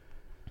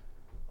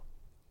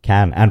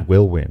can and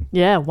will win.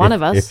 Yeah, one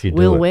of us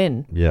will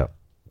win. Yeah.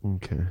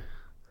 Okay.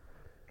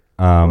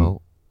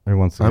 Well, who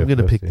wants to I'm going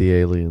to pick the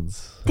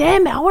aliens.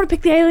 Damn, I want to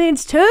pick the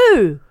aliens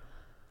too.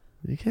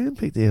 You can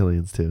pick the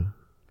aliens too.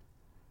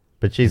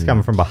 But she's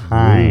coming from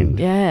behind.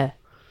 Yeah.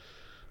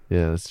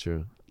 Yeah, that's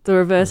true. The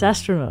reverse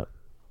astronaut.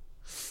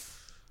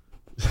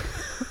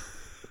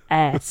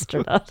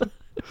 Astronaut.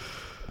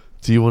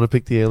 Do you want to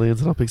pick the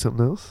aliens and I'll pick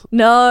something else?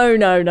 No.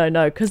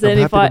 Because then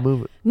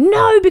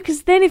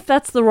because then if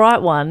that's the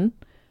right one,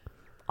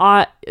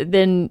 I'd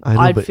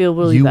feel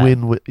really you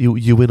bad. Win.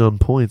 You win on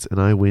points,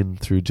 and I win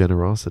through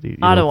generosity.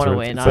 I don't want to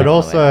win. But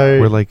also,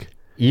 we're like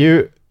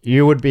you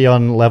would be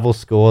on level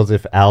scores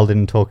if Al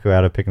didn't talk you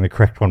out of picking the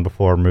correct one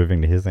before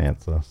moving to his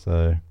answer.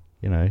 So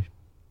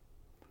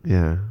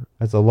yeah,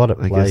 there's a lot at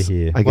play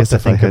here. I guess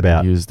if I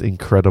hadn't used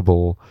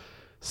incredible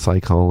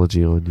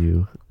psychology on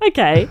you.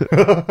 Okay,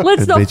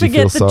 let's not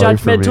forget the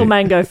judgmental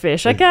mango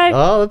fish. Okay.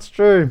 Oh, that's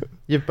true.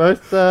 You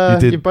both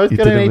got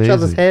in each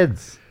other's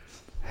heads.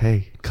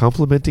 Hey,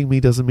 complimenting me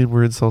doesn't mean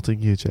we're insulting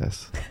you,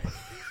 Jess.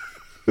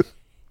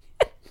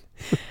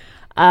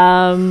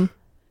 Oh.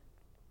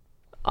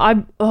 I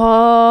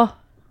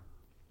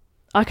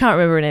can't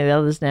remember any of the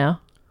others now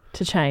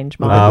to change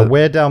mine.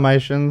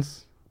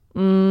 Were-Dalmatians,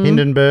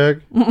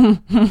 Hindenburg,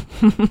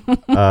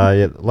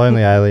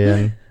 Lonely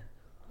Alien,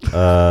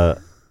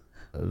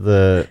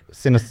 the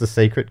Sinister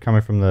Secret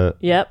coming from the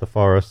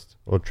forest,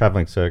 or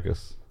Travelling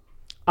Circus.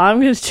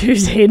 I'm going to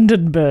choose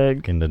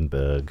Hindenburg.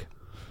 Hindenburg.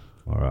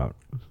 All right.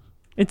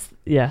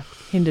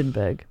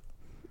 Hindenburg.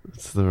 I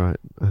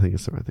think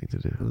it's the right thing to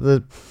do.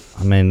 The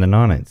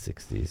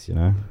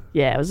 1960s,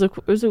 Yeah, it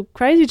was a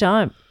crazy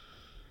time.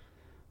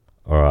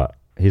 All right.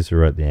 Here's who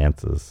wrote the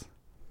answers.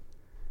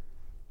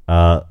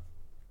 The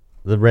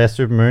rare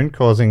supermoon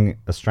causing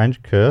a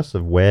strange curse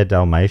of were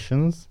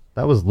Dalmatians.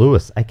 That was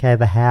Lewis, aka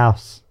the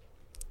house.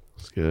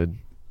 It's good.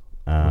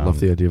 I love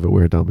the idea of a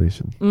weird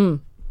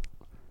Dalmatian.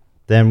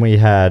 Then we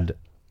had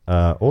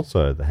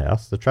also the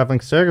house. The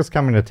travelling circus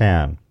coming to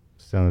town.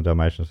 Selling the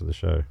Dalmatians for the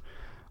show.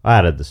 I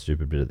added the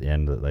stupid bit at the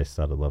end that they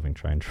started loving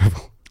train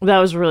travel. That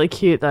was really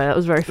cute, though. That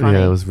was very funny.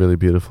 Yeah, it was really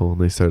beautiful, and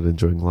they started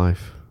enjoying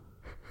life.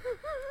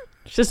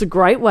 It's just a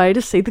great way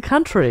to see the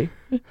country.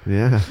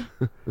 Yeah.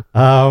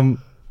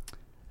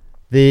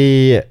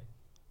 The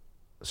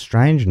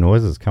strange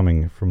noises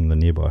coming from the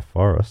nearby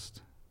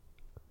forest.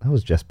 That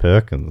was Jess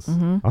Perkins.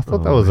 I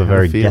thought that was a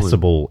very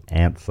guessable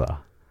answer.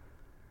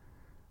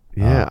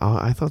 Yeah,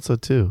 I thought so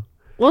too.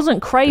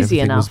 Wasn't crazy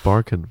Everything enough. was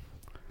barking.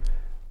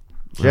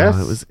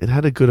 Jess It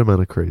had a good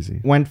amount of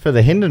crazy. went for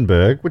the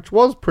Hindenburg, which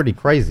was pretty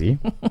crazy.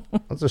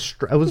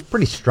 It was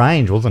pretty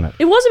strange, wasn't it?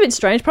 It was a bit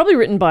strange, probably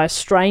written by a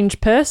strange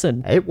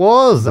person. It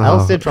was.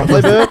 Alasdair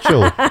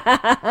Tremblay-Birchall.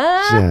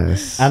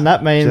 Jess. And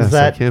that means Jess,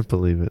 that I can't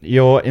believe it.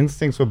 your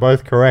instincts were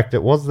both correct.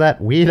 It was that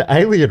weird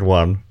alien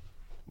one.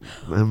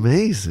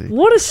 Amazing.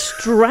 What a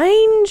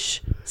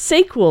strange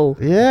sequel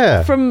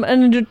Yeah. from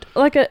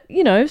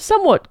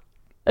somewhat.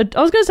 I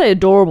was going to say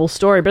adorable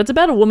story, but it's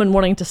about a woman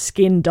wanting to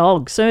skin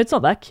dogs, so it's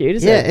not that cute,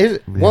 is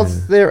it?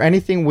 Was there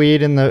anything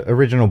weird in the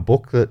original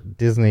book that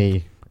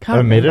Disney Can't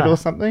omitted remember. or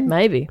something?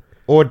 Maybe.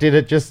 Or did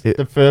it just,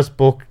 the first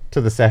book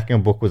to the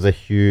second book was a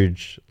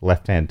huge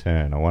left-hand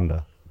turn? I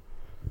wonder.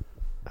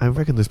 I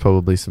reckon there's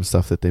probably some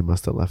stuff that they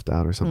must have left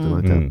out or something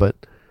like that.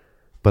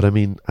 But I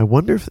mean, I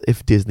wonder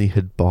if Disney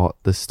had bought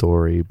the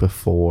story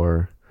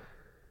before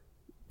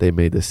they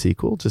made the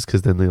sequel, just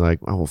because then they're like,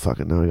 oh, well, fuck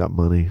it, now I got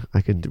money.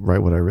 I can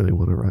write what I really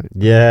want to write.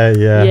 Yeah.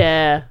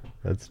 Yeah.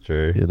 That's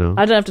true. You know?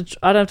 I don't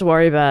have to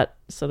worry about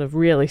sort of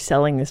really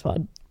selling this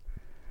one.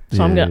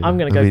 So I'm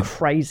gonna go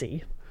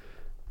crazy.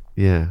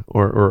 Yeah.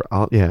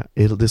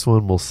 This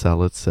one will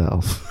sell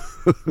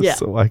itself. Yeah.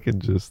 So I can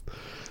just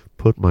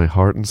put my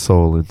heart and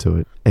soul into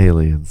it.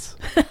 Aliens.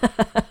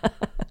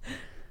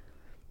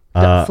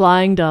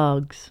 Flying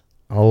dogs.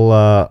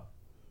 I'll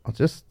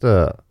just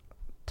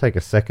take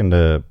a second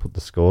to put the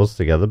scores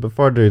together.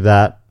 Before I do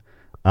that,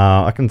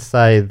 I can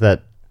say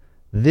that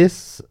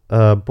this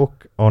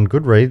book on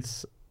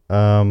Goodreads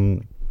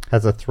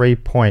has a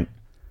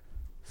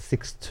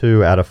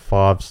 3.62 out of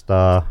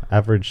 5-star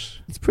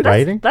average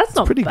rating. That's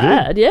not pretty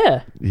bad, good.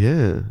 yeah.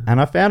 Yeah.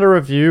 And I found a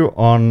review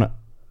on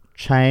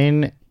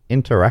Chain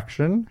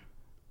Interaction,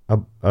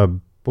 a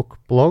book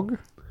blog,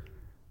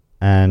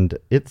 and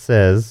it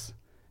says,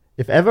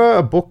 if ever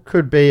a book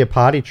could be a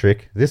party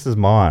trick, this is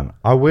mine.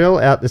 I wheel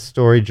out this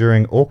story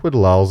during awkward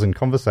lulls in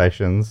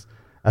conversations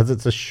as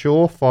it's a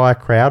surefire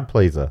crowd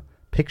pleaser.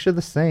 Picture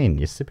the scene.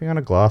 You're sipping on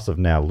a glass of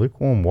now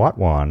lukewarm white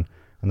wine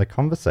and the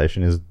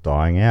conversation is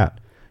dying out.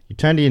 You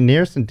turn to your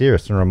nearest and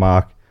dearest and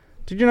remark,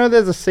 did you know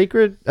there's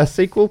a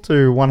sequel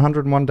to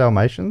 101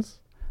 Dalmatians?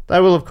 They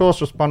will of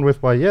course respond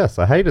with, why yes,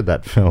 I hated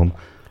that film.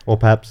 Or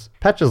perhaps,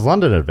 Patch's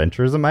London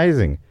adventure is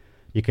amazing.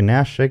 You can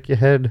now shake your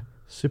head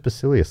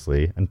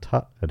superciliously and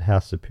tut at how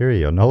superior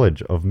your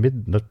knowledge of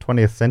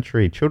mid-20th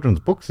century children's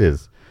books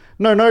is.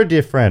 No,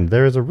 dear friend,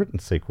 there is a written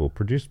sequel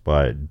produced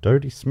by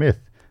Dodie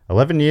Smith,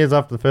 11 years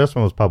after the first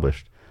one was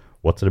published.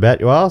 What's it about,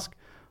 you ask?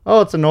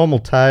 Oh, it's a normal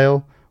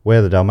tale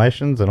where the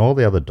Dalmatians and all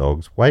the other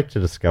dogs wake to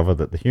discover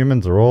that the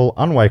humans are all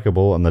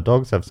unwakeable and the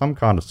dogs have some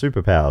kind of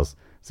superpowers.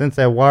 Since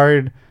they're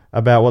worried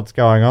about what's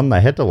going on, they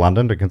head to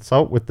London to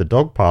consult with the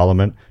dog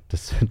parliament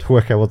to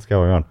work out what's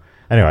going on.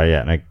 Anyway,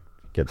 yeah, and it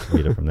gets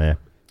weirder from there.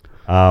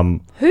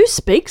 Who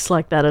speaks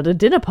like that at a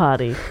dinner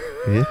party?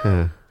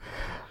 Yeah.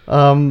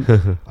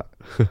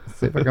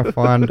 See if I can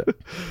find.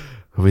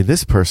 I mean,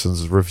 this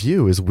person's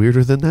review is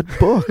weirder than that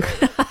book.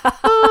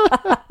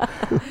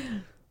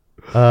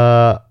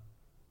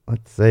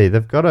 Let's see.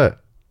 They've got a.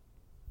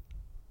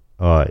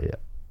 Oh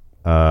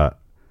yeah.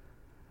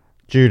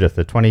 Judith,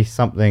 a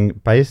 20-something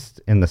based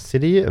in the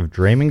city of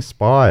Dreaming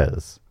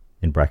Spires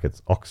 (in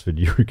brackets Oxford,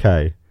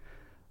 UK).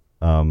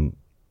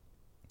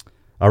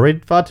 I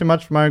read far too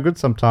much for my own good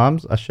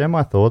sometimes. I share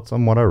my thoughts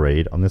on what I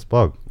read on this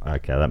blog.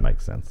 Okay, that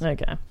makes sense.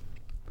 Okay.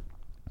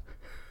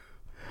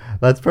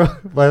 That's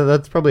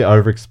probably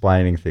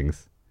over-explaining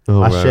things.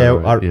 Oh, I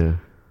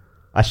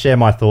share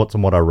my thoughts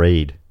on what I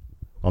read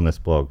on this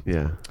blog.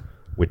 Yeah.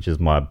 Which is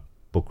my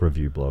book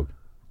review blog.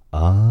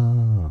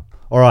 Ah.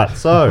 All right,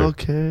 so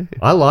Okay.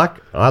 I like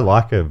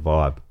a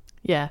vibe.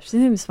 Yeah, she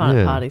seems fun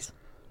at Yeah. parties.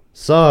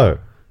 So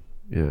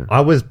Yeah.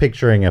 I was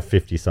picturing a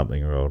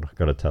 50-something-year-old,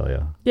 got to tell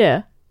you.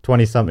 Yeah.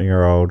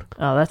 20-something-year-old,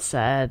 Oh, that's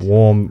sad.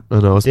 warm I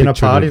know, I was dinner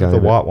picturing a parties with guy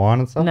the white wine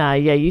and stuff. Nah,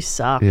 yeah, you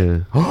suck. Yeah.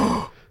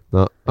 No,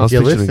 I If was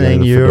you're picturing a guy listening,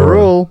 in a you fedora.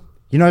 rule.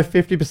 You know,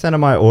 50% of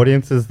my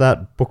audience is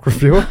that book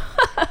reviewer.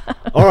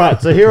 All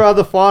right, so here are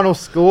the final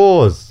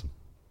scores.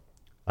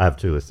 I have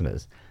 2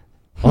 listeners.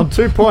 On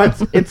 2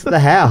 points, it's the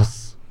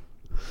house.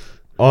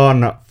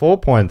 On 4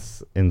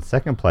 points, in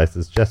second place,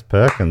 is Jess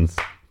Perkins.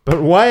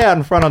 But way out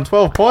in front on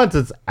 12 points,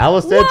 it's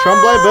Alasdair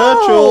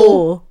Tremblay-Birchall.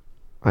 Oh,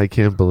 I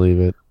can't believe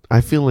it.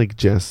 I feel like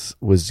Jess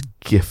was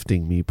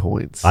gifting me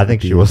points. I think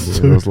at the she was end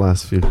of too. Those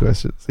last few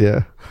questions,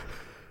 yeah.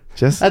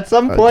 Jess, At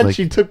some point, like,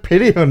 she took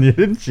pity on you,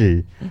 didn't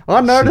she?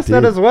 I noticed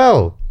that did. as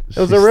well. It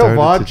was She a real started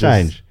vibe to just-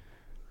 change.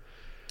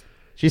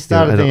 She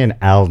started I don't- thinking,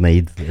 Al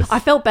needs this. I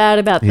felt bad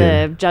about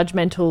Yeah. the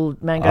judgmental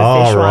mango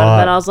Oh, fish one,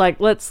 right. but I was like,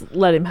 let's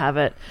let him have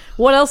it.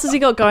 What else has he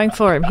got going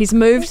for him? He's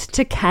moved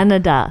to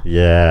Canada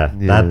Yeah,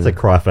 Yeah. that's a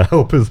cry for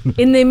help, isn't it?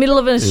 in the middle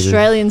of an is.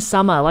 Australian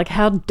summer. Like,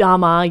 how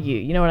dumb are you?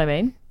 You know what I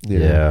mean?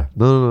 Yeah.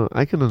 No,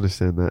 I can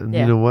understand that. And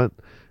Yeah. you know what?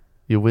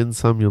 You win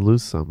some, you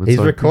lose some. And He's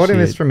so I recording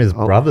this appreciate- from his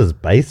I'll- brother's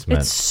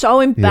basement. It's so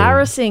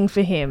embarrassing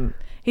for him.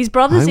 His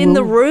brother's I in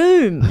the will-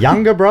 room.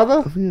 Younger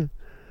brother? Yeah.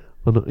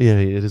 Well, no, yeah,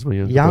 it is my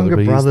younger, Younger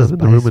brother, but brother's he's not in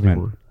the room basement.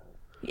 anymore.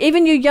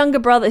 Even your younger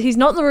brother, he's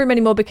not in the room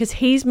anymore because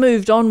he's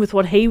moved on with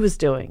what he was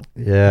doing.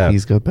 Yeah.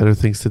 He's got better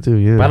things to do,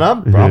 yeah. But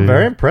I'm Yeah.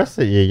 very impressed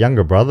that your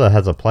younger brother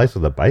has a place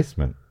with a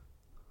basement.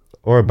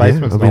 Or a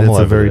basement's I mean, normal it's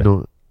a over very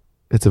there.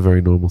 it's a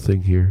very normal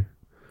thing here.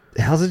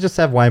 How does it just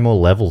have way more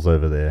levels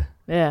over there?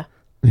 Yeah.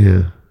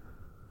 Yeah.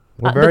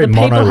 We're very but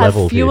the people mono have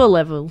level fewer here.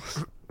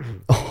 levels.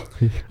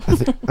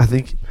 I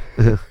think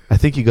I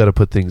think you got to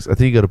put things. I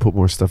think you got to put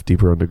more stuff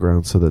deeper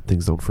underground so that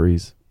things don't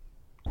freeze.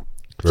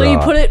 So you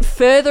Right. put it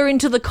further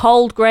into the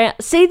cold ground.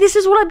 See, this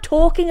is what I'm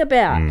talking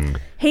about.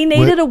 He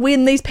needed a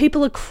win. These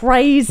people are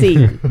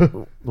crazy.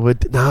 We're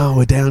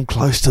down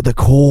close to the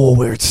core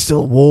where it's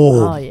still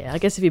warm. Oh yeah, I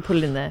guess if you put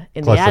it in the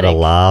Closer to attic,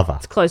 lava.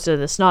 it's closer to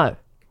the snow.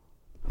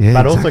 Yeah,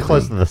 But also exactly.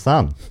 close to the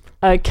sun.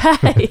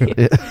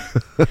 Okay.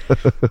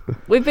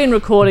 We've been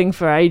recording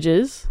for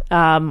ages.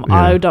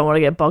 I don't want to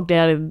get bogged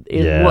down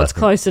in Yeah, what's I think-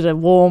 closer to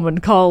warm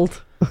and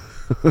cold.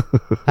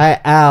 Hey,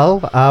 Al,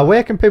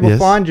 where can people Yes?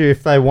 find you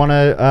if they want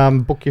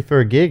to book you for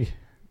a gig?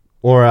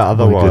 Or Oh my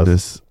otherwise?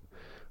 goodness.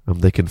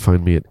 They can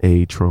find me at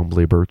a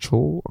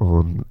Tremblay-Birchall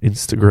on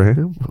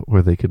Instagram,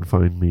 or they can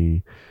find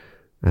me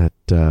at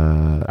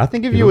I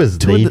think of you you know, as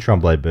two in the the-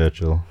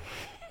 Tremblay-Birchall.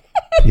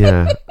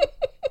 yeah.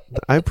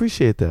 I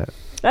appreciate that.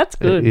 That's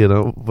good. You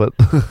know, but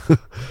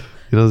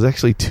there's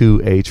actually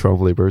two A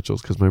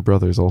Tremblay-Birchalls because my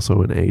brother is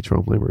also an A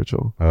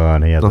Tremblay-Birchall. Oh,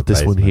 and he has Not a this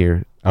one basement.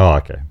 here. Oh,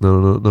 okay.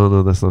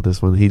 No, that's not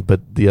this one.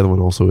 But the other one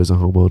also is a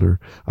homeowner.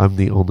 I'm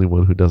the only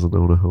one who doesn't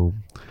own a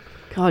home.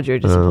 God, you're a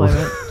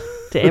disappointment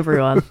to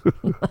everyone.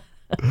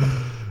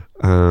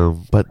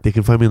 But they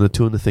can find me on the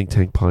Two in the Think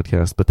Tank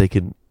podcast, but they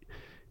can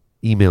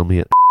email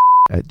me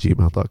at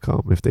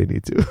gmail.com if they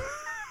need to.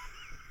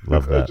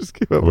 Love that. Just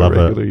give I up love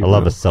a regular I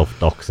love email. a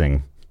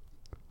self-doxing.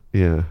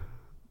 Yeah.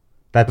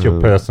 That's your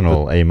Um,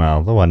 personal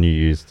email, the one you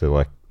use to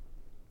like.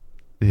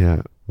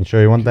 Yeah. You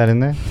sure you want that in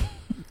there?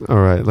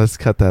 All right, let's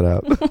cut that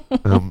out.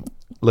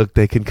 Look,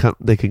 they can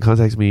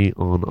contact me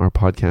on our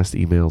podcast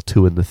email,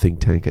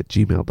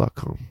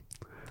 twointhethinktank@gmail.com.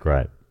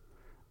 Great.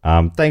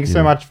 Thanks so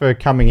Yeah. much for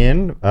coming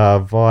in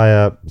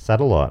via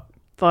satellite.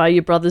 Via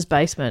your brother's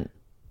basement.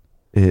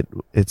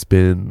 It's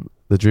been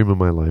the dream of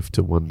my life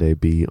to one day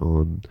be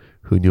on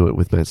Who Knew It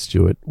with Matt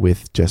Stewart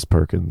with Jess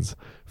Perkins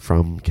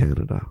from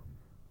Canada.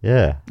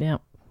 Yeah. Yeah.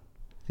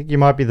 I think you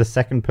might be the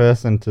second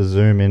person to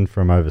zoom in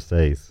from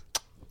overseas.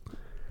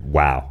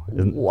 Wow.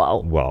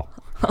 Wow. Well,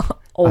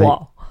 Oh,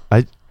 wow.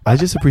 I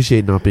just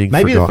appreciate not being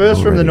maybe the forgotten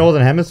first from the already.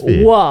 Northern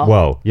Hemisphere. Wow.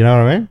 Whoa. You know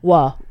what I mean?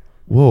 Wow.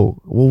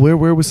 Whoa. Well,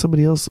 where was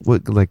somebody else?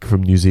 What, like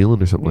from New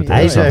Zealand or something like that?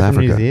 Or AJ South from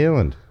Africa? New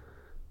Zealand.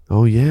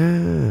 Oh,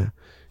 yeah.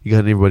 You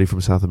got anybody from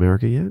South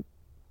America yet?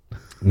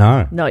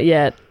 No. Not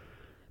yet.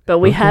 But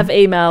we have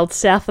emailed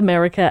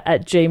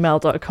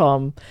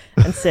southamerica@gmail.com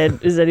and said,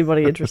 is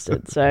anybody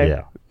interested? So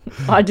Yeah.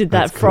 I did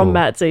that That's from cool.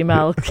 Matt's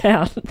email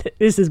account.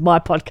 This is my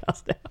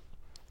podcast now.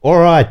 All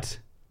right.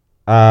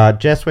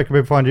 Jess, where can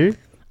people find you?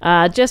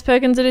 Jess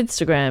Perkins at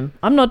Instagram.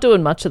 I'm not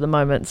doing much at the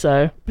moment,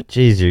 so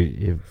Jeez,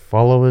 you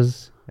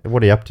followers.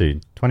 What are you up to?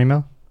 20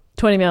 mil?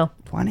 20 mil.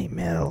 20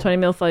 mil. 20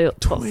 mil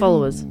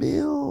followers.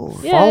 Mil.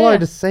 Yeah, Follow yeah.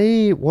 to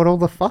see what all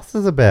the fuss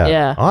is about.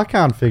 Yeah. I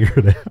can't figure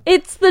it out.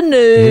 It's the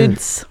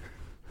nudes.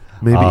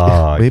 Maybe,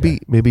 Oh, okay.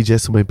 maybe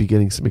Jess might be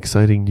getting some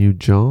exciting new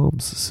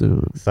jobs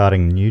soon.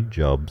 Starting new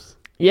jobs.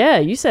 Yeah,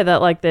 you say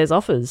that like there's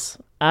offers.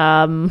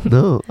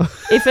 No.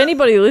 If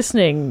anybody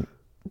listening,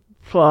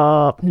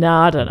 no,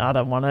 I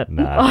don't want it.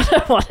 No. I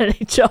don't want any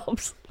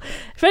jobs.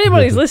 If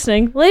anybody's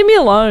listening, leave me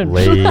alone.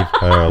 Leave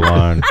her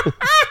alone.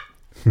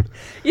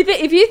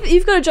 If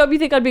you've got a job you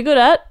think I'd be good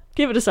at,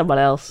 give it to someone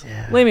else.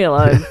 Leave me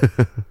alone.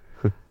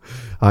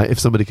 If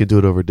somebody can do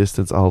it over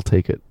distance, I'll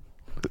take it.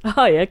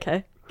 Oh yeah,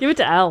 okay. Give it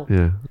to Al.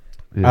 Yeah.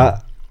 Yeah.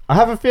 I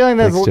have a feeling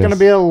there's Thanks, going to Jess.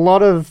 be a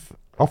lot of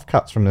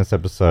offcuts from this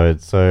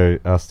episode, so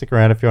stick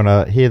around if you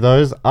want to hear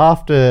those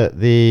after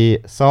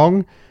the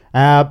song.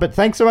 But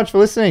thanks so much for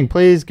listening.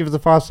 Please give us a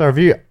 5-star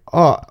review.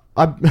 Oh,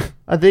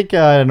 I think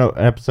in an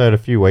episode a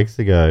few weeks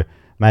ago,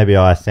 maybe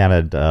I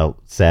sounded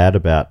sad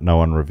about no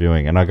one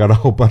reviewing, and I got a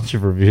whole bunch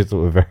of reviews that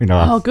were very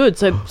nice. Oh, good.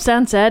 So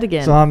sound sad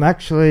again. So I'm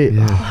actually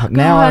now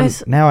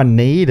Guys. I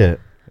need it.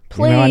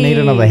 You know, I need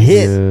another Please.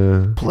 hit.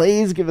 Yeah.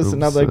 Please give us I'm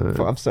another sad.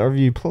 5-star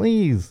review,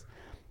 please.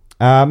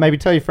 Maybe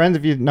tell your friends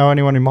if you know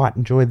anyone who might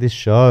enjoy this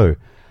show.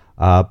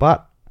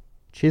 But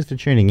cheers for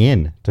tuning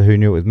in to Who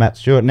Knew It with Matt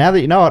Stewart. Now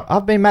that you know it,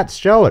 I've been Matt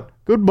Stewart.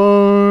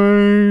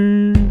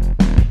 Goodbye.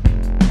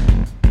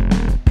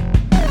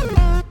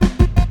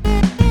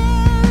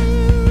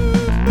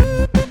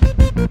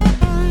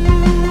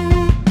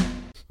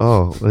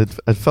 Oh,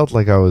 it felt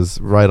like I was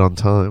right on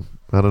time.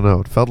 I don't know.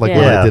 It felt like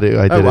when Yeah. I did it,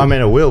 I did it. I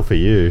mean, it will for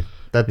you.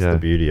 That's Yeah. the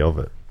beauty of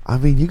it. I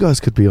mean, you guys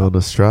could be on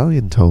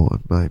Australian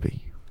time,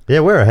 maybe.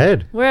 Yeah, we're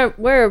ahead.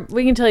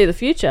 We can tell you the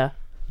future.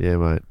 Yeah,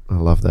 mate. I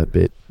love that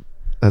bit.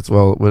 That's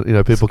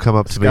when people come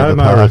up to me in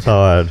the ScoMo park.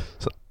 retired.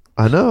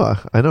 I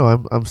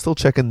know. I'm still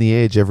checking the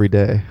age every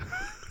day.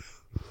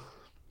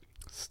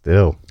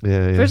 Still.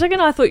 Yeah. For a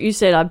second, I thought you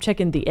said I'm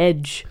checking the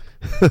edge.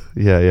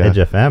 Yeah. Edge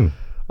FM.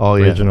 Oh,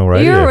 yeah. Regional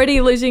radio. You're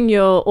already losing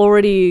your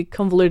already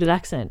convoluted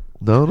accent.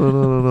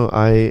 No.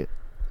 I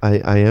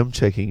am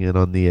checking in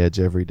on the edge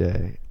every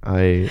day.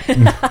 I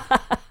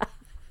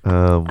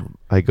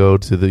go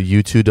to the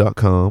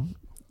u2.com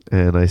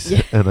and I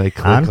click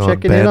I'm on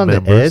checking band in on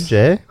members. the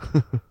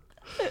edge,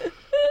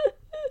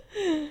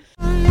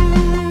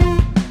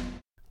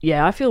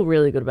 Yeah, I feel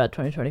really good about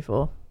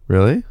 2024.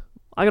 Really?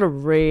 I got a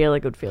really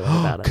good feeling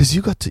about it. Because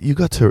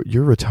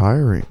you're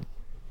retiring.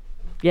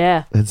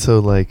 Yeah. And so,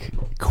 like,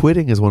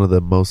 quitting is one of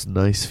the most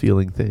nice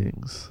feeling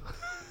things.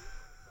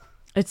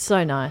 It's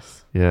so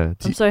nice. Yeah.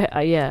 I'm so,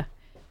 yeah.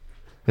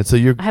 And so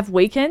you're, I have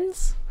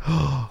weekends.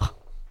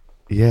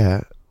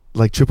 yeah,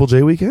 like Triple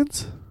J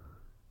weekends?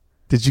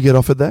 Did you get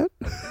offered that?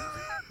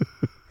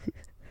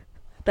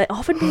 They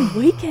offered me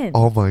weekends.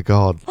 Oh, my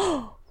God.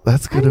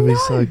 That's going to be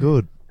so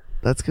good.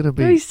 That's going to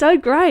It'll be be... so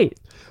great.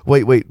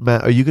 Wait,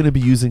 Matt, are you going to be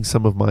using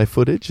some of my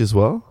footage as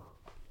well?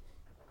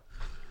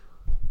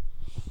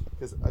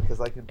 Because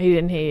I can... He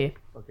didn't hear you.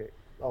 Okay.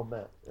 Oh,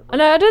 Matt.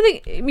 No, I don't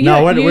think you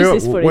No, don't use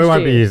this footage. we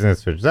won't do be you? using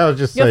this footage. That was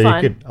just so You're you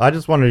fine. could. I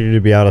just wanted you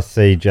to be able to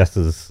see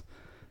Jess's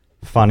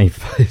funny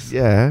face.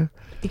 Yeah.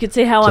 You can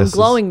see how I'm Jess is-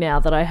 glowing now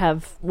that I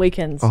have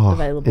weekends Oh,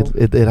 available.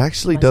 it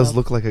actually does myself.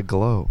 look like a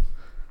glow.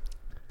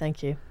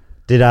 Thank you.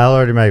 Did Al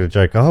already make the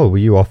joke? Oh, were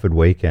you offered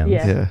weekends?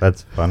 Yeah.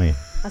 That's funny.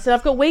 I said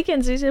I've got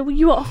weekends. He said, "Well,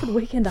 you were offered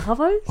weekend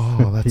arvos."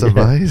 Oh, that's Yeah.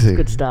 amazing.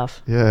 Good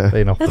stuff. Yeah.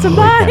 Being offered That's a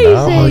weekend,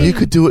 amazing. Oh, you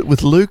could do it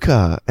with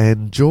Luca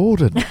and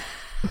Jordan.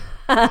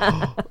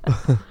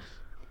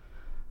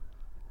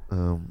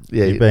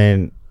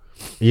 Yeah.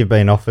 You've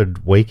been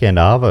offered weekend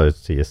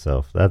arvos to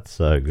yourself. That's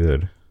so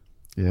good.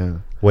 Yeah.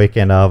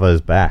 Weekend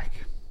arvos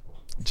back.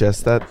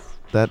 Jess, that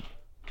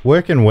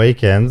Working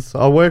weekends.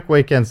 I work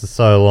weekends for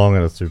so long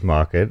in a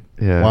supermarket.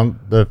 Yeah.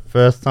 The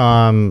first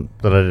time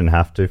that I didn't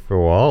have to for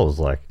a while, I was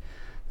like,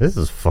 this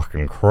is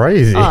fucking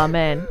crazy. Oh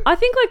man, I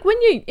think like when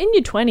you're in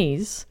your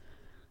 20s,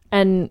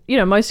 and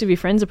most of your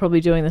friends are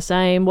probably doing the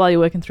same while you're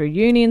working through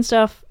uni and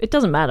stuff. It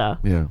doesn't matter.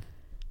 yeah.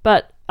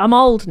 But I'm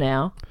old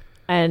now,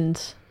 and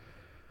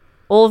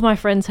all of my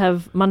friends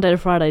have Monday to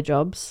Friday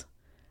jobs,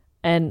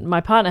 and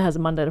my partner has a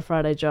Monday to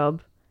Friday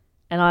job,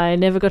 and I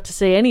never got to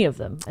see any of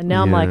them. And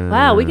now I'm like,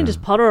 wow, we can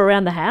just potter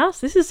around the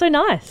house. This is so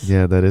nice.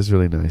 Yeah, that is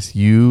really nice.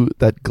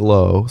 That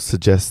glow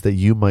suggests that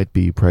you might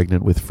be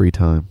pregnant with free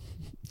time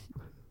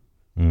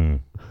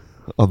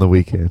on the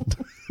weekend.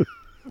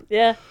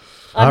 Yeah.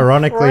 I'm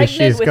Ironically, pregnant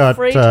she's with got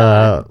free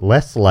time.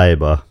 less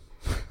labour.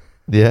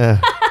 Yeah.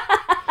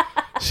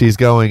 She's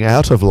going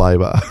out of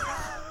labour.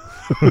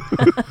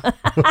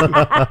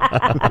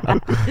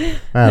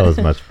 That was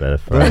much better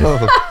for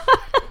us.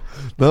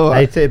 No,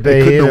 ATB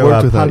it here couldn't have to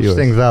worked without punch yours.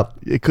 things up.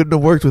 It couldn't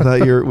have worked without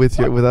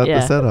without Yeah.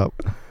 the setup.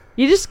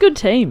 You're just a good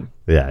team.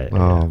 Yeah.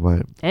 Oh,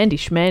 mate. Andy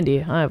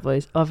Schmandy, I've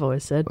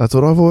always said. That's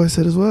what I've always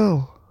said as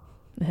well.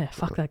 Yeah,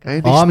 fuck that guy.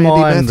 Andy I'm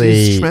on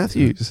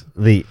Matthews.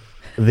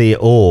 the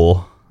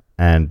ore,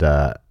 and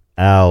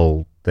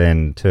Al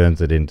then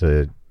turns it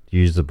into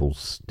usable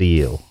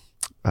steel.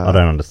 I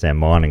don't understand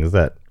mining. Is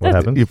that what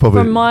happens? You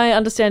probably, From my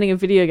understanding of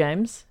video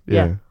games,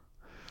 yeah.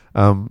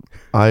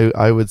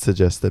 I would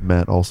suggest that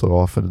Matt also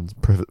often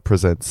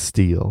presents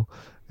steel,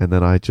 and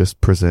then I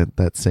just present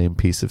that same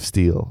piece of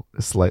steel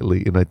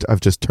slightly, and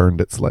I've just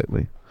turned it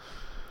slightly.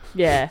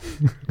 Yeah.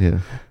 Yeah.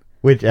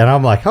 And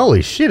I'm like,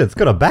 holy shit! It's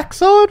got a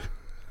backside.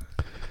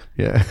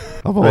 Yeah.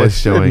 I'm always I didn't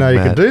showing know you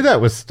Matt could do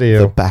that with the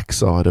steel.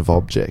 backside of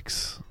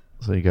objects.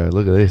 So you go,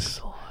 look at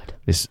this.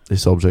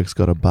 This object's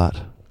got a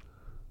butt.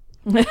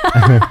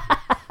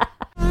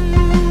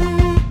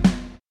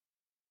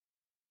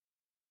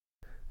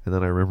 And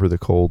then I remember the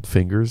cold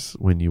fingers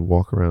when you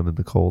walk around in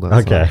the cold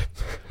outside. Okay.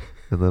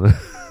 And then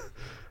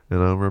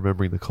and I'm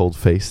remembering the cold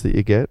face that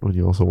you get when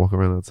you also walk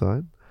around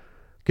outside.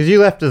 Because you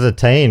left as a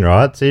teen,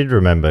 right? So you'd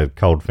remember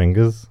cold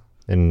fingers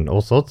in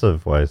all sorts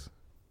of ways.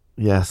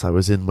 Yes, I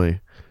was in my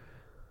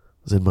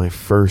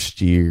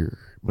first year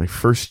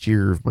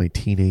of my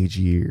teenage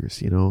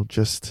years,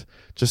 just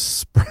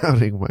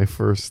sprouting my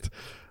first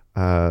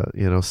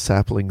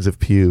saplings of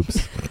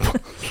pubes.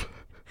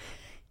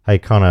 Hey,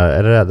 Connor,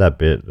 edit out that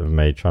bit of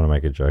me trying to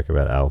make a joke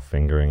about Al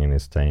fingering in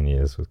his teen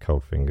years with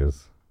cold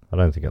fingers. I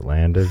don't think it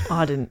landed. Oh,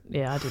 I didn't.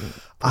 Yeah, I didn't.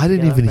 I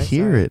didn't even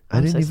hear it. I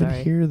I'm didn't so even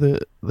sorry. hear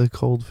the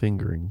cold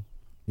fingering.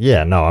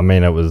 Yeah, no, I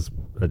mean it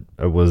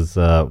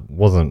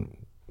wasn't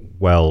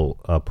well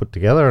put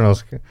together, and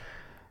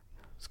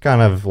It's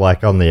kind of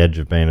like on the edge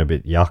of being a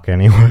bit yuck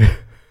anyway.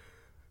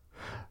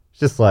 It's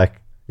just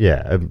like,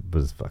 yeah, it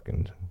was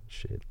fucking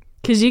shit.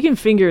 Because you can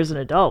finger as an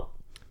adult.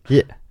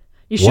 Yeah.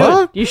 You should.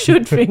 What? You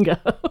should finger.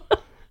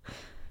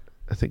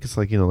 I think it's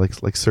like,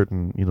 like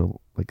certain,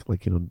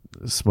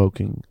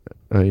 smoking,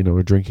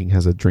 or drinking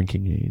has a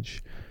drinking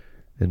age.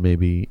 And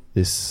maybe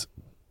this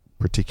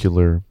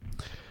particular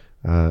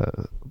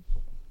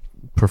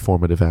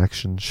performative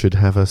action should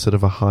have a sort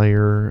of a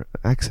higher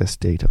access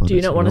date on it. Do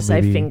you not want to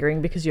say maybe...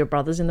 fingering because your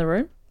brother's in the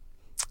room?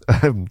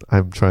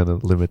 I'm trying to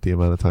limit the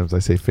amount of times I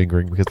say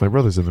fingering because my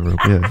brother's in the room.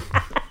 Yeah.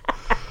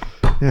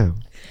 Yeah.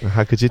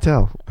 How could you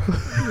tell?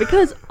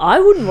 Because I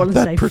wouldn't want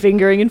to say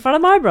fingering in front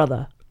of my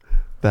brother.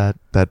 That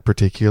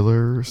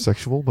particular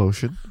sexual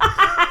motion.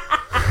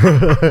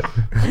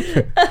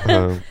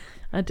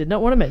 I did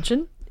not want to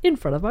mention in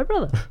front of my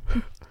brother.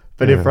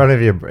 But in front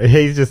of you,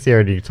 he's just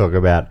hearing you talk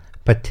about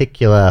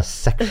particular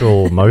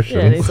sexual motions.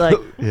 Yeah, and he's like,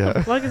 Yeah. what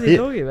the fuck is he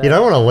talking about? You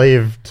don't want to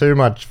leave too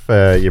much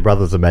for your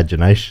brother's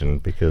imagination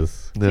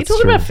because you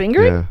talking about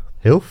fingering? Yeah.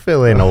 he'll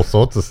fill in all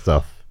sorts of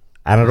stuff.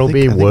 And it'll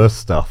be worse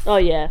stuff. Oh,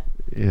 yeah.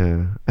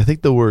 Yeah. I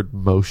think the word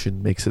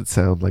motion makes it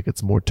sound like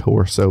it's more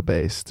torso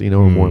based,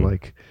 or more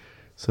like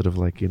sort of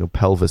like,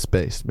 pelvis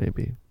based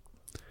maybe.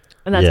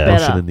 And that's Yeah.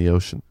 better. Motion in the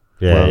ocean.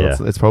 Yeah, Well, yeah.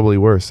 It's probably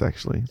worse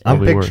actually. It's I'm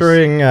probably worse.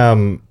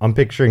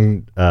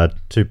 picturing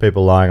two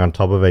people lying on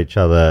top of each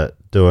other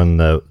doing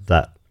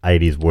that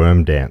 80s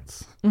worm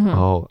dance.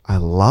 Oh, I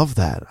love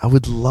that. I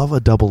would love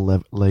a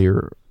double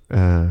layer.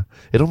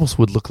 It almost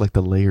would look like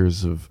the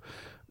layers of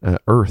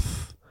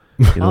Earth.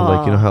 Like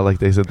how like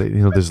they said that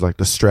there's like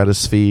the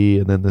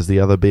stratosphere and then there's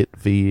the other bit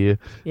sphere.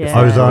 Yeah.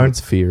 Ozone. It's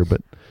sphere,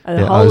 but And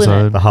a hole in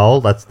it. The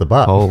hole, that's the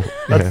butt. Hole,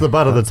 That's yeah. the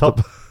butt of the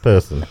top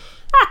person.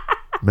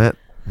 Matt,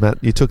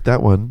 you took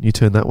that one. You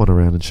turned that one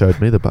around and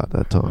showed me the butt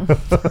that time.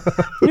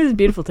 It was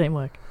beautiful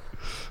teamwork.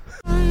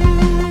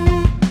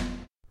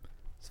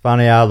 It's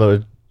funny how they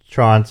were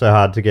trying so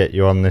hard to get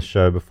you on this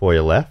show before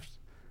you left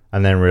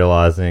and then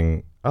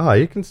realizing,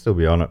 you can still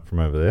be on it from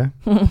over there.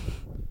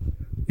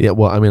 Yeah,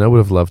 well, I mean, I would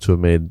have loved to have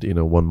made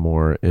one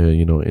more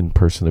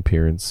in-person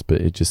appearance,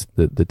 but it just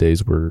the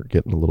days were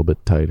getting a little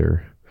bit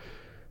tighter.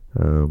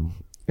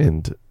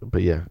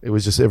 But yeah, it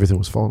was just everything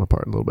was falling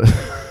apart a little bit.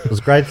 It was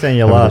great seeing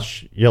your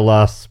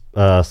last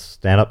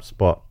stand-up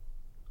spot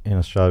in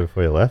Australia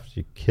before you left.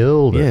 You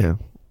killed it. Yeah.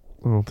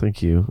 Oh,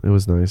 thank you. It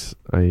was nice.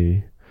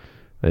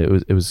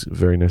 It was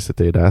very nice that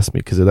they had asked me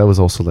because that was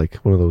also like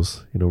one of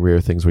those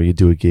rare things where you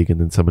do a gig and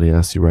then somebody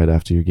asks you right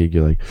after your gig,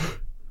 you're like,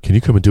 can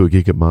you come and do a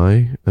gig at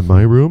my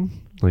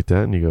room like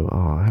that? And you go,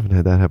 I haven't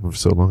had that happen for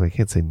so long. I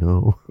can't say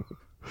no.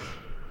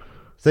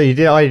 So you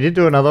did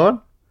do another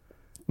one?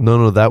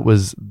 No, that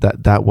was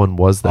that one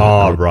was that.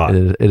 Oh,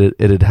 right. It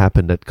had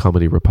happened at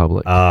Comedy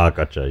Republic.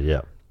 Gotcha.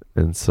 Yeah.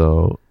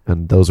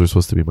 And those were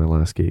supposed to be my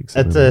last gigs.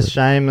 It's a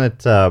shame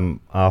that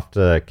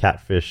after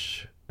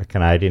Catfish, a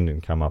Canadian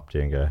didn't come up to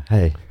you and go,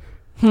 "Hey,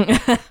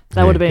 That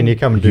would have been. can you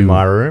come and do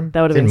my room?"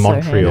 That would have It's been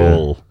in so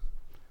Montreal.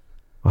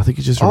 I think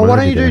you just. Why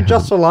reminded don't you me do that I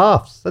Just for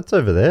Laughs? That's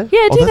over there.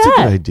 Yeah, do that's that.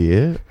 a good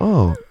idea.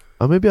 Oh,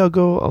 maybe I'll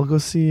go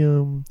see.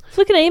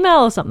 Flick an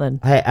email or something.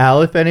 Hey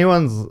Al, if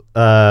anyone's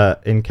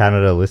in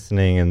Canada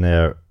listening and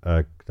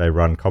they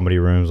run comedy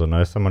rooms or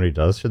know someone who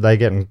does, should they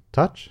get in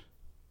touch?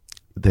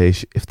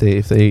 If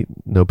they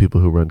know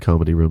people who run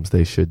comedy rooms,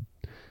 they should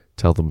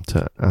tell them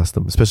to ask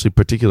them, especially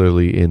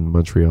particularly in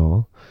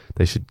Montreal.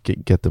 They should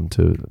get them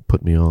to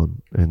put me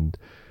on and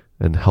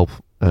help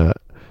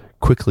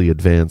quickly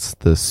advance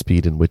the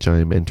speed in which I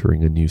am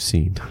entering a new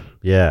scene.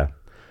 Yeah.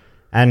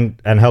 And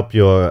help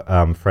your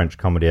French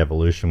comedy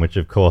evolution, which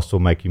of course will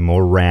make you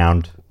more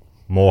round,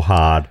 more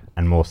hard,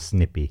 and more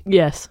snippy.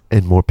 Yes.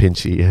 And more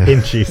pinchy. Yeah.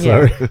 Pinchy,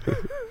 sorry.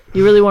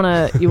 You really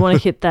want to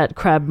hit that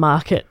crab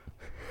market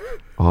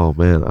Oh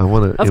man, I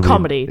want to of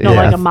comedy, not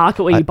like a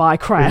market where you buy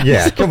crabs.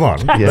 Yeah, come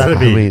on. Yeah, That'd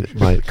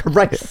be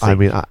correct. I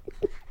mean,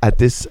 at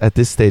this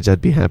stage,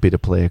 I'd be happy to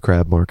play a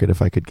crab market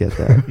if I could get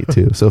that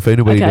too. So if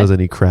anybody Okay. knows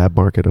any crab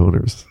market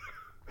owners,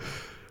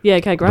 Yeah,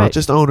 okay, great. not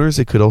just owners,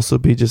 it could also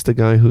be just a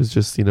guy who's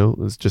just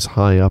is just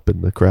high up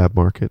in the crab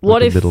market,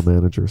 What like if a middle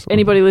manager? Or something.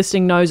 Anybody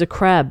listening knows a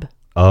crab?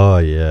 Oh,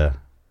 yeah.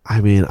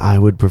 I mean, I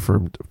would prefer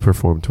to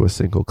perform to a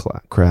single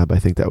crab. I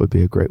think that would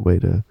be a great way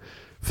to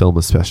film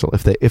a special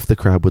if the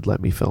crab would let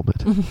me film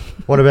it.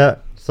 What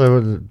about,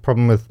 the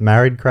problem with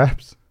married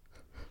crabs?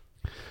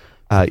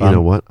 You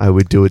know what? I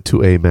would do it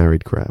to a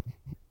married crab.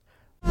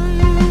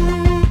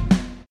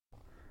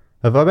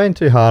 Have I been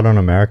too hard on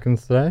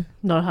Americans today?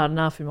 Not hard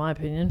enough, in my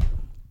opinion.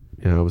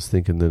 Yeah, I was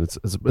thinking that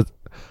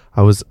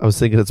I was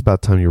thinking it's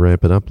about time you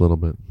ramp it up a little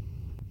bit.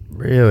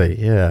 Really?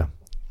 Yeah.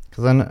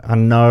 Because I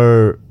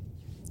know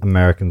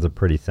Americans are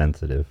pretty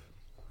sensitive.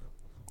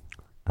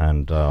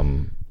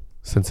 And,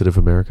 Sensitive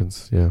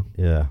Americans, yeah.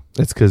 yeah.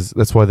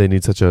 That's why they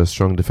need such a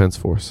strong defense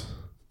force.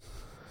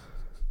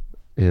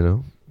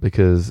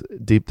 Because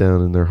deep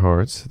down in their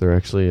hearts, they're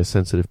actually a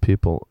sensitive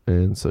people,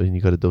 and so you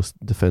got to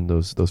defend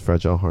those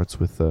fragile hearts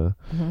with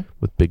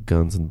big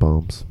guns and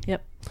bombs.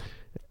 Yep.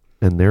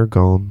 and they're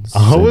guns.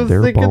 I and was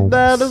they're thinking bombs.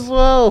 that as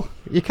well.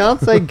 You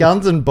can't say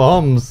guns and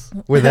bombs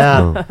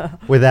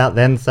without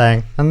then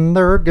saying, and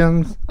there are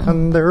guns,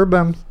 and there are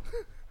bombs.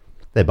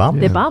 They're bums.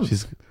 They're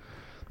bums.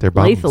 They're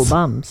bums. Lethal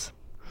bums.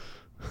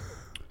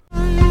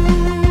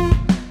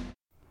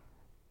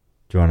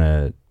 Do you want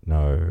to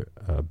know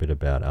a bit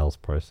about Al's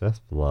process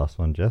for the last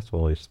one, Jess,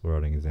 while he's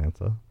writing his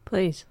answer?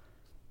 Please.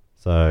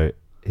 So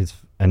his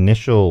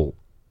initial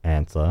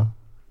answer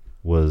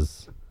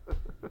was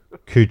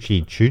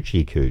coochie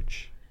choochie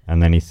cooch.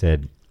 And then he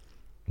said,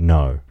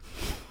 no.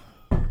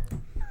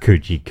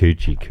 Coochie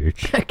coochie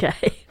cooch.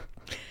 Okay.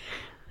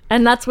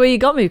 And that's where you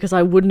got me, because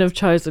I wouldn't have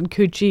chosen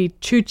coochie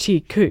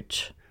choochie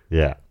cooch.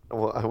 Yeah.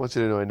 Well, I want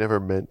you to know I never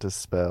meant to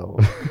spell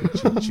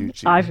coochie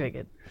choochie. I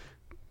figured.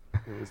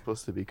 It was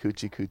supposed to be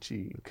coochie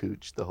coochie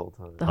cooch the whole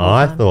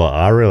time.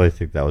 I really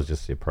think that was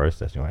just your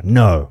process. You went,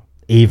 no,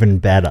 even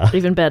better.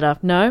 Even better.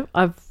 No,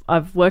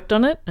 I've worked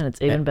on it, and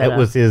it's even better. It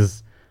was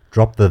his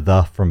drop the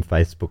from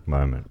Facebook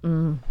moment.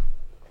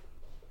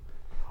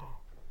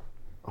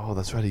 Oh,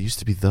 that's right. It used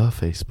to be the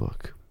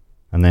Facebook.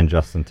 And then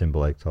Justin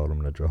Timberlake told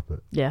him to drop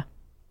it. Yeah.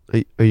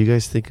 Are you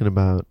guys thinking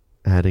about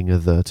adding a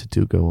the to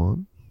do go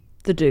on?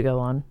 The do go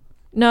on.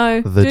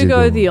 No, The do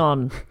go the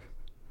on.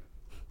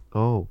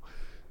 Oh.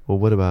 Well,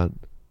 what about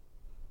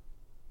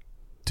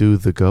do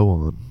the go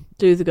on?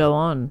 Do the go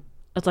on.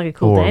 That's like a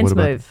cool Or dance what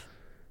about- move.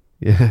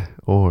 Yeah.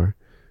 Or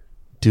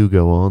do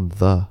go on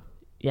the.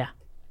 Yeah.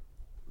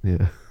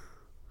 Yeah.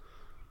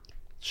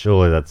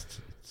 Surely that's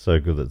so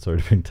good that it's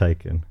already been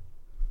taken.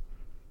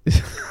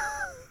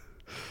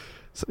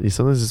 So,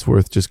 sometimes it's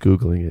worth just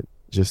Googling it,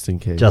 just in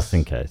case. Just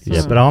in case.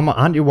 Yeah, Yeah. but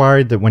aren't you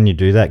worried that when you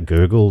do that,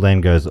 Google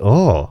then goes,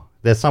 oh,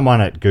 there's someone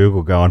at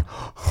Google going,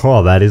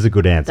 oh, that is a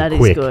good answer. That is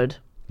Quick, good.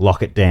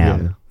 lock it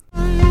down.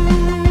 Pop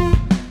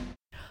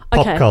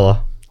Okay.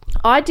 collar.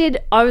 I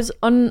was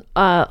on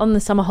the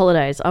summer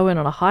holidays. I went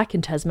on a hike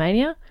in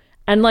Tasmania,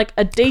 and like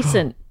a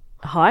decent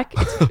hike.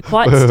 It's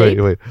quite steep.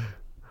 Wait.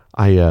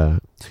 I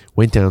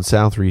went down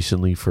south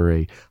recently for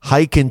a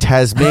hike in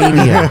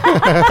Tasmania.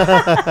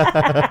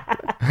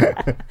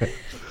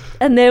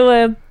 And there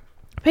were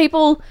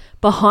people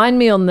behind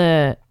me on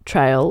the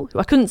trail.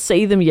 I couldn't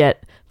see them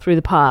yet through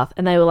the path,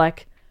 and they were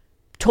like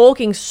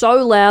talking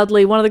so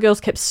loudly. One of the girls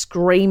kept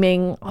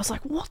screaming. I was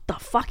like, what the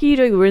fuck are you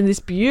doing? We're in this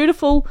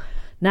beautiful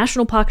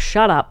national park.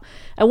 Shut up.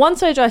 At one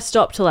stage I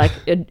stopped to like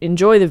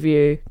enjoy the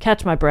view,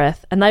 catch my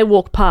breath, and they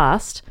walked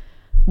past.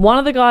 One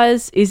of the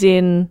guys is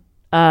in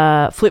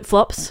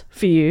flip-flops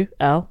for you,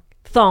 Al.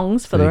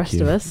 Thongs for the rest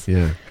of us.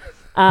 Yeah.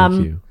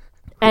 Thank you.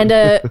 And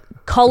a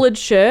collared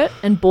shirt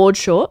and board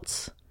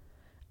shorts.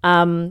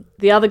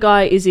 The other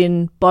guy is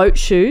in boat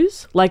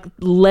shoes, like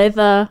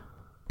leather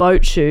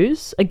boat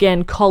shoes.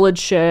 Again, collared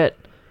shirt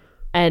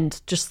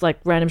and just like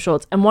random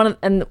shorts.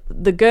 And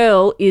the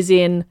girl is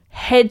in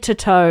head to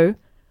toe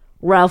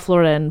Ralph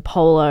Lauren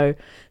polo,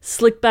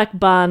 slick back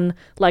bun,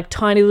 like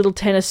tiny little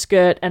tennis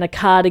skirt and a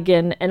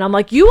cardigan. And I'm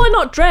like, you are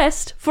not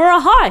dressed for a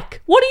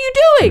hike. What are you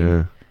doing?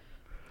 Yeah.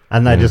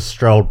 And they just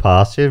strolled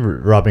past you,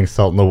 rubbing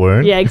salt in the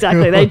wound. Yeah,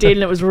 exactly. They did,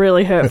 and it was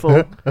really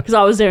hurtful because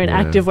I was there in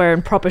activewear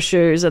and proper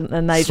shoes, and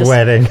they just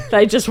Sweating.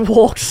 They just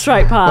walked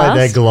straight past. Like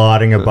they're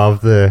gliding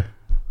above the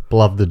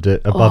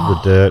dirt. I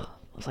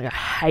was like, I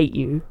hate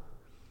you.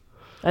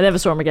 I never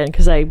saw them again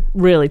because they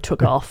really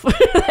took off.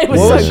 They were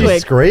What so was she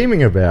quick.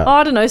 screaming about? Oh,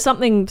 I don't know.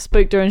 Something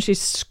spooked her, and she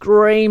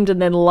screamed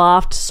and then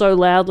laughed so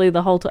loudly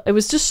the whole time. It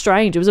was just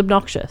strange. It was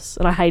obnoxious,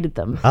 and I hated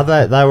them. Are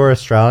they were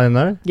Australian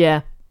though?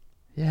 Yeah.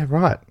 Yeah,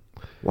 right.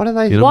 What are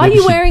they? You know, Why are maybe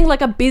you she- wearing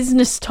like a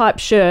business type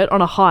shirt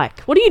on a hike?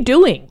 What are you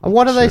doing?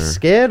 What are they Sure.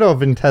 scared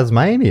of in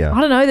Tasmania?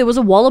 I don't know. There was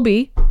a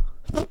wallaby.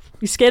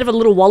 You scared of a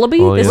little wallaby?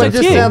 Oh, They're yeah, so It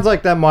just cute. sounds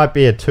like that might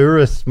be a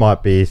tourist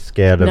might be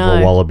scared of No.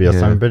 a wallaby or Yeah.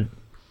 something, but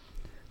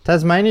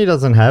Tasmania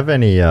doesn't have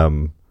any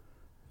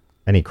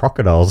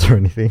crocodiles or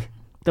anything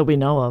that we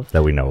know of.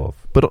 that we know of.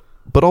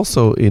 But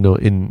also,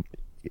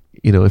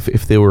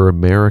 if they were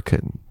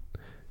American,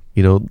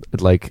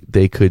 like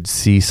they could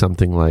see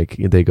something like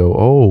they go,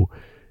 oh,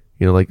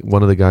 like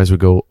one of the guys would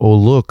go, oh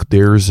look,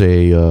 there's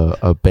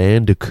a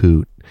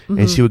bandicoot,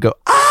 and she would go,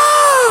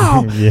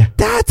 oh, Yeah.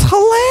 that's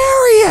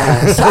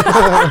hilarious,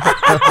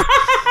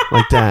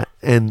 like that,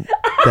 and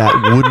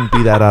that wouldn't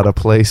be that out of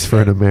place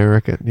for an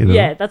American,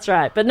 Yeah, that's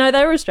right. But no,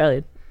 they were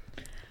Australian.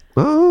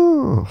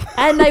 Oh,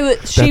 And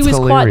she That's was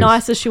quite hilarious.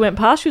 nice as she went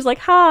past. She was like,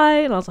 hi.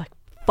 And I was like,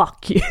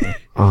 fuck you.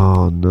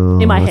 oh no!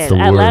 In my that's head. the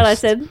Out loud, I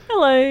worst. said,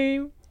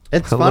 hello.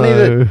 It's Hello. funny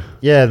that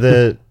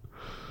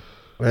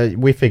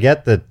we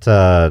forget that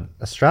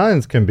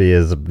Australians can be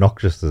as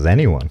obnoxious as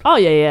anyone. Oh,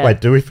 yeah.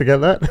 Wait, do we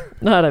forget that?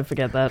 No, I don't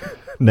forget that.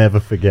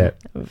 Never forget.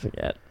 Never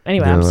forget.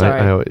 Anyway, No, I'm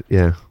sorry.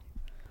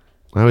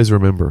 I always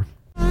remember.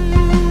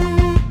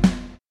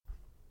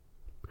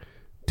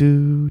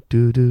 Do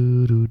do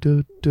do do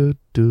do do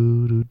do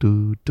do do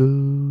do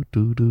do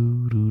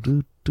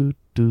do do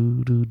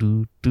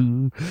do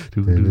do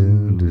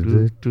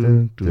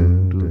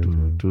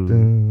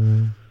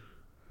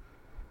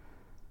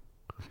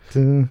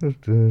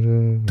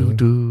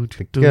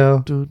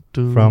do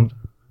do From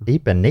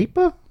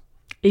Ipanema?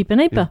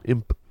 Ipanema.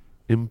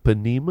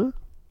 Impanema?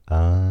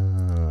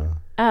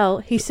 Al,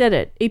 he said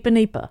it.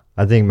 Ipanema.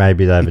 I think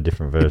maybe they have a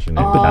different version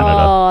in Canada.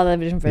 Oh, they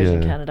have a different version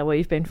in Yeah. Canada where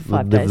you've been for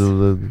 5 days.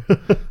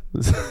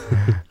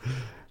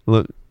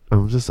 Look,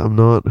 I'm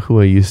not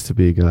who I used to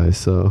be, guys,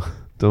 so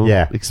don't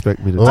expect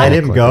me to let talk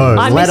him like go. that.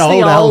 I Let miss the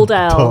old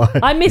Al. die.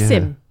 I miss Yeah.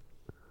 him.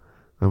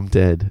 I'm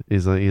dead.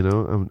 Is like, you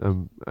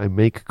know, I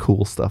make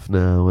cool stuff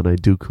now and I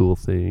do cool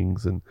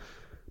things and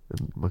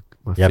my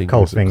You have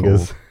cold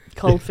fingers are fingers.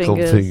 Cold Cold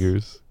fingers.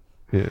 fingers.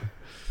 Yeah.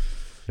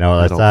 You know what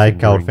they Adult say? fingering.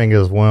 Cold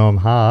fingers, warm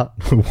heart.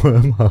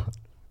 Warm heart.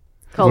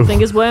 Cold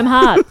fingers, worm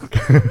heart.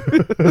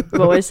 I've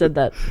always said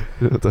that.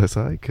 You know what I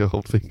say?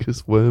 Cold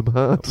fingers, worm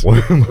heart.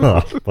 Warm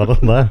heart. I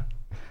don't know.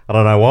 I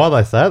don't know why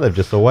they say it. They've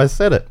just always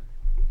said it.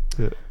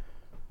 Yeah.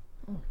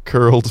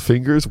 Curled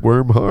fingers,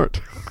 worm heart.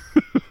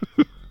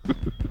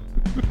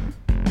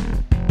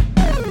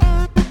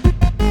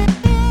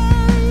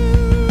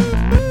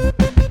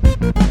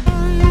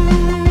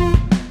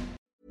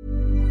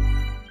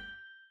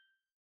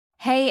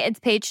 Hey, it's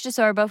Paige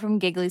DeSorbo from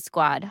Giggly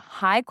Squad.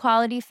 High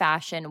quality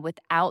fashion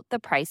without the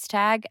price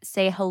tag.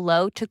 Say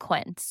hello to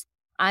Quince.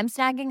 I'm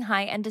snagging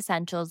high-end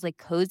essentials like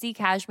cozy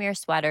cashmere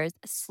sweaters,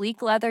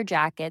 sleek leather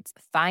jackets,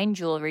 fine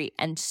jewelry,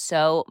 and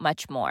so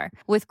much more.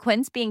 With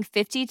Quince being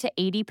 50 to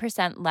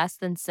 80% less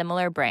than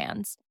similar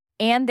brands.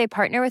 And they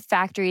partner with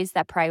factories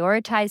that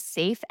prioritize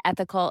safe,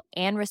 ethical,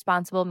 and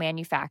responsible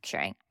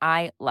manufacturing.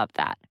 I love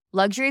that.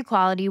 Luxury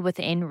quality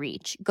within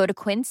reach. Go to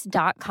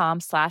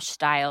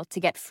quince.com/style to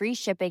get free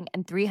shipping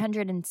and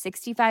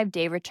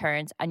 365-day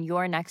returns on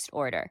your next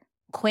order.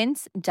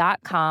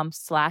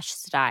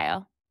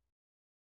 Quince.com/style.